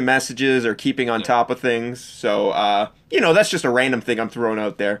 replying to messages or keeping on top of things. So, that's just a random thing I'm throwing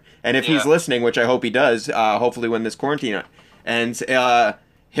out there. And if he's Yeah. listening, which I hope he does, hopefully when this quarantine ends,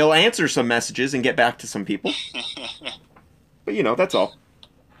 he'll answer some messages and get back to some people. But, that's all.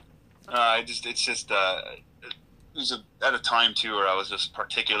 It was at a time too where I was just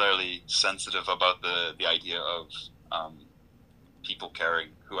particularly sensitive about the idea of people caring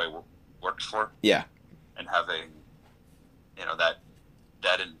who I worked for. Yeah. And having,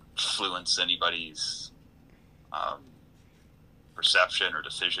 that influence anybody's perception or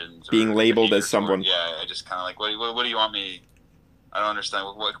decisions. Being or labeled behavior as someone. toward- Yeah, I just kind of like, what do you want me? I don't understand.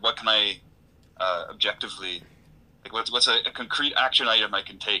 What can I objectively, like, what's a concrete action item I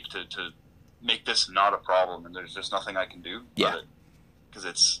can take to make this not a problem? And there's just nothing I can do. Yeah. Because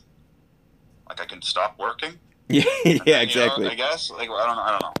it's like I can stop working. Yeah, exactly. I guess. Like, I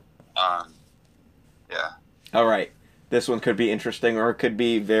don't know. Yeah. All right. This one could be interesting or it could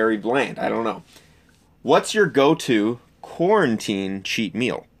be very bland. I don't know. What's your go-to quarantine cheat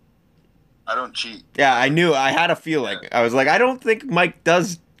meal? I don't cheat. Yeah, I knew. I had a feeling. I was like, I don't think Mike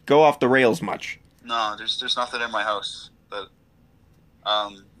does go off the rails much. No, there's nothing in my house that.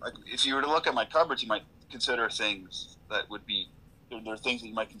 Like if you were to look at my cupboards, you might consider things that would be. There are things that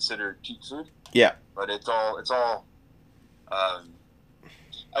you might consider cheap food. Yeah. But it's all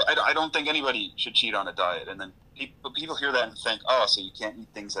I don't think anybody should cheat on a diet. And then people hear that and think, oh, so you can't eat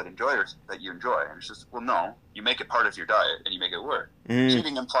things that you enjoy. And it's just, well, no, you make it part of your diet and you make it work.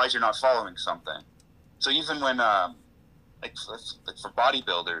 Cheating implies you're not following something. So even when, like for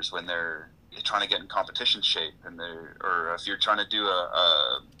bodybuilders, when they're trying to get in competition shape, or if you're trying to do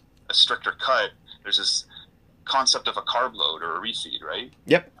a stricter cut, there's this concept of a carb load or a refeed, right?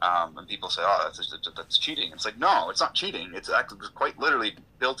 Yep. And people say, oh, that's cheating. It's like, no, it's not cheating. It's actually quite literally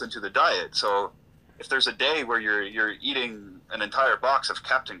built into the diet. So if there's a day where you're eating an entire box of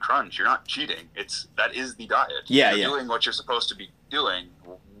Captain Crunch, you're not cheating. That is the diet. Yeah, you're doing what you're supposed to be doing.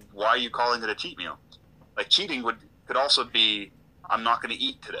 Why are you calling it a cheat meal? Like, cheating could also be, I'm not going to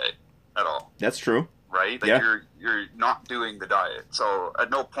eat today at all. That's true. Right? Like, Yeah. you're not doing the diet. So at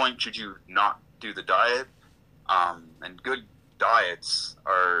no point should you not do the diet. And good diets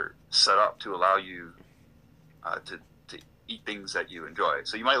are set up to allow you to eat things that you enjoy.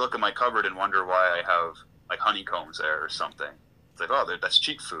 So you might look at my cupboard and wonder why I have like honeycombs there or something. It's like, oh, that's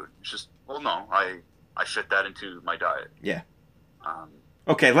cheap food. It's just, well, no, I fit that into my diet. Yeah.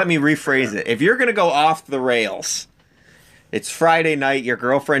 Okay, let me rephrase it. If you're going to go off the rails, it's Friday night, your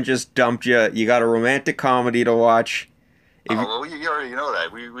girlfriend just dumped you, you got a romantic comedy to watch. Well, you already know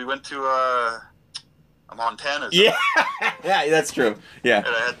that. We went to Montana. Yeah, yeah, that's true. Yeah. And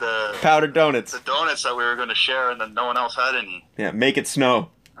I had the powdered donuts. The donuts that we were going to share, and then no one else had any. Yeah, make it snow.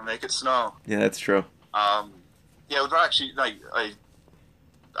 And make it snow. Yeah, that's true. Yeah, it was actually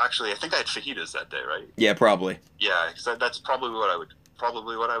I think I had fajitas that day, right? Yeah, probably. Yeah, because that's probably what I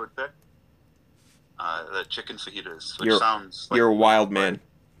would pick. The chicken fajitas, which sounds like, you're a wild man.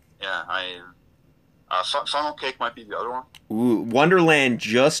 Yeah, funnel cake might be the other one. Ooh, Wonderland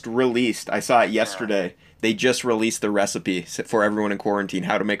just released. I saw it yesterday. Yeah. They just released the recipe for everyone in quarantine,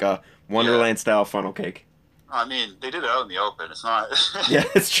 how to make a Wonderland-style funnel cake. I mean, they did it out in the open. It's not... Yeah,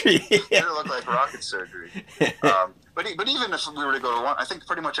 it's true. It didn't look like rocket surgery. But even if we were to go to one, I think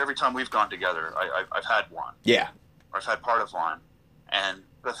pretty much every time we've gone together, I've had one. Yeah. Or I've had part of one. And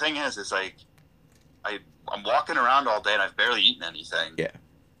the thing is like, I'm walking around all day and I've barely eaten anything. Yeah.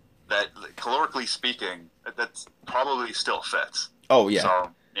 That, calorically speaking, that probably still fits. Oh, yeah. So,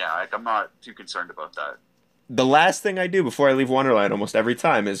 yeah, I'm not too concerned about that. The last thing I do before I leave Wonderland almost every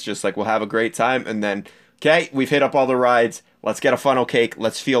time is just like, we'll have a great time, and then, okay, we've hit up all the rides, let's get a funnel cake,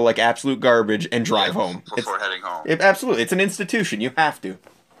 let's feel like absolute garbage, and drive home. Before heading home. Absolutely. It's an institution. You have to.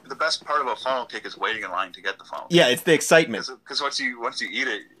 The best part about funnel cake is waiting in line to get the funnel cake. Yeah, it's the excitement. Because once you eat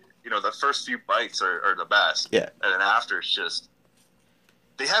it, the first few bites are the best. Yeah. And then after, it's just...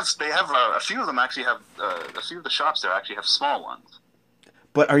 They have a few of them actually have a few of the shops there actually have small ones.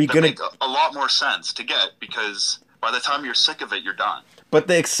 But are you gonna make a lot more sense to get, because by the time you're sick of it, you're done. But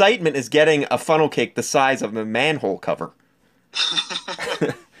the excitement is getting a funnel cake the size of a manhole cover.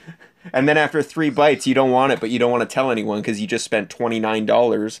 And then after 3 bites, you don't want it, but you don't want to tell anyone because you just spent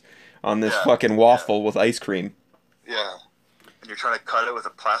 $29 on this fucking waffle with ice cream. Yeah. And you're trying to cut it with a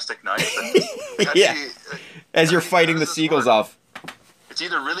plastic knife. And yeah. As you're fighting the seagulls off. It's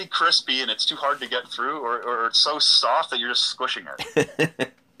either really crispy and it's too hard to get through, or it's so soft that you're just squishing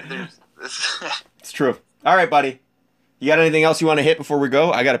it. It's true. All right, buddy. You got anything else you want to hit before we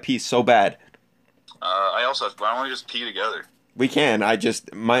go? I got to pee so bad. I also have, why don't we just pee together? We can. I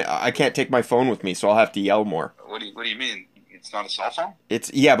can't take my phone with me, so I'll have to yell more. What do you mean? It's not a cell phone?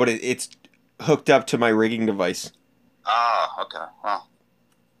 But it's hooked up to my rigging device. Ah, okay. Well,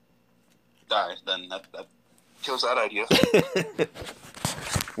 all right, then that kills that idea.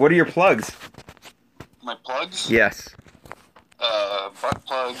 What are your plugs? My plugs? Yes. Butt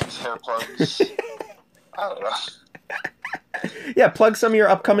plugs, hair plugs. I don't know. Yeah, plug some of your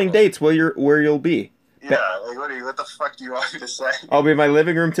upcoming dates where you'll be. Yeah, like what the fuck do you want me to say? I'll be in my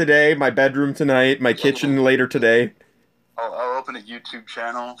living room today, my bedroom tonight, my kitchen later today. I'll open a YouTube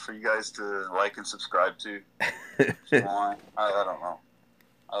channel for you guys to like and subscribe to. If you want. I don't know.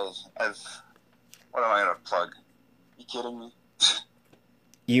 What am I gonna plug? You kidding me?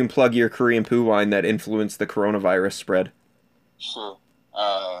 You can plug your Korean poo wine that influenced the coronavirus spread. Sure.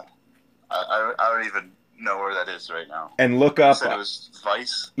 I don't even know where that is right now. And look up. You said it was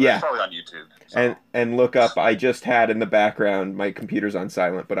Vice? Yeah. It's probably on YouTube. So. And look up. I just had in the background, my computer's on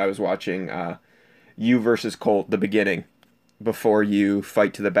silent, but I was watching You versus Colt, the beginning, before you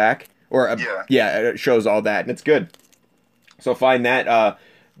fight to the back. Yeah, it shows all that, and it's good. So find that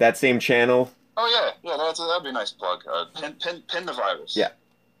same channel. Oh yeah, that'd be a nice plug. Pin the virus. Yeah.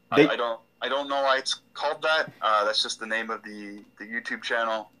 I don't know why it's called that. That's just the name of the YouTube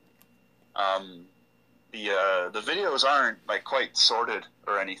channel. The videos aren't like quite sorted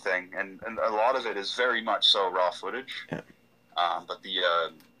or anything, and a lot of it is very much so raw footage. Yeah. But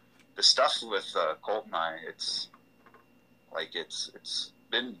the stuff with Colt and I, it's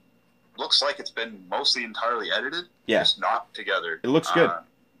been looks like it's been mostly entirely edited, Yeah. just not together. It looks good.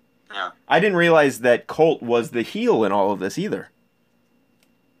 Yeah. I didn't realize that Colt was the heel in all of this either.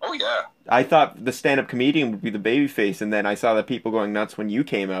 Oh yeah. I thought the stand-up comedian would be the babyface, and then I saw the people going nuts when you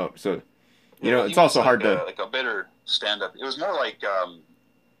came out. So, you know, He it's also was hard to. like a bitter stand-up. It was more like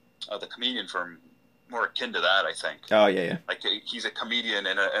the comedian from more akin to that, I think. Oh yeah. Like he's a comedian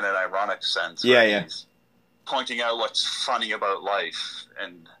in an ironic sense. Yeah, right? yeah. He's pointing out what's funny about life,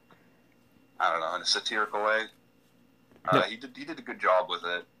 and I don't know, in a satirical way. No. He did a good job with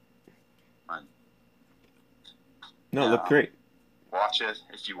it. No, it looked great. Watch it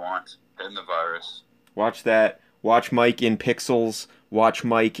if you want. In the virus. Watch that. Watch Mike in Pixels. Watch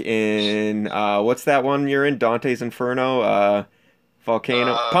Mike in what's that one you're in? Dante's Inferno.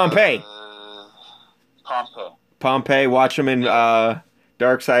 Volcano. Pompeii. Pompeii. Watch him in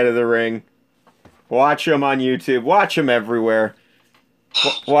Dark Side of the Ring. Watch him on YouTube. Watch him everywhere.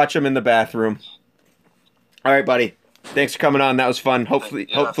 Watch him in the bathroom. All right, buddy. Thanks for coming on. That was fun. Hopefully,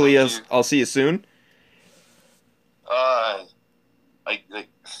 I'll see you soon. Like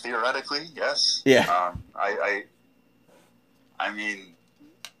theoretically, yes. Yeah. I mean,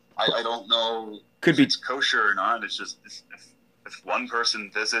 I don't know Could if be. it's kosher or not. It's just if one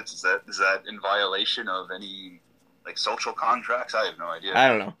person visits, is that in violation of any like social contracts? I have no idea. I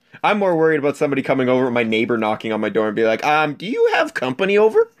don't know. I'm more worried about somebody coming over, my neighbor knocking on my door and be like, do you have company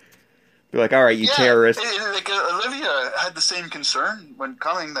over? Be like, all right, you terrorist. Like Olivia had the same concern when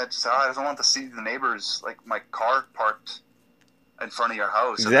coming that I don't want to see the neighbors, like my car parked in front of your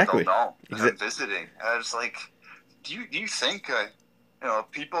house. Exactly. And they'll know that I'm visiting. And I was like, do you think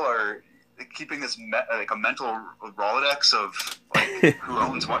people are keeping this like a mental Rolodex of like who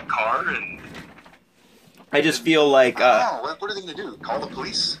owns what car? And I just feel like. what are they going to do? Call the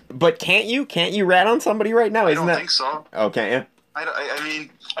police? But can't you rat on somebody right now? I don't think so. Oh, can't you? I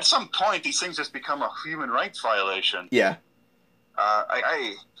mean, at some point, these things just become a human rights violation. Yeah.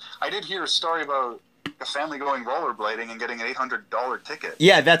 I did hear a story about a family going rollerblading and getting an $800 ticket.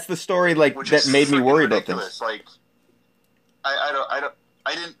 Yeah, that's the story that made me worry about this. Like, I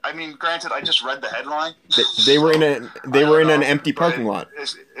didn't. I mean, granted, I just read the headline. They were in an empty parking lot.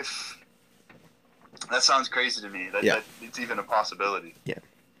 If that sounds crazy to me, that it's even a possibility. Yeah.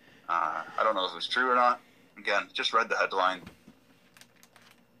 I don't know if it's true or not. Again, just read the headline.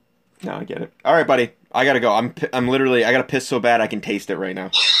 No, I get it. All right, buddy. I gotta go. I'm literally. I gotta piss so bad I can taste it right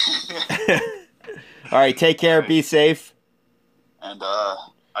now. All right. Take care. Be safe. And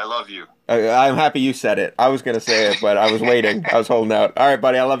I love you. I'm happy you said it. I was gonna say it, but I was waiting. I was holding out. All right,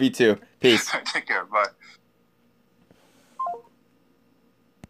 buddy. I love you too. Peace. Take care. Bye.